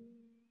I do.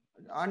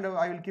 And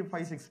I will keep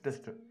 5-6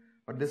 tests.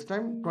 But this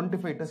time,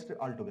 25 tests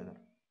altogether.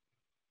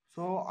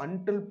 So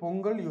until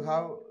Pongal, you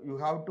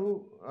have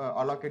to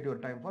allocate your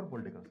time for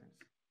political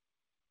science.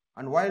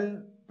 And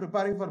while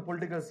preparing for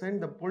political science,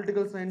 the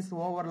political science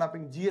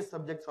overlapping GS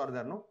subjects are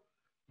there, no?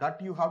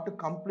 That you have to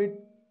complete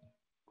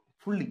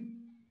fully.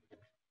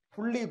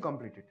 Fully you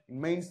complete it.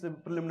 In mains,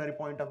 preliminary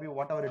point of view,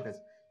 whatever it is,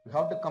 you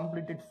have to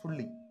complete it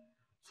fully.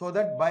 So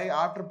that by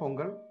after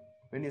Pongal,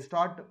 when you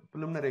start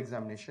preliminary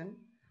examination,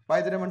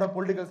 by the time of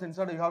political science,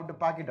 you have to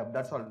pack it up.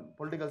 That's all.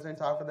 Political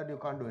science, after that you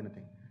can't do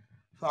anything.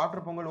 So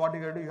after Pongal, what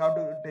you have to do, you have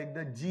to take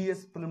the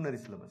GS preliminary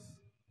syllabus.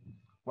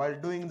 While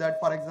doing that,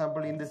 for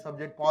example, in this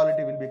subject,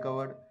 polity will be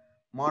covered,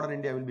 modern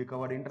India will be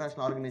covered,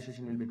 international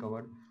organization will be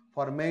covered.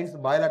 For mains,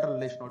 bilateral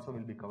relation also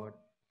will be covered.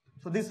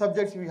 So these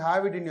subjects, you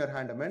have it in your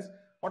hand. Means,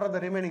 what are the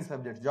remaining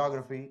subjects?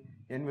 Geography,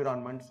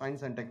 environment,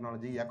 science and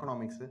technology,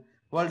 economics,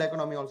 world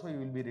economy also you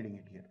will be reading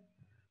it here.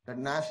 That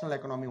national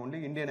economy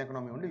only, Indian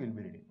economy only you will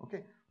be reading.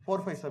 Okay,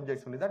 4-5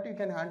 subjects only that you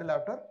can handle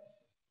after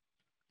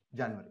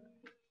January.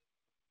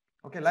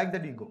 Okay, like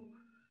that you go.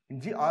 In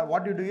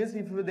what you do is,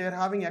 if they are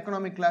having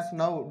economic class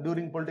now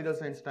during political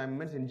science time,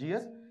 means in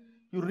GS,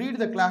 you read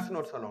the class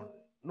notes alone.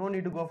 No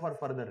need to go for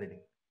further reading.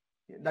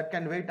 That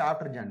can wait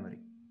after January.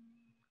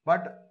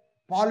 But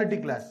polity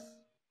class,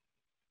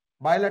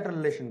 bilateral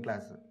relation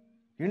class,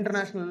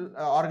 international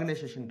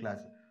organization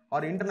class,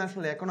 or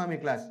international economy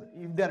class,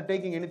 if they are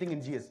taking anything in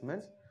GS,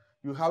 means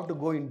you have to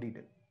go in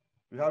detail.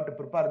 You have to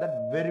prepare that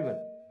very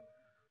well.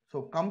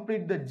 So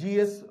complete the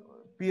GS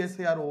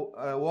PSIR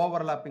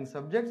overlapping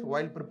subjects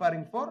while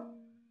preparing for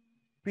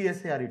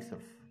PSIR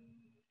itself.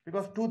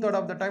 Because 2/3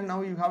 of the time now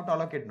you have to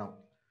allocate now.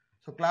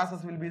 So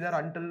classes will be there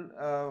until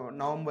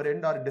November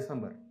end or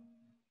December.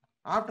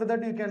 After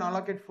that you can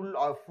allocate full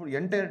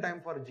entire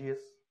time for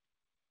GS.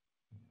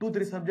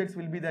 2-3 subjects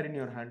will be there in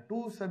your hand.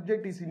 2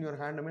 subjects is in your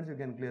hand, means you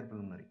can clear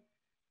preliminary.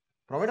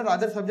 Provided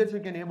other subjects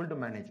you can able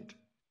to manage it.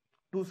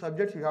 2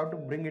 subjects you have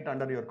to bring it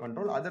under your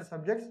control. Other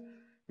subjects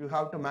you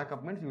have to make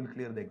up, means you will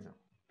clear the exam.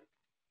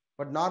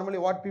 But normally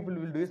what people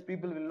will do is,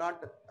 people will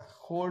not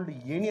hold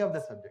any of the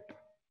subject.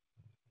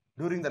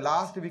 During the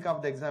last week of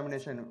the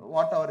examination,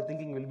 what our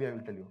thinking will be, I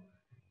will tell you.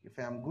 If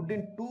I am good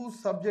in 2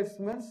 subjects,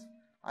 means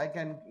I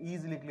can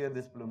easily clear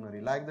this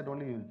preliminary. Like that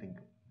only you will think.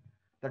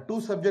 The 2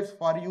 subjects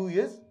for you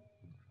is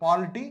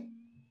polity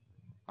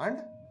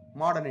and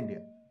modern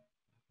India.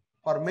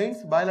 For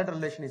mains, bilateral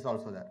relation is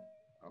also there.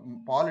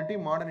 Polity,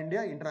 modern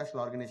India,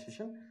 international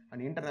organization,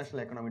 and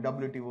international economy,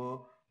 WTO,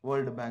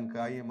 World Bank,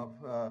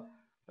 IMF,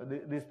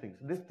 these things.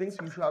 These things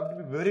you should have to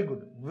be very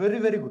good, very,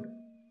 very good.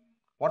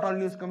 What all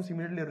news comes,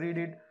 immediately read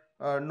it,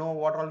 know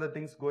what all the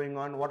things going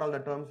on, what all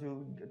the terms, you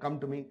come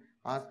to me,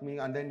 ask me,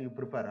 and then you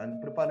prepare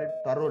it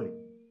thoroughly.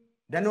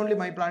 Then only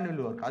my plan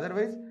will work.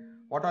 Otherwise,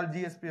 what all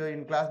GSP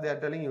in class they are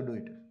telling you, do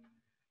it.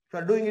 If you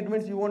are doing it,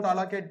 means you won't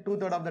allocate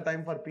 2/3 of the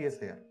time for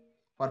PSIR.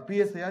 For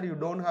PSIR, you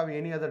don't have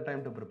any other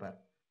time to prepare.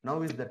 Now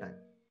is the time.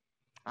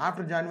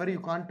 After January,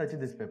 you can't touch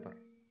this paper.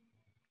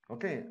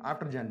 Okay,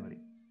 after January.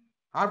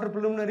 After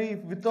preliminary,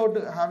 without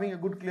having a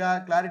good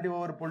clarity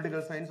over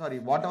political science or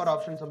whatever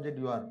option subject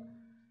you are,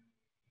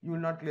 you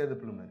will not clear the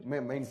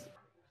preliminary. Mains.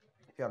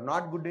 If you are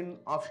not good in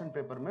option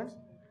paper, means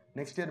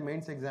next year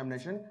mains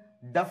examination,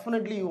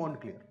 definitely you won't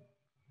clear.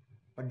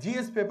 But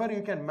GS paper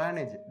you can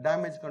manage.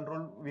 Damage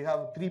control, we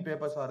have 3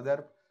 papers are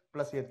there,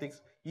 plus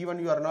ethics. Even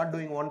you are not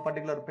doing one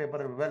particular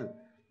paper well,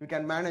 you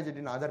can manage it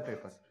in other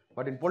papers.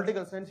 But in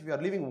political science, if you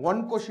are leaving one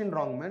question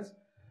wrong, means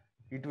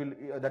it will,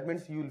 that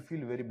means you will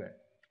feel very bad.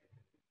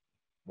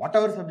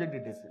 Whatever subject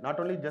it is, not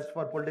only just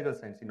for political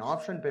science. In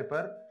option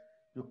paper,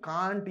 you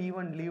can't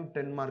even leave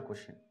 10-mark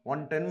question.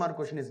 One 10-mark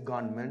question is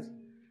gone, means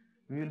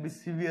you will be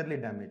severely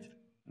damaged.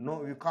 No,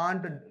 you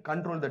can't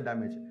control the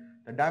damage.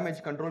 The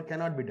damage control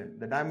cannot be done.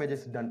 The damage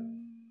is done.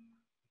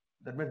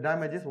 That means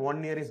damage is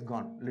 1 year is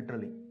gone,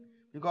 literally.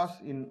 Because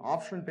in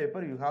option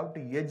paper, you have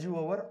to edge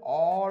over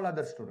all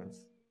other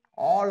students.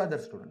 All other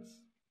students.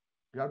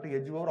 You have to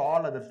edge over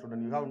all other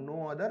students. You have no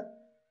other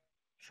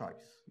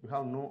choice. You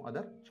have no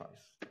other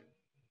choice.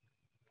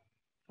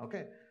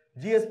 Okay.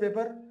 GS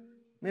paper,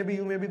 maybe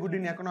you may be good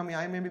in economy,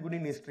 I may be good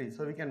in history.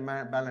 So we can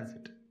balance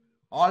it.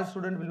 All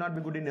students will not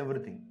be good in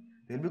everything.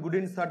 They will be good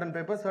in certain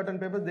papers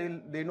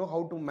they know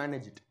how to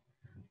manage it.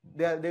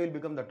 They will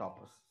become the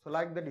toppers. So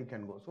like that you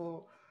can go.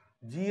 So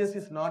GS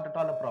is not at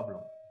all a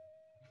problem.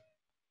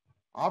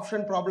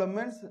 Option problem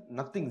means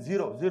nothing,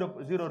 zero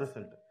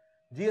result.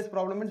 GS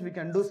problem means we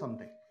can do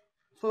something.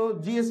 So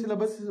GS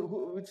syllabus,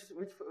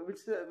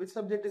 which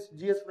subject is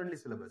GS friendly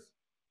syllabus?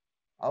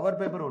 Our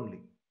paper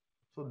only.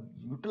 So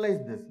utilize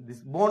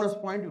this bonus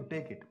point, you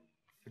take it.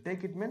 You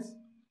take it means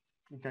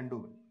you can do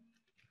it.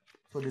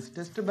 So this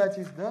test batch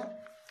is the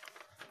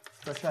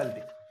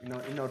specialty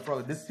in our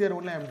program. This year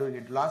only I am doing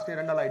it. Last year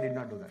and all I did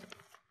not do that.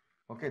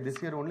 Okay,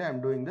 this year only I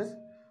am doing this.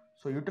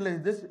 So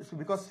utilize this. So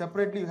because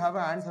separately you have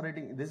an answer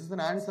writing. This is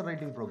an answer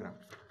writing program.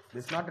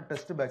 This is not a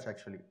test batch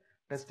actually.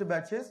 Test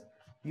batch is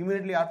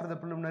immediately after the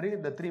preliminary,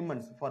 the 3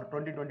 months for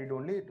 2022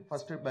 only.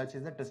 First batch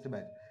is the test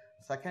batch.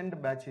 Second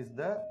batch is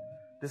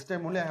this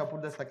time only I have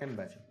put the second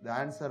batch, the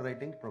answer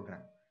writing program,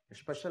 a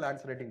special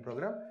answer writing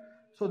program.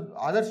 So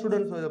other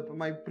students,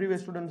 my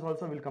previous students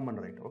also will come and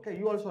write. Okay,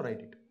 you also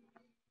write it.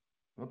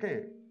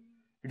 Okay,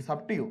 it's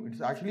up to you.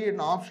 It's actually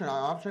an option.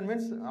 Option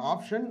means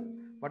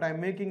option, but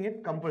I'm making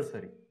it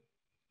compulsory.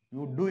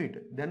 You do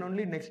it. Then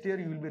only next year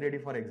you will be ready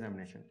for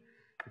examination.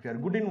 If you are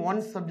good in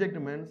one subject,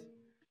 means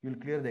you will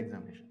clear the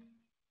examination.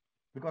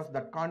 Because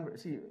that can't,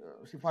 see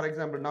for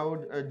example, now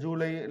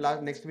July,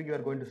 next week you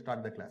are going to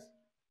start the class.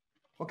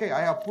 Okay,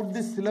 I have put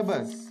this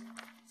syllabus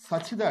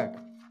such that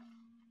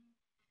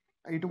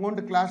it won't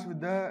clash with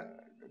the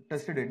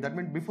test date. That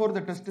means before the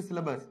test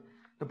syllabus,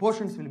 the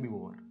portions will be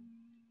over.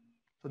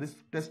 So this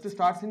test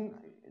starts in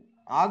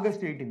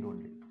August 18th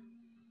only.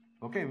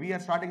 Okay, we are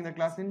starting the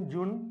class in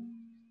June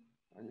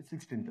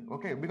 16th.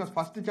 Okay, because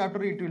first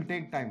chapter it will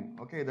take time.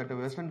 Okay, that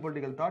Western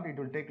political thought, it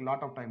will take a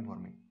lot of time for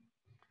me.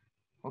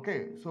 Okay,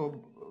 so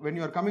when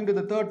you are coming to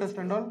the third test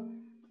and all,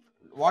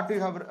 what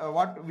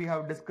we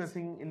have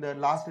discussing in the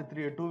last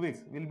 2 weeks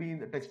will be in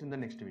the text in the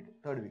next week.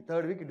 Third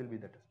week it will be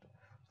the test.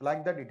 So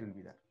like that it will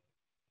be there.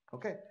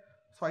 Okay,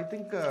 so I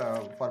think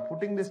for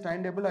putting this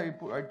timetable,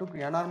 I took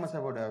enormous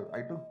about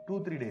I took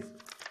 2-3 days.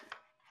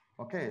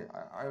 Okay,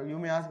 you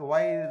may ask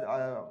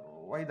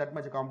why that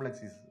much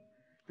complex is,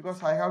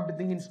 because I have to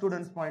think in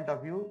students' point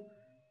of view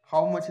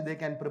how much they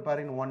can prepare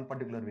in one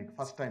particular week.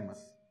 First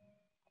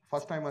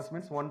timers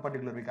means one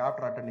particular week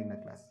after attending the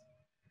class,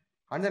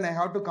 and then I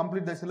have to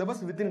complete the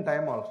syllabus within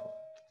time also.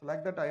 So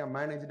like that I have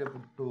managed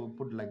to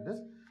put like this.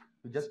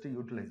 You just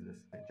utilize this.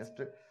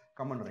 Just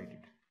come and write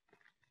it.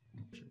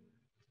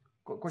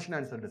 Question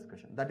answer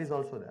discussion, that is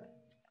also there.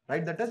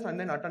 Write the test and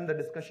then attend the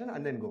discussion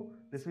and then go.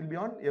 This will be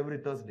on every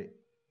Thursday.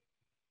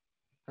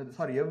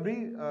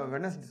 Every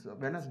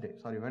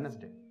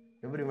Wednesday.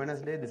 Every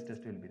Wednesday this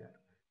test will be there.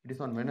 It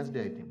is on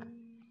Wednesday, I think.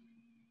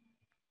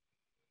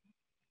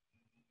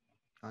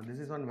 This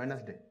is on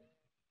Wednesday.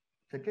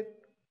 Check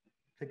it.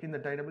 Check in the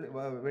timetable.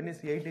 When is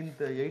 18th?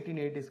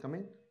 18/8 is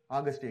coming.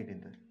 August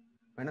 18th.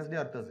 Wednesday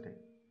or Thursday?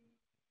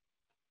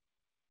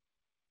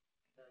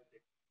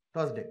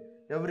 Thursday.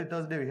 Every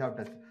Thursday we have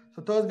test.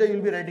 So Thursday you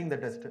will be writing the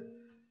test,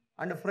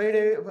 and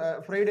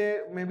Friday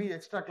maybe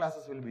extra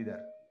classes will be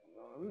there.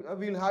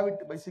 We will have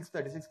it by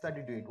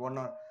 6:30 to 8. 1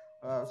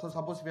 hour. So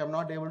suppose we are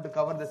not able to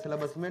cover the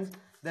syllabus means,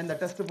 then the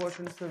test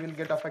portions will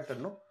get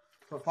affected, no?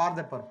 So for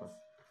that purpose.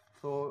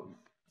 So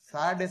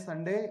Saturday,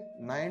 Sunday,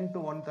 9 to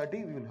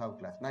 1:30 we will have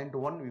class. 9 to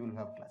 1 we will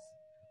have class.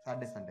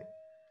 Saturday, Sunday.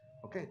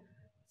 Okay.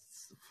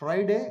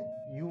 Friday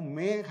you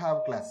may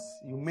have class.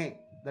 You may.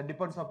 That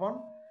depends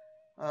upon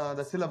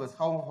the syllabus,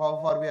 how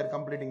far we are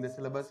completing the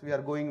syllabus, we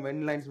are going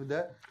in lines with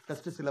the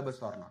test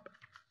syllabus or not.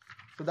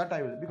 So that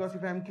I will, because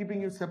if I am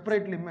keeping you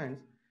separately means,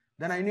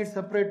 then I need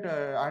separate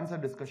answer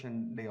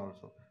discussion day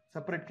also.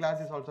 Separate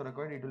class is also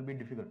required, it will be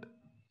difficult.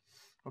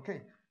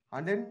 Okay,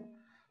 and then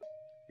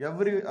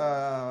every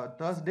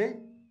Thursday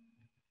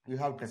you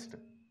have test.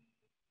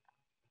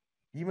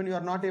 Even you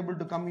are not able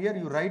to come here,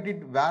 you write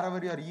it wherever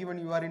you are, even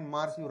you are in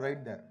Mars, you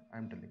write there, I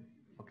am telling you.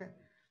 Okay,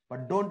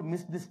 but don't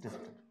miss this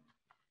test.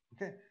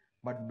 Okay,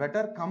 but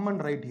better come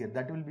and write here,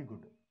 that will be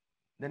good.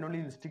 Then only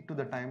you will stick to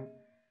the time,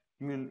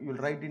 you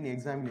will write in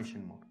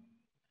examination mode.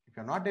 If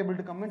you are not able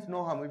to come means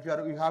no harm. If you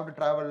have to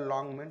travel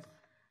long means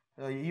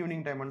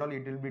evening time and all,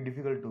 it will be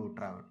difficult to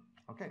travel.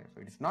 Okay,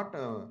 so it is not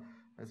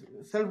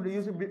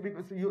self-use,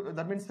 because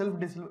that means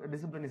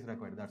self-discipline is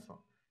required, that's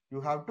all.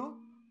 You have to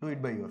do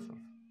it by yourself.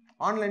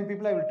 Online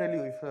people, I will tell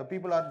you, if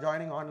people are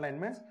joining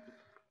online means,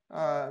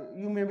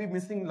 you may be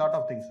missing a lot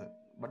of things,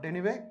 but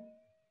anyway,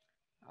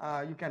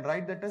 you can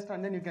write the test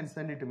and then you can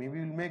send it to me. We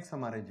will make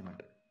some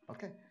arrangement.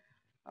 Okay.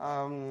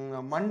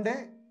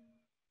 Monday,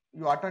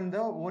 you attend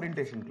the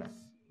orientation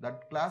class.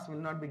 That class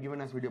will not be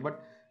given as video,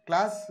 but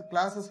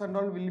classes and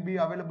all will be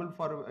available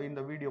in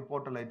the video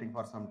portal, I think,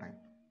 for some time.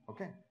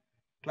 Okay.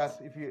 Class,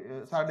 if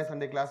you Saturday,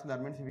 Sunday class,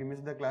 that means if you miss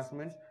the class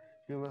means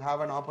you will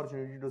have an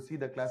opportunity to see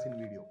the class in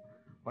video.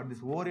 But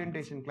this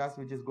orientation class,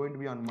 which is going to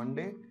be on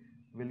Monday,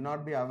 will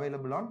not be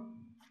available on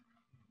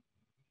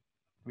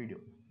video.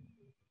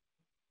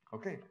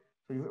 Okay,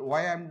 so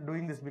why I am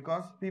doing this?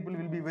 Because people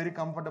will be very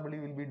comfortably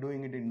will be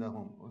doing it in the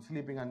home,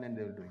 sleeping, and then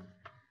they will doing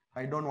it.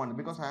 I don't want it,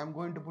 because I am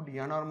going to put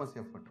enormous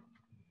effort.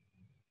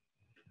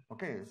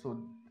 Okay, so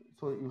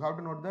you have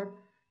to note that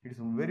it is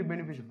very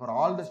beneficial for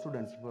all the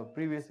students, for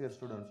previous year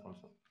students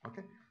also.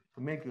 Okay,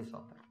 so make use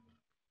of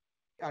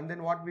that. And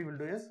then what we will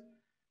do is,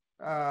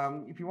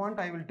 if you want,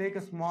 I will take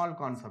a small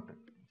concept.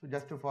 So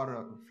just for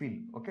a feel.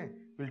 Okay,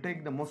 we'll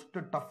take the most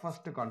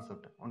toughest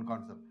concept,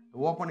 the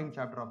opening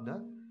chapter of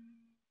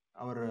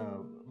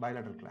our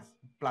bilateral class,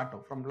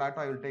 Plato. From Plato,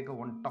 I will take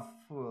one tough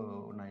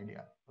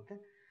idea. Okay,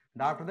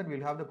 and after that, we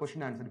will have the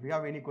question answer. If you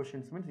have any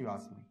questions, means you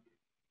ask me.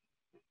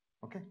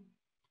 Okay,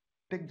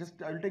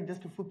 I will take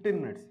just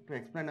 15 minutes to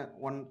explain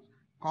one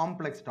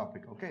complex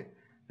topic. Okay,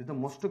 this is the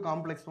most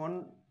complex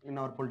one in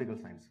our political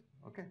science.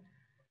 Okay,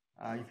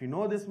 if you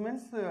know this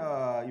means,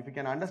 if you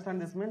can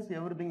understand this means,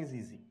 everything is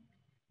easy,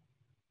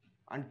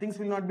 and things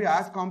will not be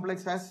as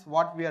complex as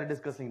what we are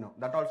discussing now.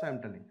 That also I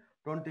am telling.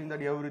 Don't think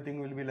that everything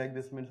will be like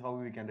this means how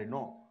we can read.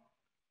 No.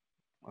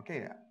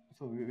 Okay,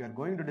 so we are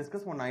going to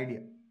discuss one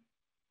idea.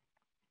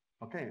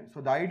 Okay,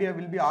 so the idea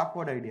will be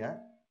awkward idea.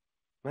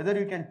 Whether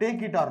you can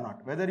take it or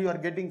not, whether you are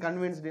getting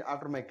convinced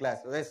after my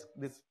class, yes,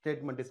 this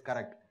statement is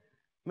correct,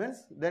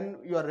 means then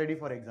you are ready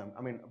for exam.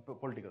 I mean,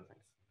 political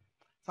science.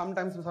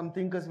 Sometimes some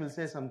thinkers will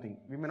say something.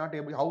 We may not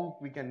able, how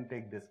we can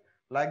take this?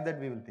 Like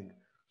that we will think.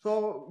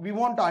 So we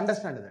want to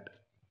understand that.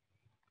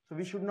 So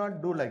we should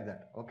not do like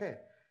that. Okay.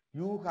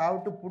 You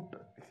have to put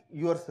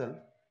yourself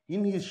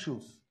in his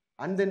shoes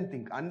and then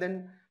think and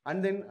then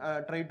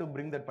try to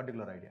bring that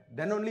particular idea.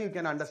 Then only you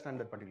can understand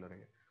that particular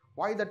idea.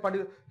 Why that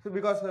particular? So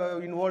because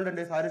in olden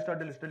days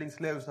Aristotle is telling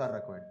slaves are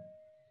required.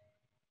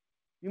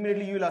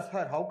 Immediately you will ask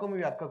her, how come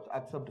we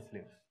accept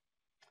slaves?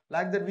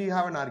 Like that we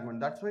have an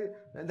argument. That's why.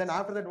 Then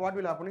after that, what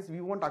will happen is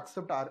we won't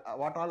accept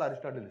what all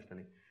Aristotle is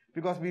telling,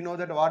 because we know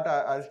that what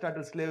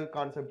Aristotle's slave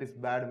concept is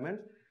bad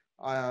means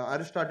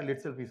Aristotle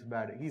itself is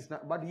bad. He's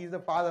not, but he is the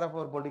father of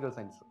our political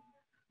science.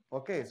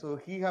 Okay, so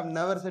he have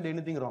never said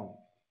anything wrong,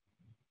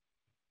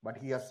 but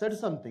he has said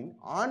something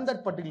on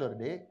that particular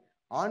day,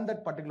 on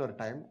that particular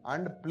time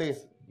and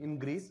place in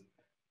Greece.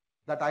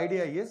 That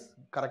idea is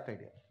correct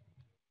idea.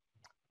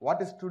 What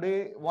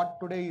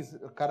today is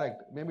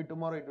correct, maybe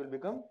tomorrow it will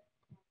become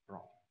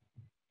wrong.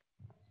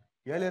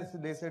 Earlier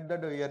they said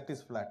that the earth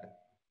is flat.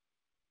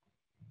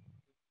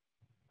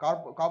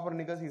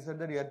 Copernicus, he said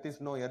that earth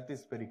is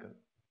spherical.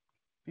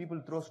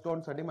 People throw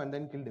stones at him and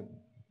then killed him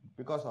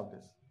because of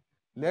this.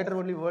 Later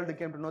only world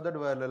came to know that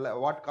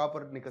what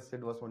Copernicus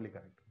said was only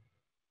correct.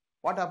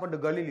 What happened to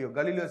Galileo?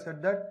 Galileo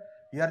said that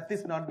earth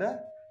is not the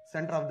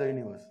center of the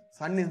universe.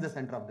 Sun is the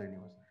center of the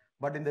universe.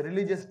 But in the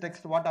religious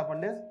text, what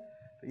happened is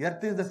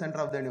earth is the center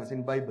of the universe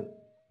in Bible.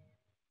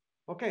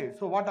 Okay,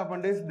 so what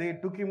happened is they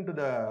took him to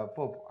the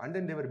Pope and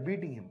then they were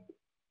beating him,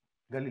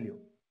 Galileo.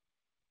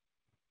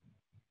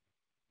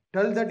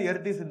 Tell that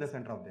earth is in the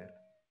center of the earth.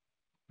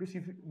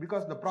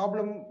 Because the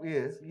problem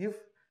is, if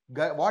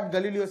what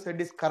Galileo said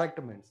is correct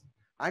means,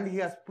 and he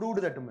has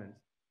proved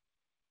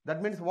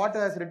that means what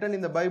has written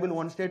in the Bible,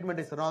 one statement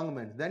is wrong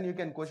means, then you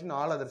can question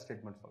all other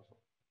statements also.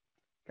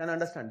 Can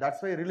understand?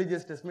 That's why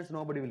religious text means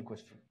nobody will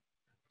question.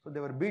 So they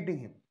were beating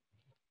him.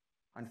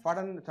 And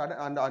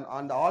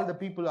all the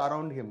people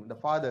around him, the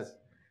fathers,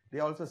 they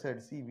also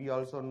said, see, we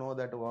also know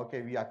that,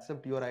 okay, we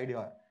accept your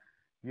idea.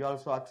 We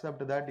also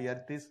accept that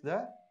earth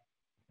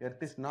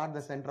is not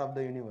the center of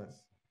the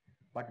universe.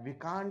 But we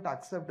can't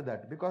accept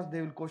that because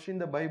they will question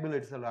the Bible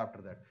itself after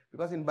that.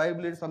 Because in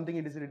Bible it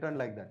is written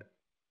like that.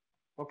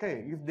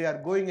 Okay, if they are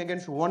going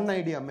against one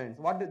idea means,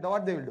 what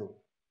they will do?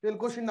 They will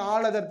question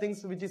all other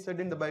things which is said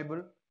in the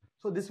Bible.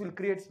 So this will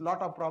create a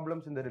lot of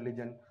problems in the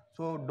religion.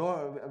 So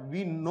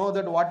we know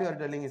that what you are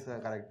telling is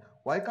correct.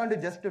 Why can't you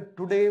just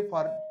today,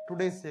 for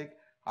today's sake,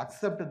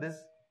 accept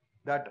this,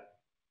 that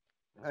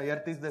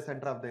earth is the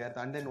center of the earth,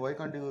 and then why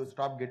can't you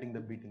stop getting the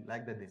beating?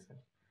 Like that they said.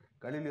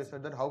 Galileo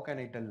said that how can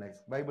I tell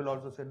lies? Bible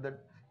also said that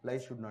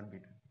lies should not be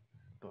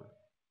told.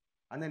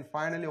 And then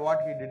finally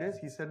what he did is,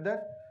 he said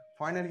that,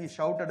 finally he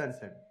shouted and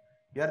said,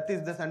 earth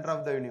is the center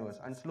of the universe.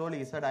 And slowly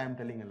he said, I am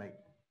telling a lie.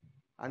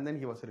 And then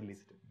he was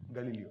released.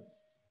 Galileo.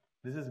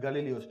 This is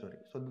Galileo's story.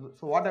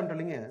 So what I am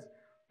telling is,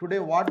 today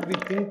what we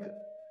think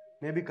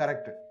may be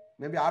correct.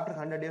 Maybe after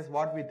 100 years,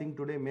 what we think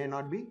today may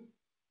not be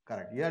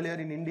correct. Earlier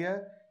in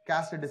India,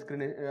 caste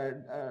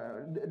discrimination,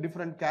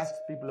 different castes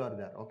people are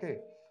there. Okay,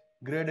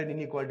 graded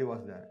inequality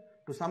was there.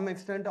 To some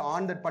extent,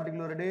 on that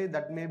particular day,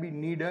 that may be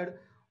needed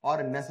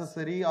or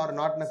necessary or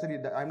not necessary.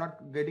 I am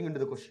not getting into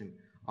the question.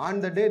 On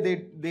the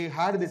day, they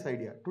had this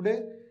idea.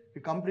 Today,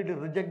 we completely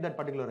reject that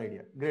particular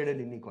idea, graded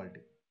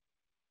inequality.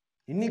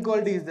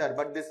 Inequality is there,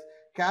 but this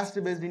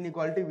caste-based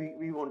inequality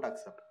we won't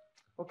accept.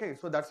 Okay,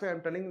 so that's why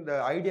I'm telling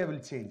the idea will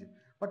change.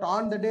 But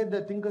on the day,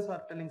 the thinkers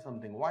are telling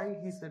something. Why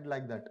he said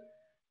like that?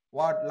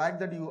 What? Like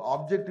that you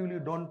objectively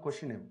don't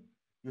question him.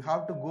 You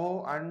have to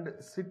go and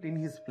sit in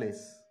his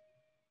place.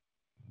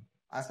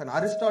 As an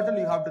Aristotle,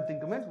 you have to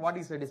think, means what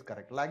he said is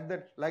correct. Like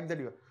that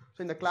you.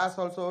 So in the class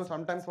also,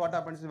 sometimes what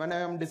happens is when I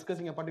am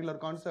discussing a particular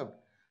concept,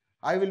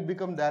 I will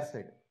become their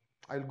side.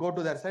 I will go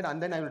to their side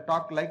and then I will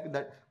talk like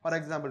that. For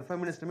example,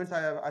 feminist means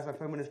as a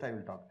feminist I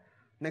will talk.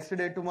 Next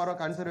day, tomorrow,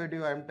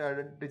 conservative I am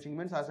teaching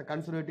means as a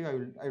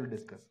conservative I will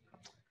discuss.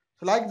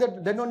 So like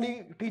that, then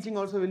only teaching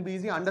also will be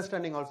easy,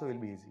 understanding also will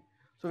be easy.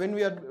 So when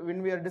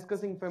we are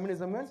discussing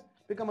feminism means,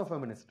 become a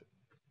feminist.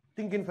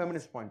 Think in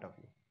feminist point of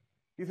view.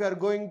 If you are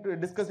going to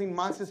discussing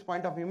Marxist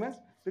point of view means,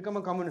 become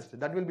a communist.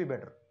 That will be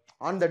better.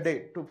 On the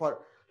day,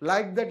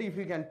 like that if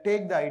you can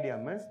take the idea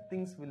means,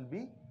 things will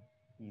be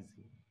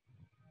easy.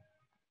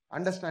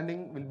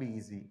 Understanding will be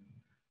easy.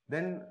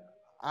 Then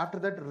after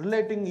that,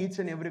 relating each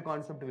and every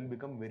concept will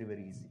become very,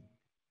 very easy.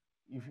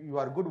 If you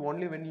are good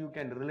only when you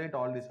can relate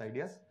all these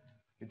ideas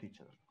with each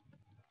other.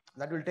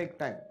 That will take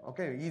time.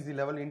 Okay, easy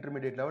level,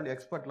 intermediate level,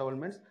 expert level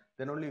means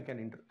then only you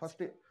can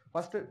first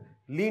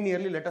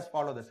linearly let us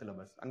follow the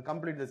syllabus and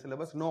complete the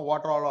syllabus, know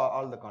what are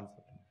all the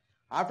concepts.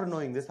 After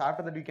knowing this,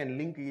 after that you can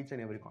link each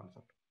and every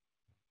concept.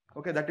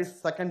 Okay, that is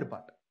second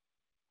part.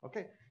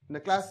 Okay, in the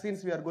class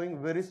since we are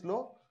going very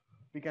slow,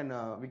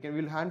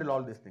 we'll handle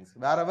all these things.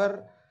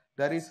 Wherever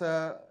there is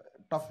a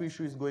tough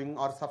issue is going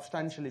or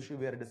substantial issue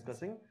we are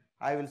discussing,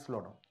 I will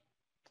slow down.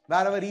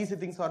 Wherever easy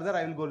things are there,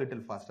 I will go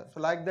little faster. So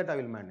like that I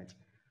will manage.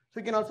 So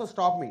you can also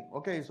stop me.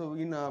 Okay, so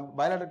in a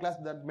bilateral class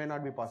that may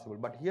not be possible,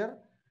 but here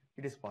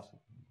it is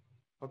possible.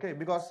 Okay,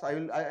 because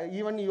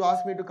even you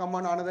ask me to come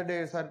on another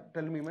day, sir,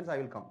 tell me means I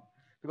will come.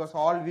 Because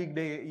all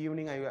weekday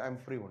evening I am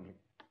free only.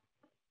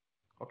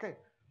 Okay,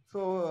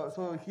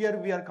 so here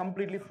we are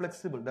completely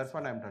flexible. That's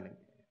what I am telling.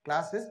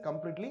 Class is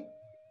completely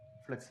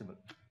flexible.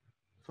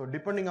 So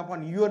depending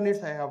upon your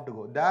needs, I have to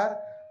go. There,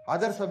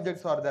 Other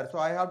subjects are there, so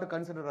I have to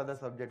consider other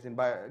subjects in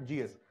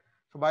GS.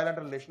 So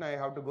bilateral relation, I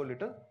have to go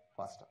little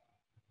faster.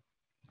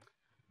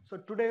 So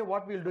today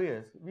what we'll do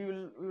is, we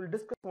will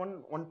discuss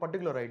one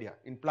particular idea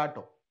in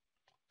Plato.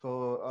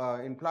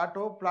 So in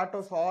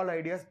Plato's all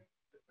ideas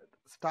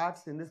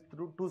starts in this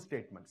through two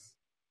statements.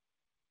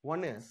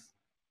 One is,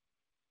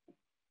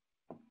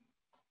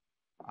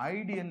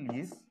 ideal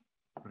is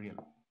real.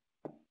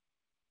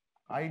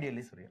 Ideal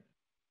is real.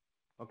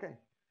 Okay.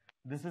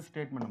 This is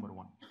statement number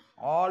one.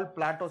 All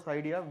Plato's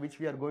idea, which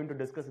we are going to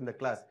discuss in the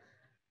class,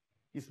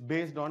 is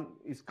based on,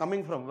 is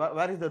coming from,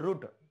 where is the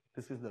root?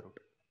 This is the root.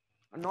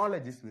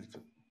 Knowledge is virtue.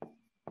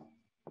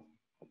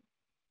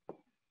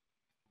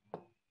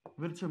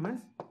 Virtue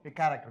means a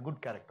character,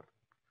 good character.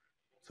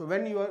 So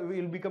when you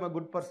will become a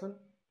good person,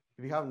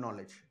 we have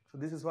knowledge. So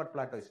this is what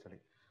Plato is telling.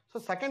 So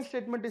second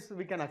statement is,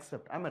 we can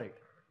accept. Am I right?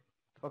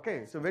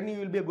 Okay. So when you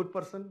will be a good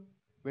person,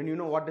 when you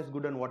know what is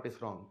good and what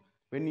is wrong,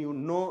 when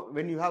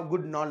you have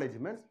good knowledge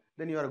means,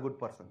 then you are a good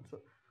person.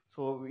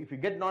 So if you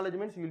get knowledge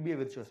means, you will be a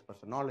virtuous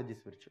person. Knowledge is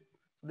virtue.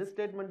 This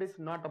statement is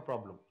not a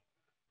problem.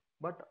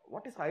 But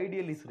what is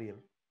ideal is real.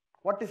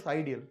 What is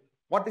ideal?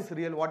 What is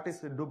real? What is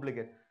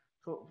duplicate?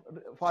 So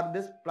for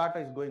this, Plato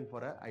is going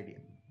for an idea.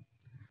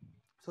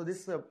 So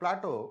this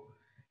Plato,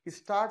 he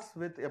starts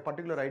with a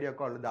particular idea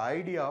called the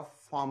idea of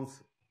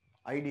forms.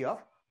 Idea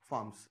of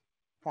forms.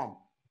 Form.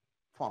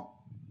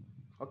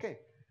 Okay.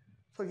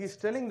 So he's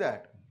telling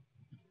that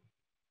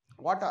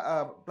what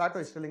Plato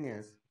is telling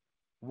is,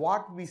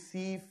 what we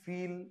see,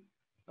 feel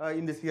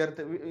in this earth,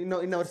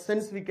 in our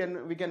sense we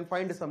can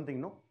find something,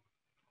 no?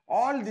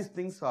 All these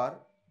things are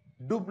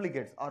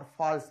duplicates or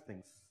false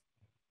things.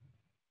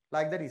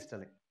 Like that he's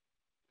telling.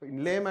 So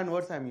in layman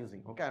words I am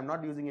using, okay? I am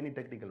not using any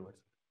technical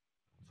words.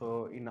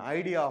 So in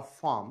idea of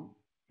form,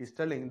 he's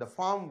telling the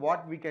form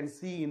what we can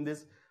see in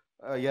this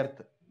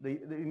earth.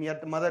 In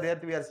earth, Mother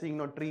Earth, we are seeing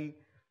no tree,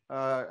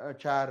 a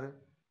chair,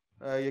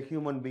 a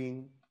human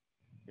being,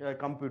 a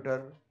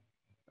computer,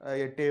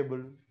 a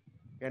table,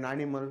 an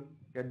animal,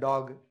 a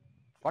dog,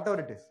 whatever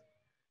it is.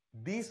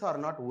 These are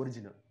not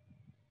original.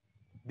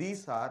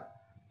 These are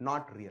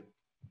not real.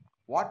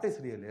 What is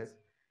real is,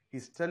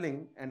 he's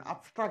telling an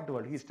abstract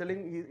world. He's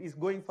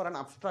going for an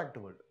abstract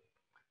world.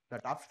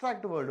 That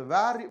abstract world,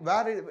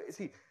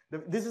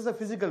 this is a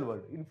physical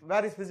world.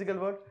 Where is physical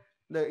world?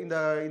 In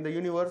the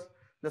universe,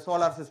 the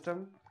solar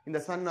system, in the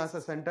sun as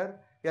a center,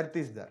 earth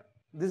is there.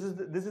 This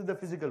is the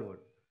physical world.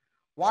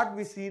 What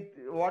we see,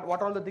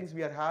 what all the things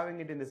we are having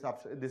it in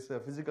this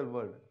physical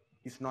world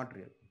is not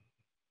real.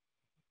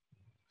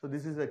 So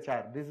this is a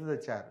chair. This is a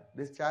chair.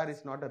 This chair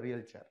is not a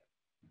real chair.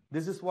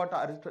 This is what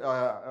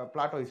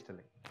Plato is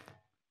telling.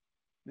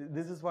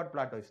 This is what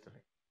Plato is telling.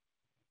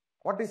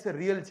 What is a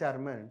real chair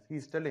means? He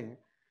is telling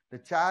the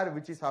chair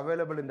which is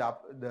available in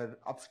the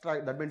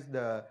abstract, that means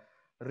the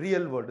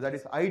real world, that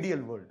is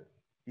ideal world,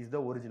 is the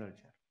original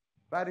chair.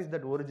 Where is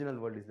that original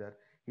world is there?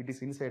 It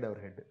is inside our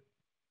head.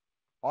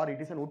 Or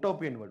it is an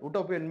utopian world.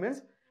 Utopian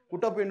means,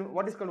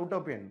 what is called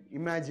utopian?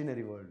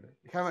 Imaginary world.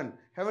 Heaven.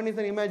 Heaven is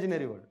an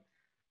imaginary world.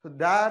 So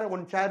there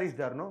one chair is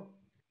there, no?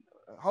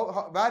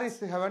 Where is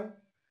heaven?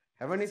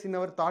 Heaven is in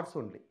our thoughts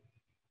only.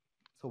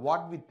 So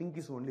what we think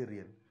is only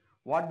real.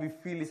 What we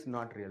feel is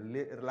not real.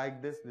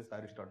 Like this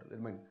Aristotle,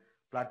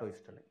 Plato is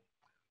telling.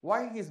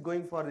 Why he is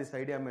going for this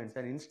idea means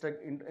an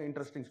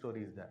interesting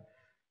story is there.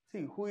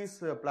 See, who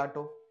is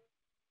Plato?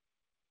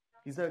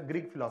 He's a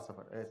Greek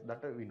philosopher, yes,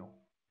 that we know.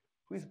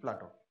 Who is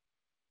Plato?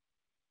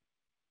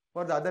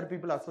 For the other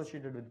people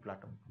associated with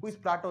Plato. Who is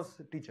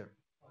Plato's teacher?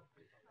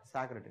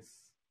 Socrates.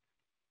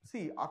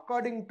 See,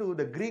 according to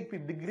the Greek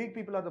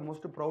people are the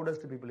most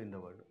proudest people in the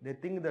world. They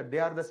think that they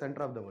are the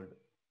center of the world.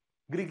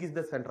 Greek is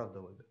the center of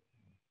the world.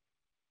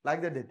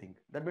 Like that they think.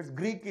 That means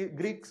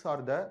Greeks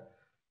are the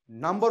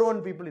number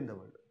one people in the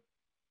world.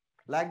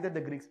 Like that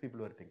the Greeks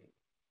people were thinking.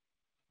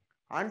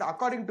 And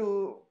according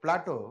to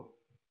Plato,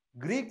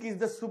 Greek is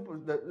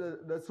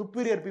the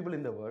superior people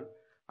in the world.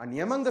 And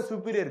among the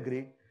superior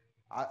Greek,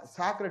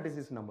 Socrates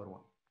is number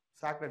one.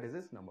 Socrates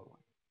is number one.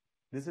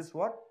 This is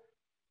what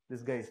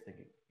this guy is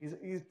thinking.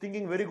 He's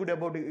thinking very good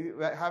about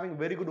having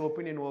very good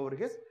opinion over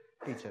his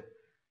teacher.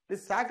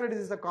 This Socrates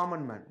is a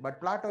common man, but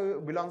Plato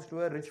belongs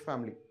to a rich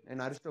family,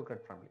 an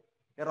aristocrat family,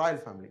 a royal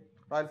family.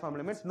 Royal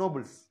family means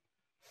nobles.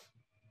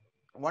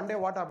 One day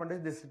what happened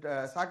is this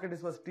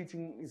Socrates was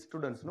teaching his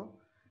students, no?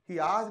 He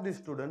asked his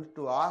students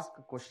to ask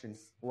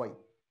questions. Why?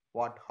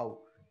 What? How?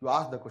 You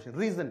ask the question.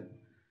 Reason.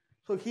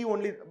 So he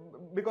only,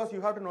 because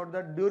you have to note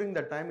that during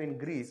the time in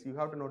Greece, you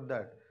have to note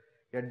that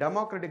a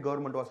democratic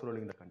government was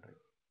ruling the country.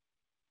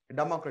 A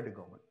democratic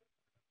government.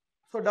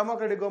 So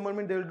democratic government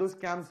means they will do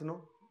scams,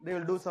 no? They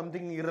will do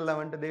something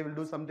irrelevant. They will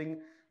do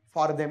something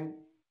for them.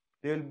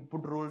 They will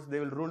put rules. They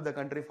will rule the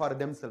country for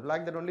themselves.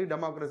 Like that only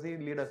democracy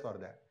leaders are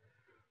there.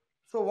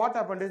 So what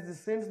happened is,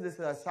 since this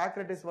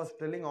Socrates was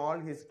telling all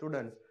his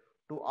students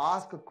to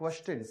ask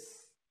questions.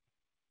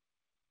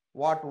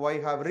 What, why,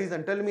 have,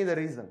 reason. Tell me the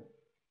reason.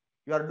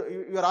 You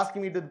are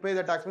asking me to pay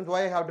the tax, means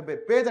why I have to pay.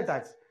 Pay the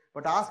tax.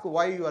 But ask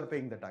why you are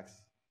paying the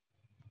tax.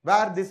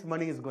 where this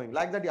money is going.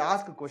 Like that, he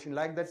asked a question.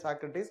 Like that,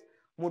 Socrates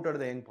mooted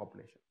the young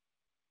population.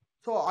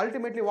 So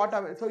ultimately,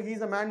 so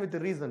he's a man with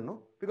reason,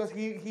 no? Because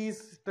he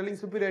is telling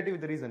superiority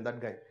with reason, that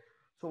guy.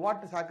 So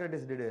what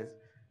Socrates did is,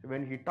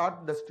 when he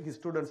taught his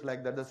students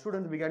like that, the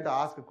students began to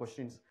ask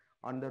questions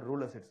on the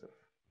rulers itself.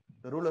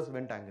 The rulers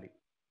went angry.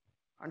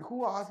 And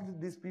who asked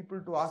these people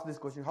to ask this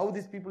question? How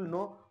these people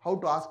know how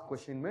to ask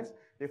question means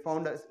they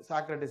found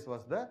Socrates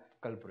was the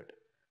culprit.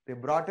 They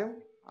brought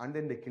him and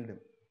then they killed him.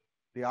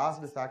 They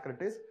asked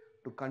Socrates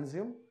to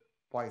consume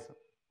poison,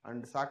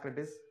 and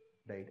Socrates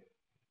died.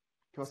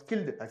 He was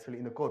killed actually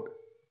in the court.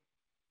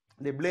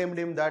 They blamed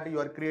him that you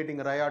are creating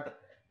a riot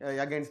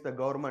against the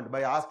government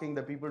by asking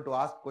the people to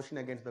ask question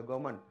against the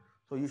government.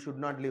 So you should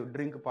not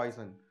drink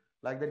poison.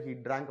 Like that, he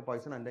drank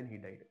poison and then he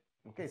died.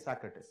 Okay,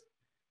 Socrates.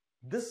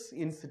 This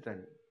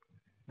incident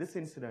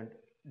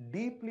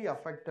deeply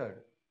affected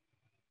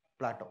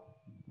Plato.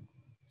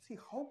 See,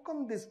 how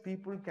come these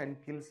people can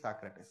kill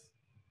Socrates?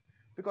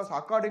 Because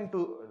according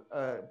to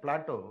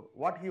Plato,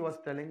 what he was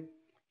telling,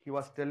 he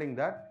was thinking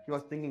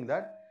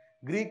that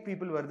Greek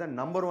people were the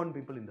number one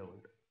people in the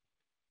world.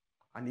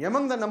 And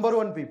among the number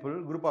one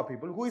group of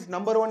people, who is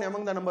number one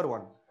among the number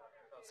one?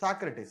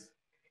 Socrates.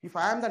 If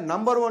I am the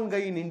number one guy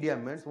in India,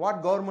 means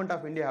what government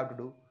of India have to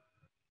do?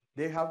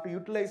 They have to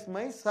utilize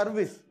my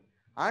service.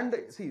 And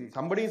see,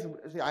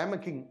 I am a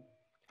king.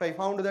 If I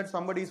found that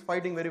somebody is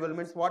fighting very well,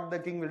 means what the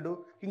king will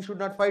do? King should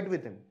not fight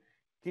with him.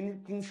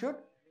 King should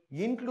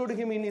include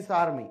him in his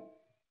army.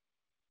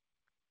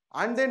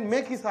 And then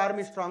make his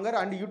army stronger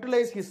and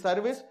utilize his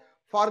service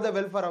for the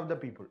welfare of the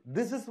people.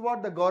 This is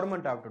what the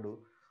government have to do.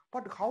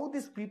 But how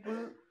these people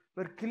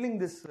were killing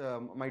this,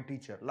 my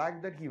teacher?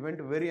 Like that, he went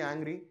very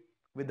angry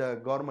with the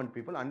government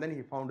people, and then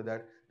he found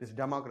that this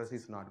democracy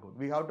is not good.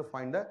 We have to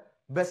find the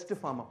best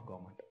form of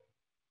government.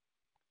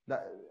 The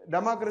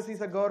democracy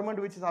is a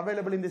government which is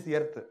available in this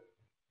earth.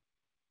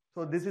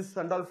 So this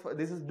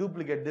is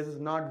duplicate. This is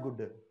not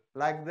good.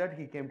 Like that,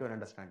 he came to an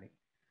understanding.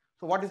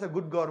 So what is a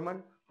good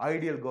government?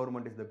 Ideal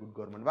government is the good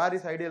government. Where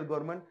is ideal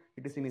government?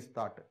 It is in his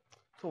thought.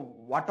 So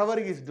whatever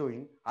he is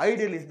doing,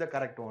 ideal is the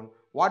correct one.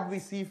 What we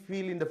see,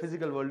 feel in the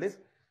physical world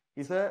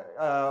is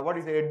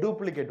a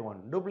duplicate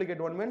one. Duplicate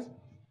one means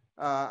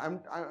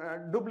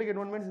duplicate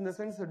one means in the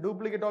sense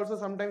duplicate also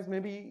sometimes may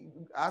be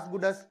as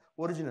good as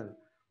original.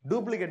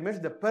 Duplicate means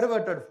the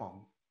perverted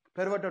form.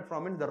 Perverted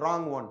form means the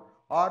wrong one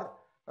or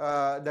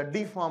the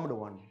deformed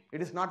one.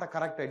 It is not a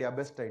correct idea,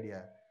 best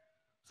idea.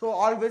 So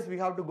always we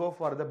have to go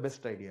for the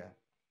best idea.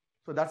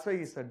 So that's why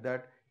he said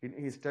that he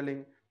is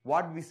telling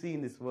what we see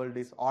in this world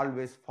is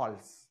always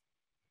false.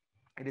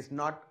 It is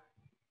not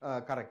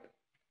correct.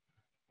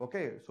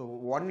 Okay,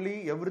 so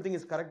everything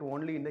is correct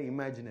only in the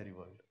imaginary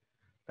world.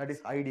 That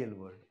is ideal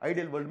world.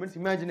 Ideal world means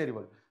imaginary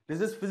world.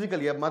 This is physical,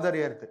 Mother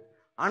Earth.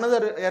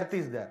 Another Earth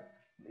is there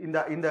in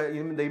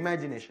the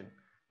imagination.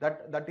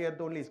 That Earth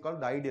only is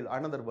called the ideal.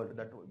 Another world.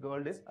 That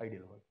world is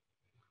ideal world.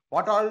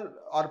 What all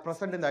are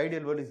present in the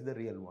ideal world is the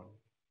real one.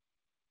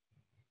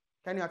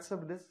 Can you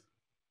accept this?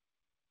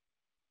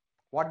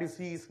 What you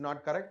see is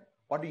not correct.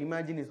 What you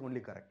imagine is only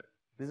correct.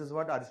 This is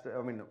what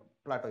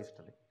Plato is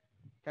telling.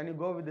 Can you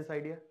go with this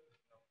idea?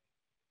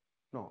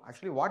 No.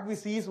 Actually, what we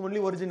see is only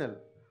original.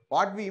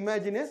 What we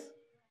imagine is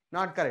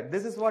not correct.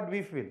 This is what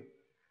we feel.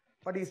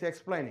 But he is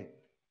explaining.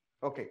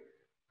 Okay.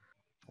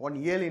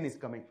 One alien is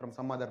coming from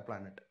some other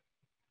planet.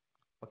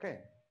 Okay.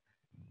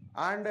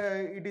 And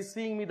it is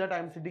seeing me that I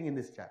am sitting in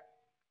this chair.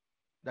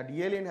 That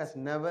alien has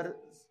never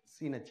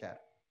seen a chair.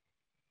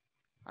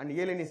 And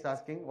alien is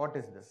asking, what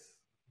is this?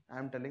 I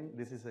am telling,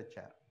 this is a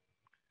chair.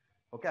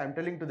 Okay, I am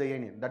telling to the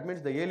alien. That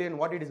means the alien,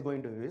 what it is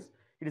going to do is,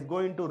 it is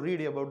going to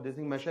read about this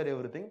thing, measure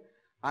everything,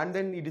 and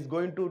then it is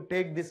going to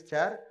take this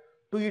chair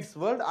to its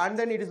world, and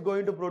then it is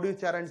going to produce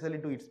chair and sell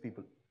it to its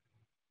people.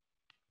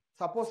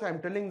 Suppose I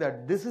am telling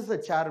that this is a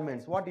chair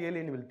means, what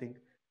alien will think?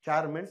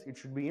 Chair means it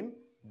should be in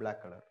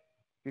black color.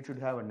 It should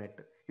have a net.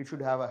 It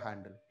should have a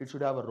handle. It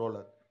should have a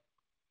roller.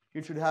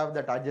 It should have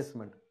that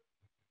adjustment.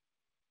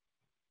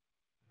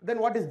 Then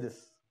what is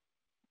this?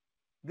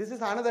 This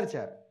is another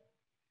chair.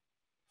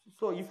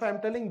 So if I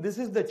am telling this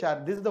is the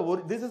chair, this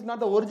is not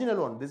the original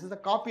one. This is a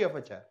copy of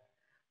a chair.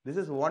 This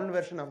is one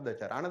version of the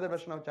chair. Another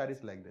version of chair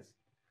is like this.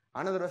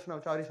 Another version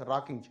of chair is a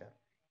rocking chair,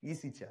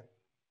 easy chair.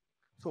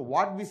 So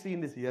what we see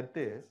in this earth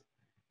is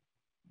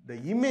the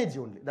image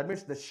only. That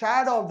means the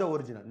shadow of the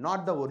original,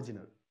 not the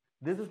original.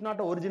 This is not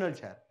the original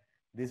chair.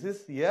 This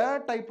is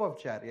a type of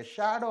chair, a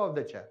shadow of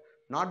the chair,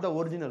 not the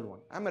original one.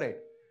 Am I right?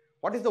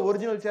 What is the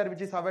original chair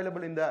which is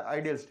available in the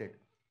ideal state?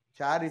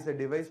 Chair is a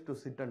device to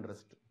sit and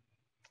rest.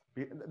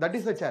 That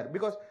is the chair.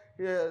 Because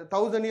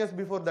 1000 years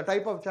before, the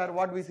type of chair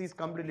what we see is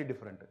completely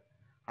different.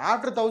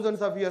 After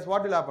thousands of years,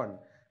 what will happen?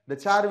 The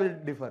chair will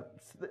differ.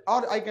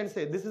 Or I can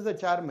say this is a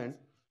chair means,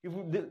 if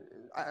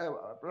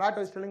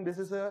Plato is telling this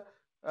is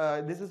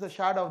a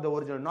shadow of the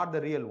original, not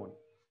the real one.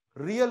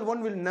 Real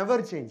one will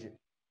never change it.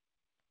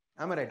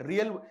 Am I right?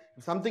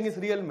 If something is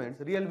real means,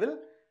 real will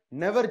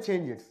never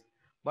change it.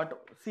 But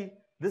see,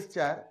 this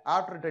chair,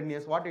 after 10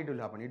 years, what it will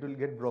happen? It will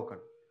get broken.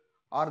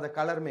 Or the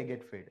color may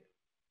get faded.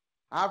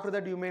 After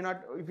that, you may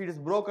not, if it is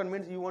broken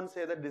means you won't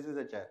say that this is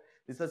a chair.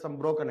 This is some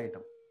broken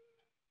item.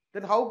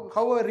 Then how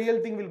a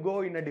real thing will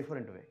go in a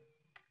different way?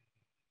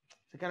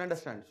 So you can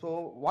understand.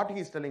 So what he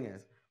is telling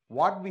is,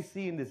 what we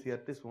see in this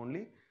earth is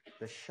only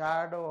the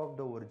shadow of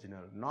the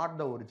original, not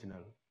the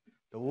original.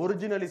 The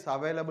original is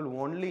available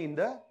only in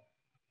the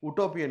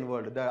utopian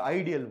world, the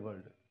ideal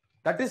world.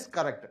 That is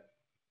correct.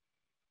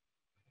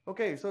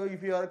 Okay, so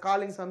if you are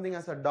calling something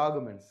as a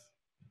dog means,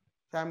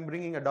 so I am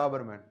bringing a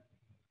Doberman.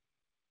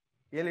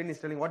 Alien is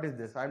telling, what is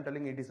this? I am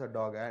telling it is a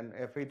dog and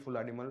a faithful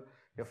animal,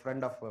 a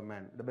friend of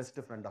man, the best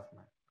friend of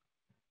man.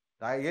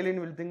 The alien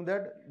will think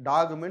that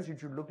dog means it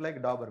should look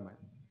like Doberman.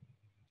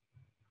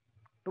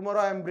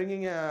 Tomorrow I am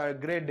bringing a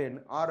Great Dane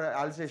or an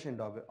Alsatian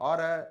dog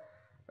or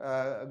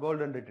a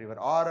golden retriever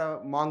or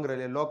a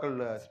mongrel, a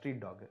local street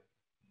dog.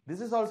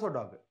 This is also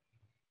dog,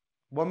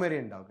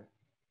 Pomeranian dog.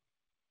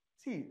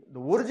 See, the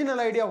original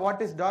idea of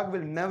what is dog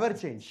will never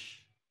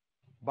change,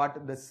 but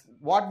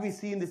what we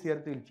see in this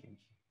earth will change.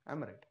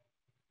 Am I right?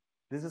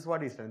 This is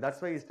what he's telling.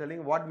 That's why he's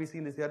telling what we see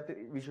in this earth,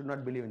 we should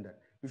not believe in that.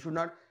 You should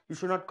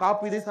not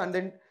copy this and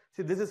then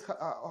see. This is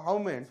how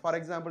means. For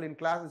example, in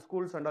classes,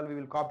 schools and all, we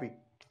will copy.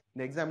 In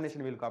the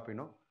examination, we will copy.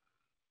 No,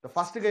 the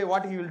first guy,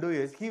 what he will do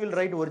is he will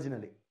write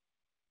originally.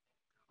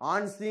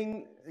 On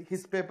seeing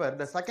his paper,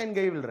 the second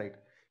guy will write.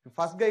 The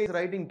first guy is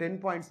writing 10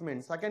 points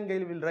means second guy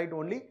will write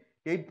only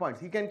 8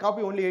 points. He can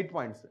copy only 8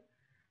 points.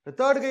 The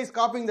third guy is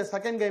copying the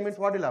second guy means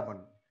what will happen?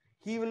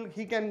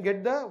 He can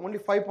get the only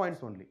 5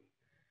 points only.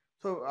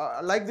 So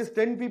like this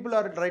 10 people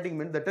are writing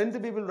means the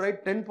 10th people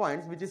write 10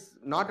 points which is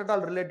not at all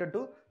related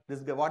to this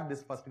guy, what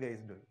this first guy is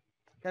doing.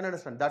 Can you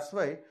understand? That's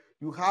why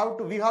we have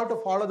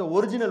to follow the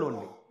original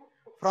only.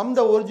 From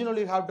the original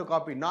you have to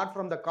copy, not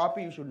from the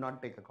copy you should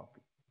not take a copy.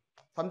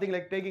 Something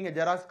like taking a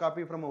Xerox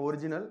copy from an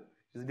original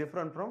is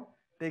different from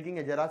taking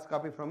a Xerox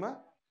copy from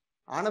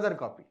another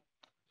copy.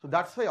 So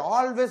that's why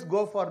always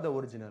go for the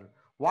original.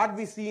 What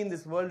we see in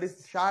this world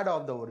is shadow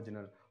of the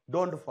original.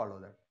 Don't follow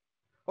that.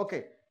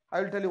 Okay,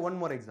 I will tell you one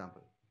more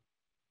example.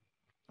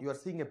 You are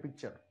seeing a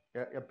picture,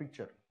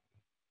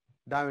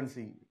 Da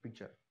Vinci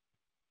picture.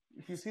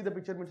 If you see the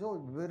picture, means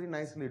oh, very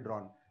nicely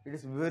drawn. It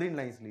is very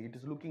nicely. It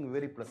is looking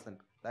very pleasant.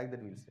 Like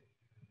that we will say.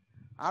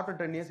 After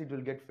 10 years, it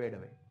will get fade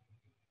away.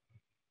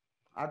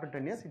 After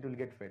 10 years, it will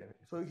get fade away.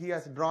 So he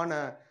has drawn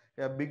a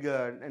big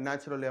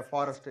natural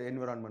forest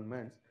environment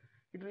means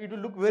it will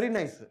look very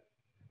nice.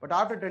 But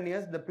after 10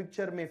 years, the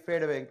picture may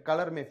fade away,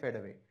 color may fade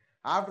away.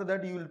 After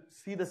that, you will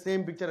see the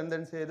same picture and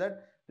then say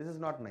that this is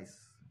not nice.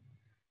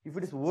 If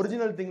it is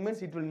original thing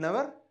means it will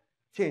never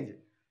change.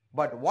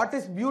 But what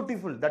is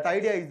beautiful, that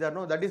idea is there,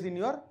 no, that is in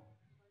your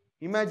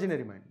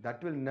imaginary mind.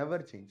 That will never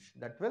change.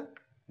 That will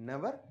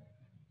never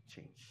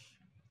change.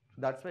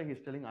 That's why he is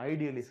telling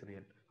ideal is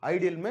real.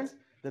 Ideal means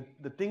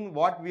the thing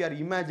what we are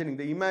imagining,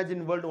 the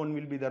imagined world one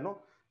will be there, no,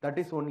 that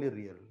is only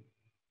real.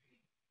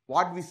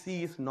 What we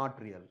see is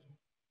not real.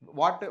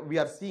 What we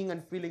are seeing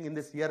and feeling in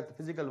this earth,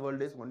 physical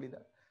world is only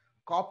the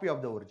copy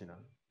of the original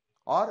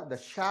or the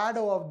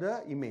shadow of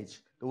the image,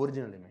 the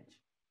original image.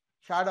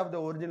 Shadow of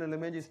the original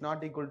image is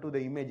not equal to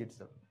the image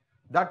itself.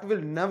 That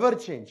will never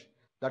change.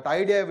 That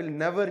idea will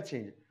never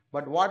change.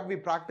 But what we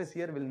practice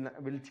here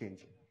will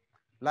change.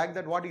 Like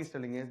that, what he is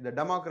telling is the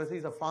democracy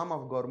is a form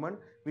of government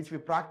which we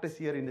practice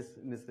here in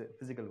this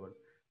physical world.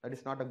 That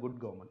is not a good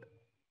government.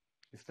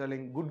 He's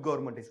telling good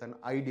government is an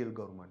ideal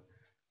government.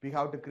 We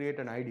have to create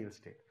an ideal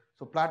state.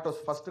 So Plato's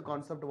first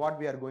concept, what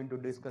we are going to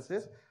discuss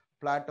is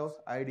Plato's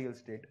ideal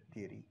state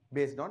theory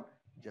based on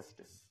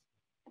justice.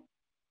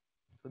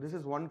 So this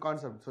is one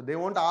concept. So they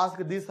won't ask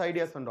these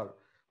ideas and all.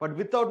 But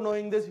without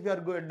knowing this, if you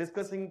are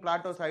discussing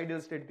Plato's ideal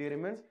state theory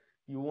means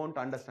you won't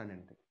understand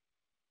anything.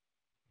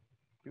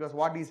 Because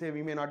what he say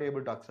we may not be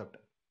able to accept.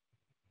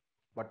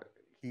 But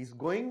he is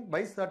going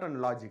by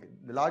certain logic.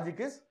 The logic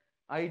is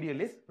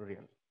ideal is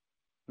real.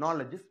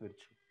 Knowledge is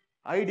virtue.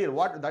 Ideal,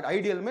 what that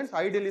ideal means?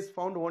 Ideal is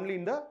found only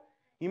in the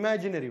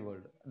imaginary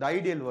world. The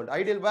ideal world.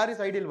 Ideal, where is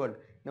ideal world?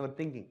 In our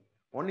thinking.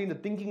 Only in the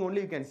thinking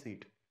only you can see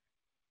it.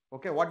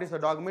 Okay, what is a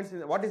dog means?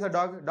 What is a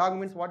dog? Dog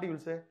means what you will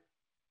say?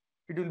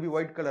 It will be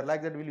white color.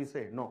 Like that will you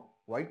say? No.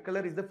 White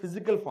color is the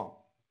physical form.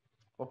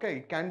 Okay,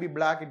 it can be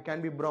black, it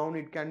can be brown,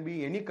 it can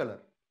be any color.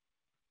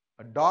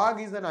 A dog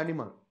is an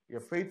animal, a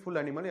faithful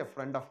animal, a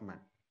friend of man.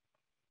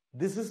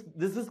 This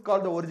is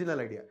called the original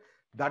idea.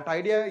 That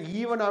idea,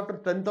 even after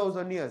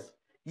 10,000 years,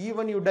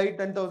 even you die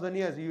 10,000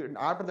 years,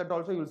 after that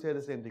also you will say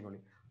the same thing only.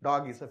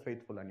 Dog is a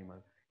faithful animal.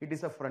 It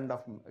is a friend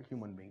of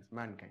human beings,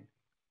 mankind.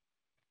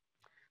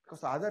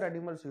 Because other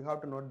animals, you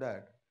have to note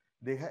that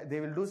they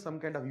will do some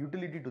kind of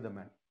utility to the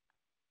man.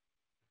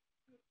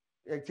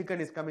 A chicken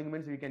is coming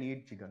means we can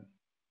eat chicken.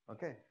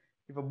 Okay.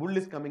 If a bull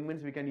is coming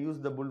means we can use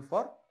the bull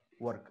for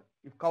work.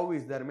 If cow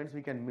is there means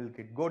we can milk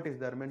it. Goat is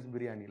there means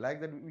biryani.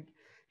 Like that,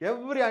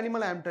 every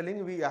animal I am telling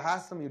you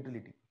has some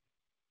utility.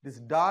 This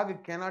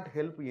dog cannot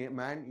help a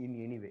man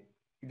in any way.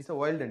 It is a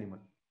wild animal.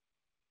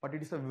 But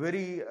it is a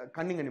very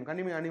cunning animal.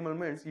 Cunning animal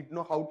means it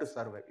knows how to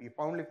survive. He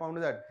found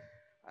that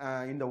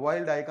in the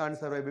wild I can't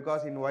survive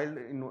because in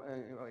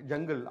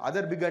jungle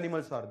other big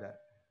animals are there.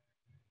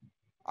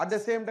 At the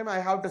same time, I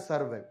have to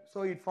survive.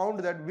 So it found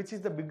that which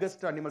is the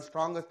biggest animal,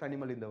 strongest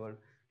animal in the world?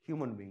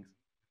 Human beings.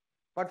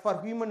 But for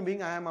human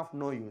being, I am of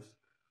no use.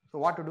 So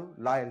what to do?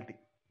 Loyalty.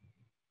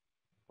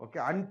 Okay,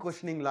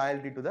 unquestioning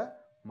loyalty to the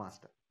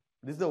master.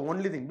 This is the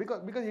only thing,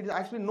 because it is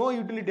actually no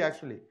utility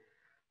actually.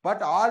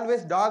 But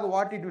always dog,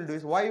 what it will do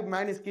is, why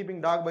man is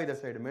keeping dog by the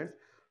side means,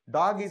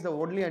 dog is the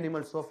only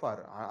animal so far.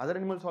 Other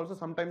animals also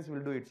sometimes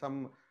will do it,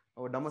 some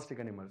domestic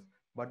animals.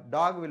 But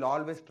dog will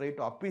always try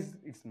to appease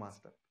its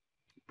master,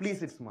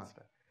 please its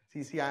master.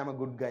 See, I am a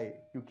good guy,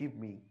 you keep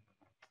me.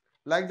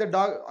 Like the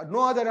dog, no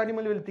other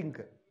animal will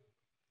think.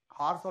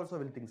 Horse also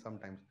will think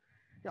sometimes.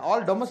 Yeah,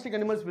 all domestic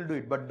animals will do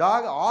it, but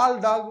dog, all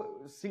dog,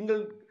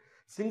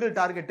 single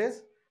target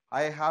is,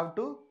 I have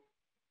to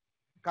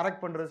correct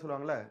பண்றது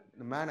சொல்லுவாங்கல்ல,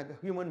 the man,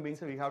 human beings,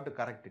 we have to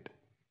correct it.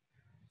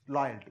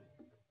 Loyalty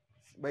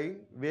by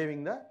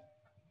waving the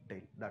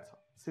tail. That's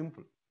all.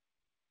 Simple.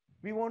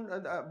 We won't,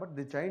 but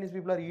the Chinese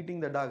people are eating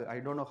the dog. I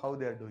don't know how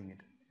they are doing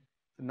it.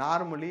 So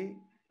normally,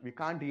 we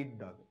can't eat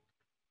dog.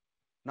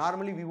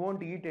 Normally, we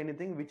won't eat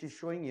anything which is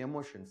showing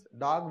emotions.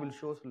 Dog will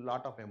show a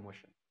lot of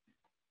emotion.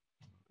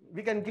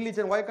 We can kill each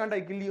other. Why can't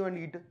I kill you and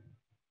eat?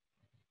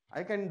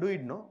 I can do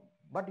it, no?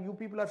 But you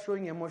people are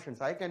showing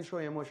emotions. I can show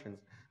emotions.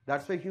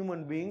 That's why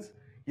human beings,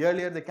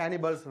 earlier the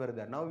cannibals were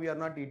there. Now we are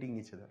not eating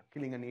each other,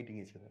 killing and eating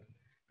each other.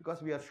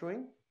 Because we are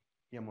showing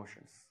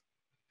emotions.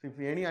 So if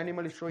any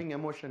animal is showing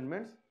emotion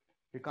means,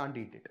 we can't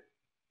eat it.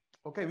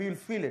 Okay, we will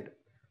feel it.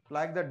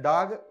 Like the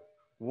dog,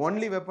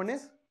 only weapon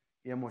is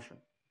emotion.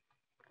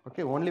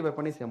 Okay, only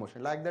weapon is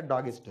emotion. Like the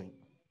dog is doing.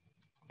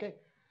 Okay,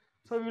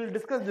 so we will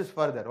discuss this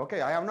further.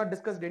 Okay, I have not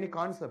discussed any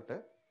concept.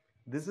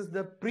 This is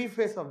the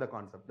preface of the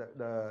concept.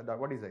 The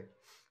what is it?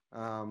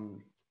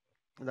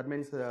 That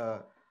means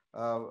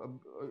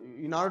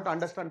in order to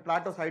understand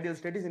Plato's ideal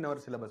state is in our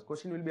syllabus.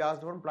 Question will be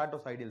asked on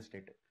Plato's ideal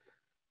state.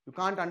 You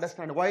can't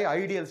understand why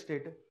ideal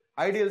state.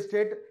 Ideal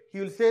state, he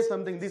will say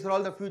something, these are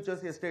all the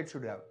futures a state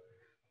should have.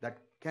 That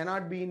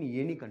cannot be in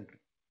any country.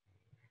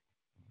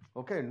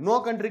 Okay, no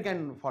country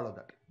can follow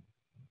that.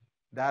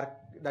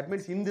 That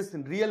means in this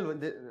real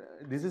world,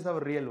 this is our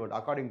real world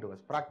according to us.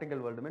 Practical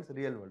world means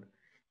real world.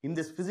 In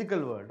this physical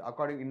world,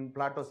 according in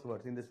Plato's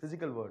words, in this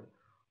physical world,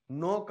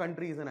 no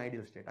country is an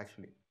ideal state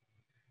actually.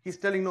 He's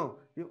telling no,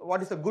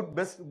 what is a good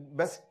best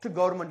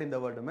government in the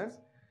world means,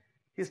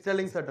 he's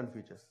telling certain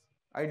features.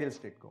 Ideal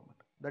state government.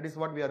 That is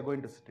what we are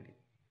going to study.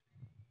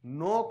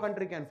 No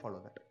country can follow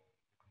that.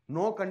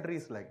 No country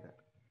is like that.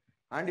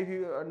 And if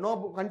you,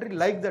 no country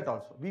like that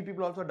also. We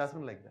people also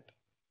doesn't like that.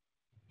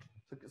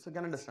 So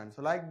can understand.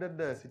 So like that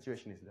the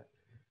situation is there.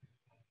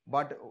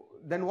 But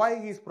then why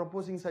he is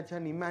proposing such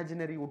an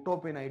imaginary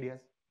utopian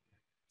ideas?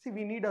 See,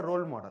 we need a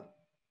role model.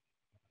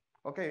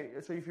 Okay,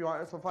 so if you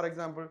are, so for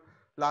example,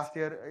 last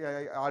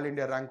year All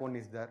India rank 1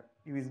 is there.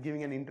 He is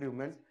giving an interview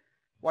means,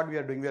 what we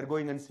are doing? We are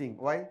going and seeing.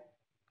 Why?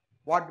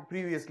 What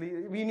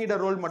previously, we need a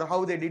role model,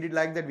 how they did it,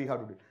 like that we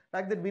have to do it.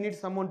 Like that we need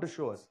someone to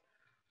show us.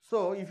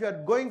 So if you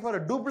are going for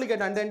a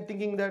duplicate and then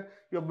thinking that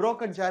your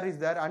broken chair is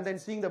there and then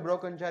seeing the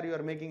broken chair you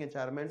are making a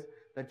chair means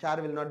the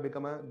chair will not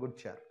become a good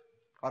chair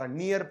or a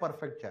near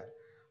perfect chair.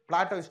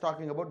 Plato is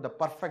talking about the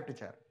perfect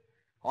chair.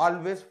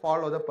 Always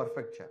follow the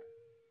perfect chair.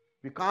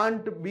 We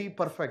can't be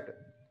perfect,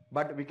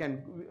 but we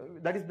can,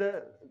 that is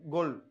the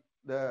goal,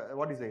 the,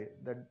 what is it,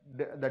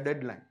 the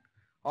deadline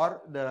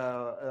or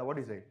the, what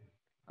is it,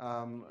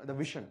 the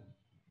vision.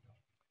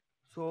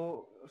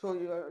 So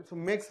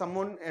make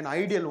someone an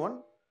ideal one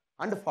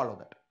and follow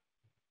that.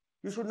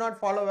 You should not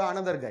follow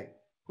another guy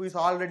who is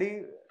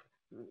already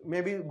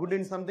maybe good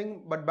in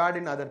something but bad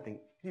in other thing.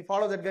 If you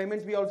follow that guy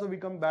means we also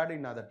become bad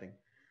in other thing.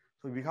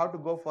 So we have to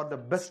go for the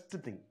best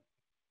thing,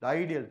 the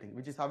ideal thing,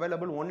 which is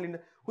available only in the,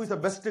 who is the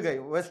best guy?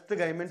 Best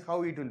guy means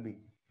how it will be.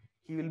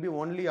 He will be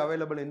only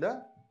available in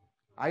the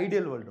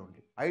ideal world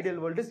only. Ideal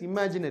world is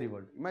imaginary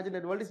world.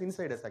 Imaginary world is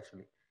inside us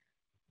actually.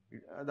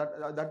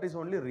 That is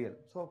only real.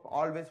 So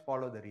always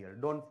follow the real.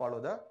 Don't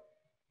follow the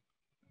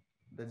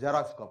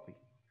Xerox copy.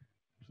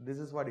 So this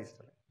is what he's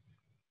telling.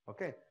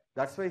 Okay.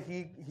 That's why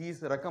he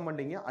is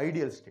recommending an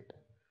ideal state.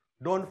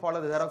 Don't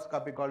follow the Xerox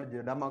copy called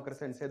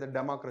democracy and say that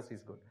democracy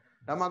is good.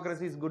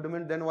 Democracy is good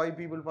means then why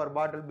people for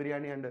bottle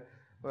biryani and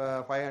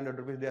 500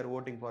 rupees they are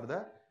voting for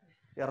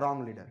a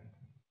wrong leader.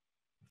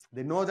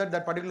 They know that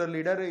that particular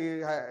leader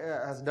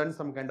has done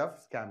some kind of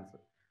scams.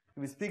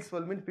 If he speaks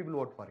well means people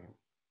vote for him.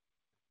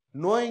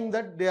 Knowing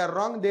that they are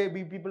wrong,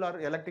 people are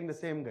electing the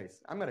same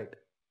guys. Am I right?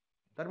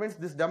 That means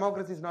this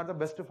democracy is not the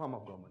best form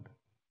of government.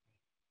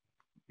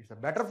 It's a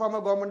better form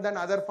of government than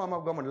other form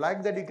of government.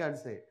 Like that you can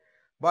say.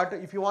 But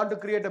if you want to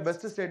create a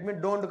best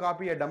statement, don't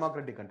copy a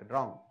democratic country.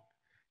 Wrong.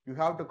 You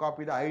have to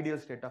copy the ideal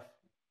state of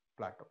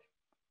Plato.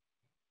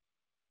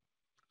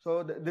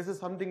 So this is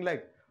something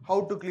like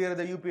how to clear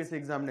the UPSC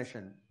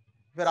examination.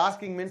 If you are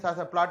asking means as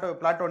a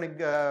Platonic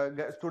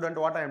student,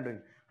 what I am doing?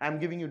 I am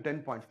giving you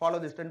 10 points. Follow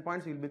these 10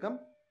 points, you will become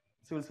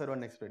civil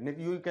servant next to it.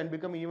 You can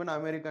become even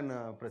American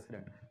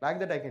president. Like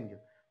that I can give.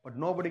 But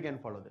nobody can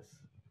follow this.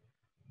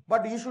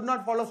 But you should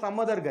not follow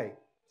some other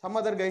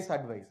guy's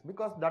advice.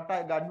 Because that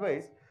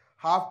advice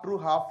half true,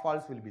 half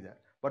false will be there.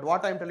 But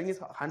what I am telling is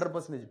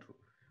 100% true.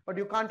 But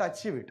you can't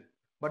achieve it.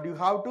 But you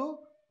have to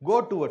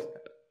go towards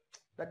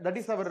that. That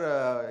is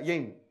our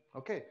aim.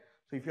 Okay.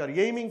 So if you are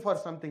aiming for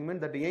something,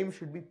 means that the aim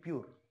should be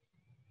pure.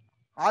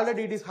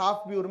 Already it is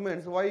half pure,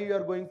 means why you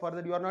are going for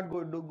that? You are not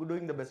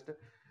doing the best.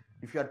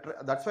 If you are,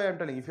 that's why I am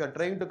telling. If you are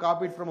trying to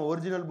copy it from an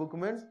original book,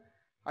 means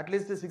at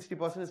least 60%,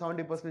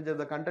 70% of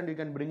the content you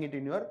can bring it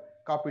in your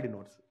copied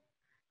notes.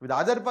 If the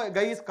other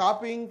guy is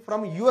copying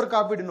from your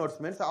copied notes,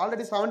 means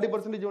already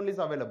 70% only is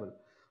available.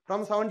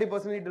 From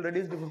 70% it will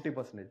reduce to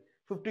 50%.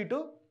 50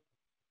 to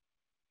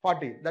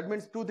 40. That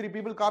means 2-3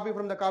 people copy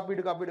from the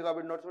copied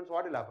notes, means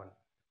what will happen?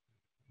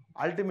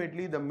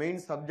 Ultimately, the main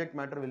subject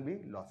matter will be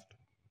lost.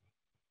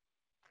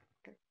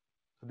 Okay.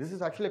 So this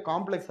is actually a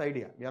complex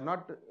idea. We are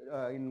not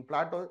in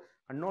Plato,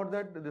 and note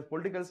that this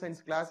political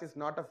science class is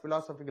not a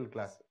philosophical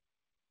class.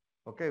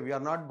 Okay, we are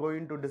not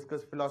going to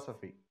discuss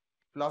philosophy.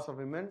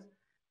 Philosophy means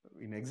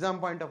in exam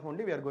point of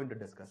only we are going to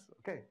discuss.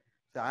 Okay,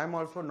 so I am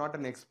also not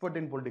an expert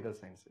in political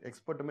science.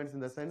 Expert means in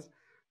the sense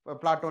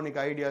Platonic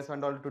ideas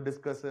and all to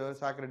discuss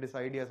Socrates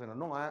ideas and all.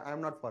 No, I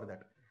am not for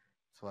that.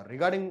 So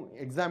regarding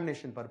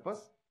examination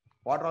purpose,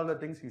 what are all the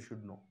things you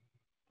should know?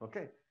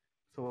 Okay,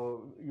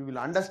 so you will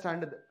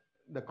understand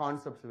the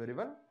concepts very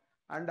well,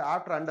 and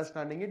after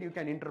understanding it, you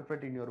can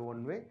interpret in your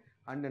own way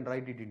and then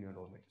write it in your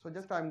own way. So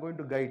just I am going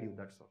to guide you.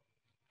 That's all.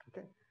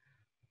 Okay.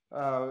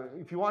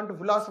 If you want to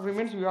philosophy,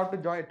 means you have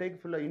to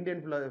take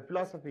Indian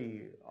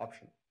philosophy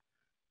option.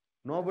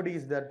 Nobody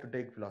is there to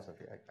take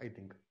philosophy. I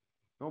think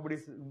nobody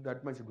is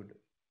that much good.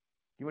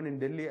 Even in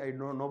Delhi, I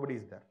know nobody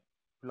is there.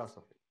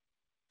 Philosophy.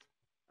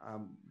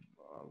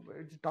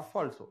 It's tough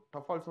also.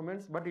 Tough also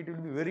means, but it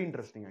will be very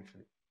interesting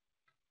actually.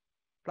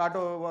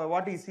 Plato,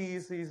 what he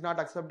sees, he is not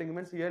accepting,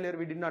 means earlier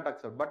we did not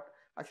accept, but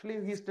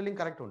actually he is telling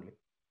correct only.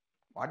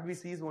 What we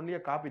see is only a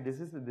copy. This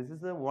is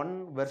a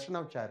one version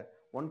of chair,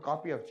 one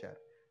copy of chair,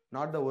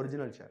 not the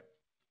original chair.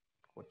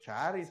 So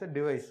chair is a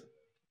device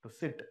to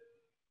sit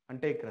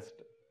and take rest.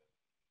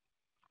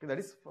 Okay, that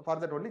is for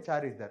that only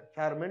chair is there.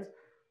 Chair means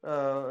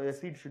a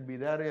seat should be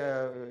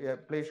there, a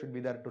place should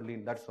be there to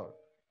lean. That's all.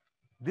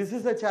 This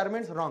is a chair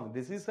means wrong.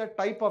 This is a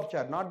type of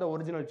chair, not the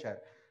original chair.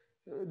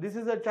 This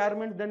is a chair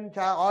means then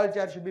all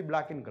chairs should be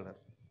black in color.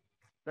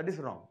 That is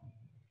wrong.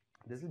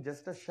 This is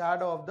just a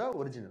shadow of the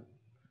original.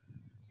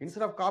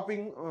 Instead of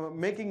copying,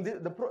 making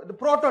the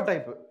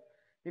prototype.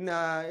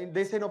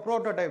 They say no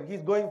prototype.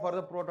 He's going for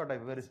the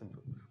prototype. Very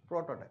simple.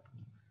 Prototype.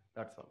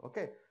 That's all.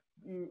 Okay.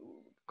 You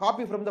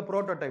copy from the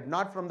prototype,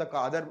 not from the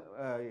other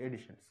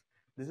editions.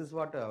 This is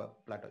what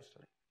Plato is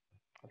telling.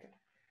 Okay.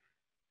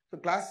 So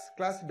class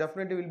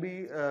definitely will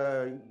be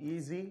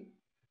easy,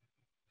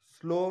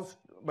 slow,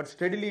 but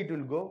steadily it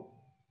will go.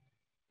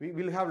 We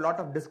will have a lot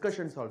of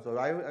discussions also.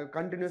 I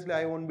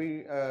won't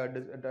be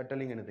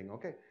telling anything.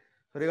 Okay.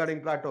 So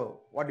regarding Plato,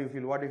 what do you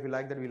feel? What do you feel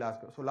like that? We'll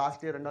ask. So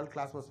last year and all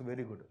class was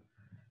very good.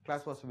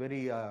 Class was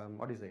very that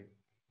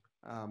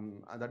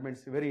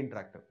means very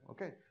interactive.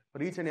 Okay.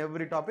 For each and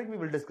every topic we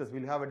will discuss.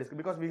 We'll have a discussion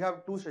because we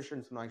have 2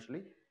 sessions now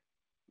actually.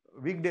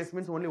 Weekdays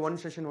means only one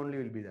session only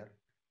will be there.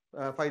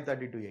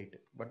 5:30 to 8.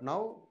 But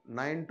now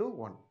 9 to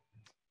 1.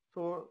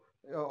 So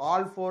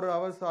all 4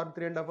 hours or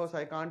 3.5 hours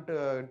I can't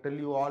tell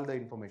you all the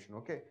information.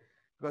 Okay.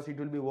 Because it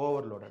will be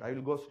overloaded. I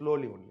will go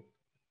slowly only.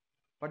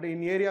 But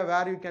in area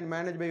where you can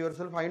manage by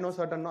yourself, I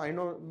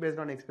know based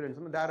on experience,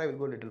 there I will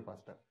go a little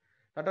faster.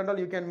 That and all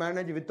you can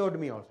manage without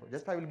me also.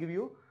 Just I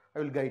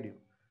will guide you.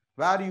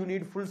 Where you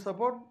need full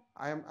support,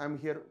 I am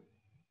here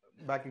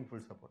backing full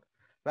support.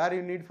 Where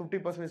you need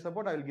 50%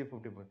 support, I will give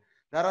 50%.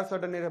 There are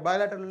certain areas,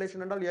 bilateral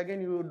relation and all,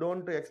 again you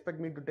don't expect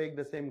me to take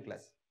the same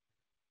class.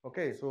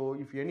 Okay, so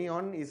if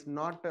anyone is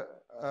not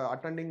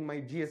attending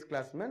my GS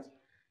class, means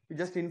you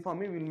just inform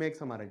me, we will make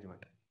some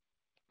arrangement.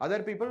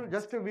 Other people,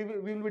 just we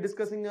will be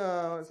discussing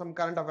some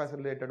current affairs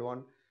related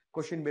one,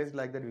 question based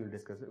like that we will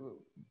discuss.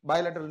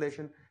 Bilateral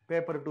relation,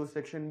 paper 2,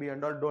 section B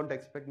and all, don't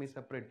expect me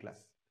separate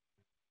class.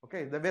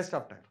 Okay, the waste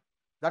of time.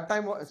 That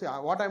time, see,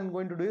 what I am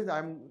going to do is I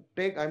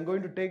am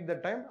going to take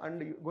that time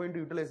and going to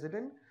utilize it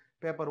in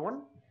paper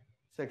 1,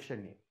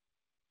 section A,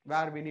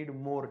 where we need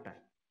more time.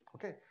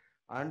 Okay,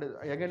 and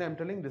again I am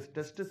telling this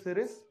test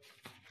series,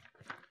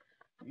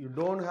 you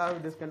don't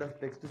have this kind of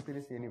text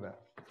series anywhere.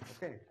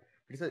 Okay.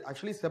 It is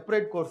actually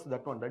separate course,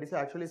 that one. That is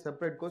actually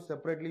separate course,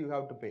 separately you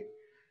have to pay.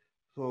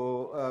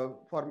 So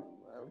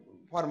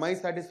for my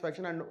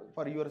satisfaction and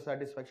for your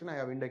satisfaction, I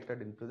have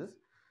inducted into this.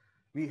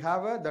 We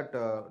have that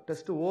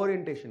test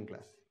orientation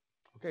class.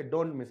 Okay,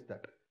 don't miss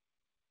that.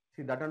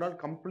 See, that and all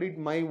complete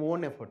my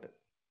own effort.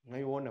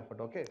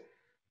 Okay.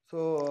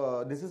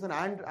 So this is an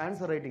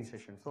answer writing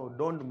session. So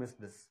don't miss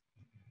this.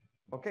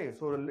 Okay,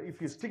 so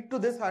if you stick to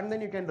this and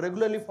then you can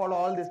regularly follow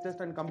all this test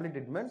and complete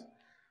it, means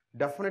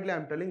definitely I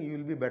am telling you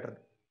will be better.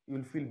 You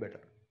will feel better.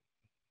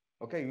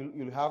 Okay,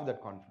 you will have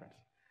that confidence.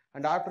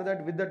 And after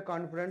that, with that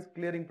confidence,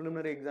 clearing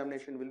preliminary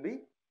examination will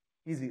be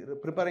easy.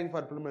 Preparing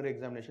for preliminary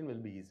examination will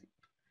be easy.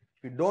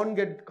 If you don't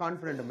get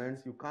confident,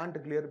 means you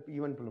can't clear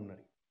even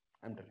preliminary.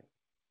 I am telling you.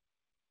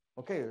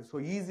 Okay, so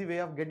easy way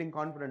of getting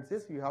confidence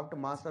is you have to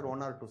master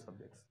 1 or 2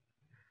 subjects.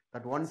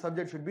 That one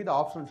subject should be the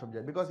optional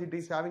subject because it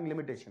is having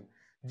limitation.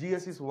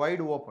 GS is wide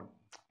open.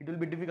 It will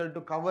be difficult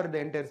to cover the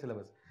entire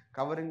syllabus.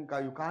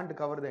 You can't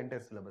cover the entire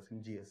syllabus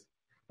in GS.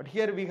 But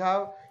here we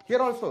have,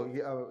 here also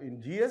in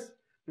GS,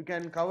 you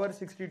can cover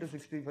 60 to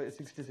 65,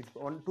 66,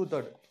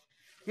 2/3.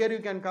 Here you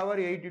can cover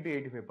 80 to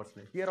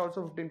 85%. Here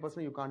also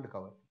 15% you can't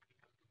cover.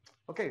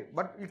 Okay,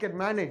 but you can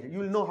manage. You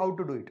will know how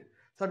to do it.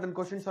 Certain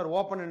questions are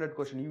open-ended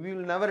questions. You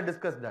will never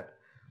discuss that.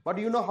 But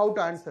you know how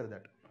to answer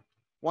that.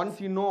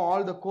 Once you know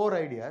all the core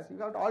ideas,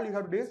 all you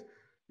have to do is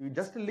you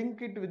just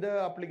link it with the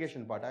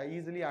application part.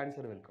 Easily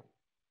answer will come.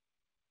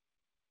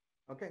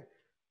 Okay.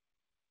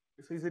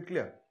 So is it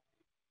clear?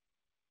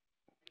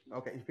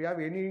 Okay. If you have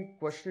any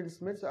questions,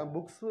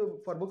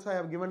 for books I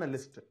have given a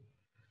list.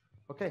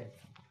 Okay.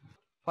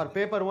 For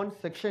paper 1,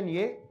 section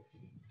A,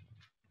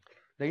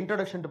 the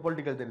introduction to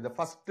political theory, the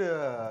first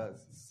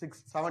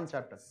 7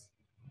 chapters.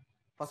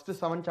 First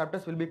 7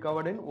 chapters will be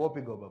covered in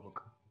O.P. Goba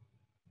book.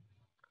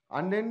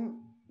 And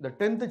then the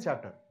 10th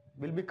chapter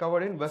will be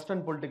covered in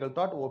Western Political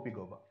Thought, O.P.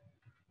 Goba.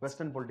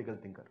 Western Political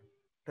Thinker.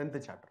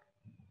 10th chapter.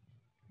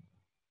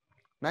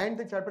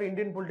 9th chapter,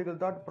 Indian Political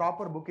Thought,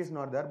 proper book is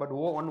not there, but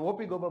one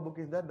O.P. Goba book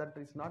is there, that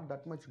is not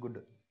that much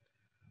good.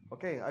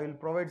 Okay, I will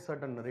provide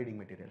certain reading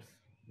materials.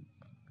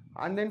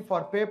 And then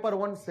for paper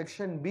 1,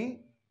 section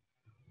B,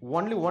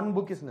 only one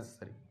book is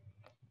necessary.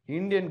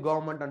 Indian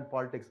Government and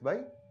Politics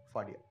by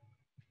Fadia.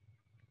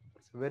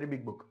 It's a very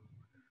big book.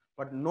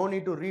 But no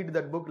need to read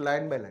that book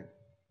line by line.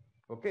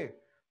 Okay.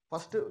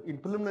 First, in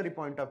preliminary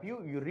point of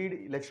view, you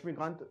read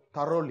Lakshmikant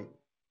thoroughly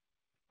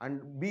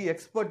and be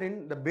expert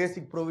in the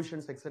basic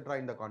provisions, etc.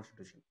 in the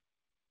Constitution.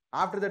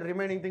 After that,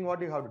 remaining thing,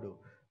 what you have to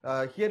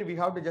do? Here we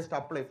have to just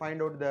apply,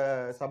 find out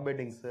the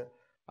subheadings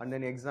and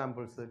then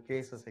examples,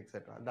 cases,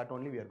 etc. That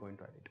only we are going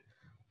to add it.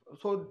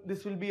 So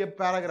this will be a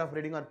paragraph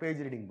reading or page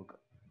reading book.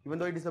 Even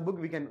though it is a book,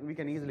 we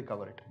can easily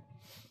cover it.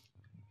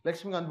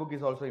 Lakshmikant book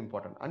is also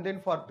important. And then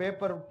for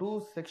paper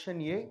 2,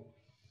 section A,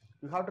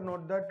 you have to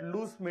note that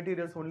loose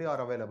materials only are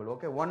available.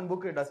 Okay, one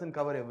book it doesn't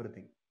cover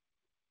everything.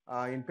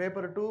 In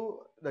paper 2,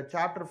 the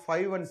chapter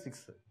 5 and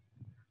 6,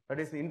 that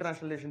is the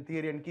international relation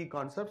theory and key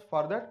concepts.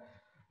 For that,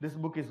 this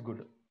book is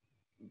good.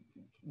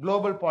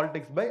 Global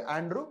Politics by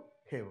Andrew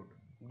Haywood.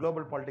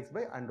 Global Politics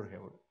by Andrew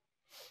Haywood.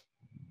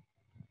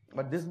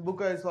 But this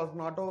book is also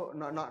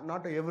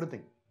not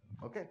everything.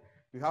 Okay,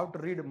 you have to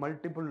read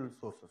multiple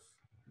sources.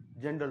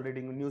 General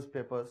reading,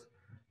 newspapers,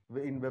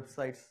 in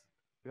websites.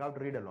 You have to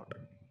read a lot.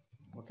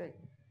 Okay.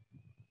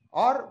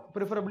 Or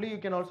preferably you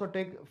can also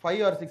take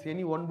 5 or 6,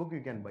 any one book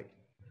you can buy.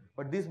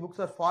 But these books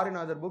are foreign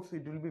other books,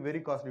 it will be very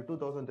costly,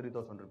 2,000,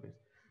 3,000 rupees.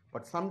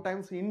 But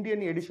sometimes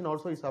Indian edition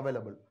also is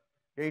available,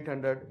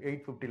 800,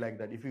 850 like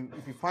that. If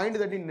you find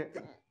that in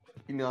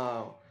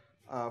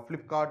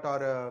Flipkart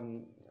or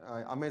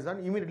Amazon,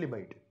 immediately buy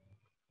it.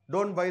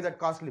 Don't buy that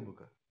costly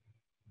book.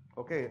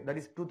 Okay, that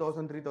is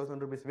 2,000, 3,000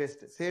 rupees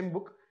waste. Same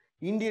book,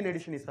 Indian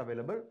edition is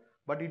available,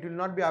 but it will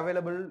not be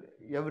available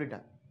every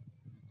time.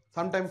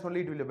 Sometimes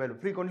only it will be available.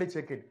 Frequently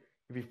check it.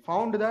 If you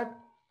found that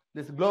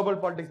this Global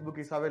Politics book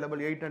is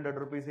available 800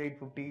 rupees,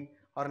 850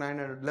 or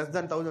 900, less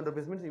than 1,000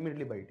 rupees means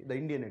immediately buy it, the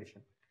Indian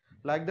edition.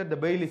 Like that, the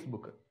Bailey's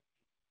book,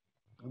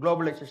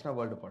 Globalization of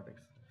World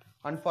Politics.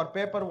 And for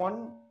paper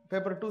 1,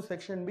 paper 2,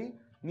 section B,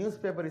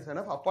 newspaper is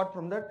enough. Apart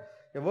from that,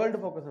 a World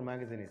Focuser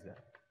magazine is there.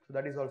 So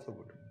that is also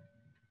good.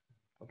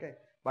 Okay,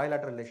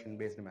 bilateral relation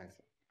based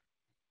magazine.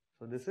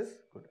 So this is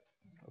good.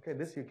 Okay,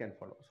 this you can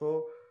follow.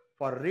 So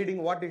for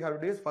reading, what you have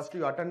to do is first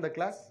you attend the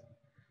class,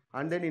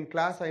 and then in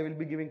class I will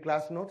be giving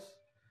class notes,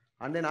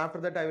 and then after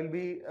that I will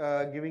be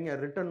giving a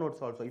written notes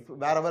also, if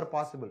wherever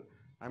possible.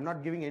 I am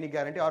not giving any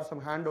guarantee, or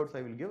some handouts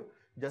I will give,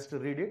 just to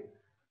read it.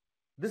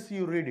 This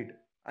you read it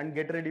and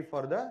get ready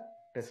for the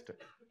test.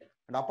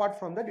 And apart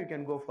from that, you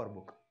can go for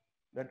book,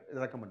 that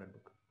recommended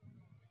book.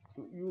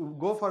 You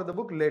go for the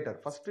book later.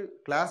 First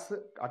class,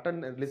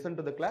 attend, listen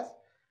to the class,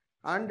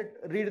 and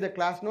read the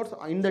class notes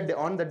on the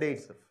day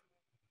itself.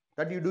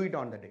 That you do it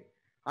on the day.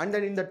 And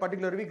then in that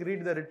particular week,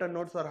 read the written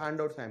notes or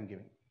handouts I am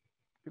giving.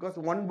 Because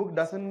one book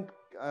doesn't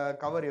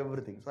cover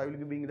everything. So I will be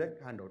giving the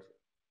handouts.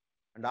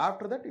 And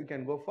after that, you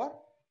can go for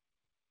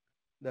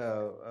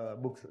the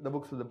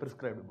the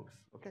prescribed books.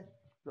 Okay.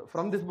 So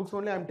from these books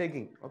only I am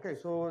taking. Okay.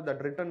 So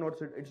that written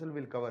notes itself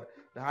will cover.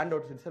 The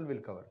handouts itself will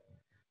cover.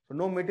 So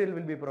no material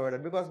will be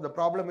provided, because the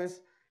problem is,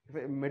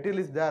 if material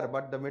is there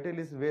but the material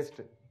is waste,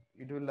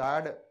 it will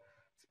add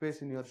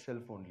space in your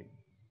shelf only.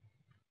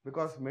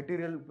 Because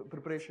material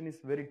preparation is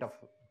very tough.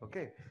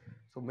 Okay,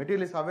 so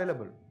material is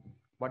available,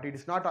 but it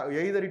is not,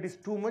 either it is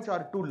too much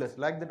or too less.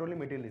 Like that only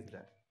material is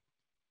there.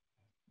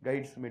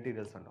 Guides,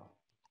 materials and all.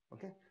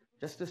 Okay,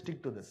 just to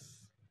stick to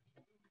this.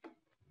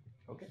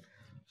 Okay,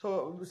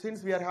 so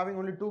since we are having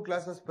only 2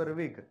 classes per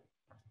week,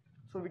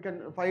 so we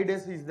can, 5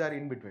 days is there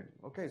in between.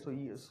 Okay, so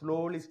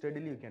slowly,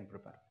 steadily you can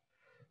prepare.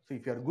 So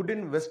if you are good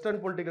in Western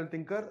political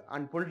thinker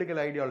and political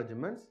ideology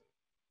means,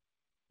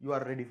 you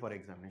are ready for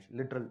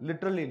examination.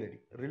 Literally ready.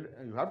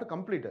 You have to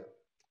complete it.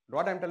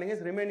 What I am telling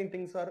is, remaining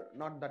things are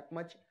not that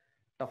much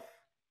tough.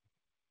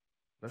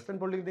 Western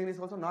political thing is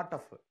also not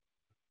tough.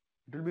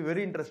 It will be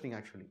very interesting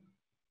actually.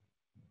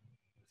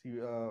 See,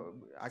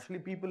 actually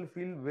people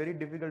feel very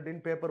difficult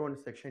in paper 1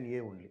 section A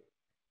only.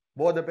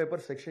 Both the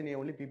papers section A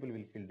only people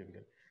will feel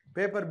difficult.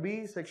 Paper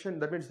B section,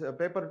 that means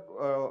paper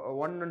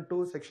 1 and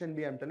 2 section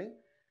B I am telling,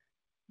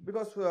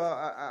 because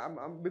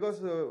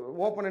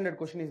open-ended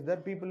question is there,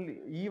 people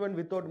even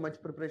without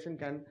much preparation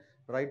can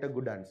write a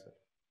good answer.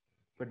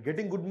 But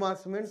getting good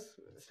marks means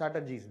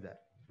strategy is there.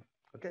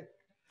 Okay.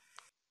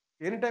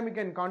 Anytime you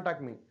can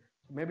contact me.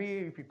 Maybe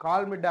if you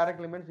call me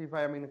directly means if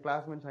I am in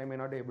class means I may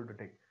not be able to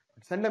take.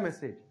 But send a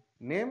message.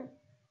 Name,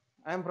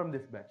 I am from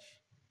this batch.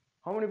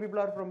 How many people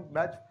are from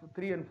batch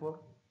 3 and 4?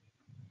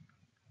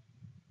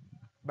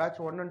 Batch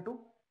 1 and 2?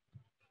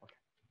 Okay.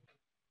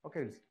 Okay,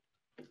 we'll see.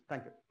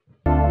 Thank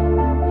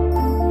you.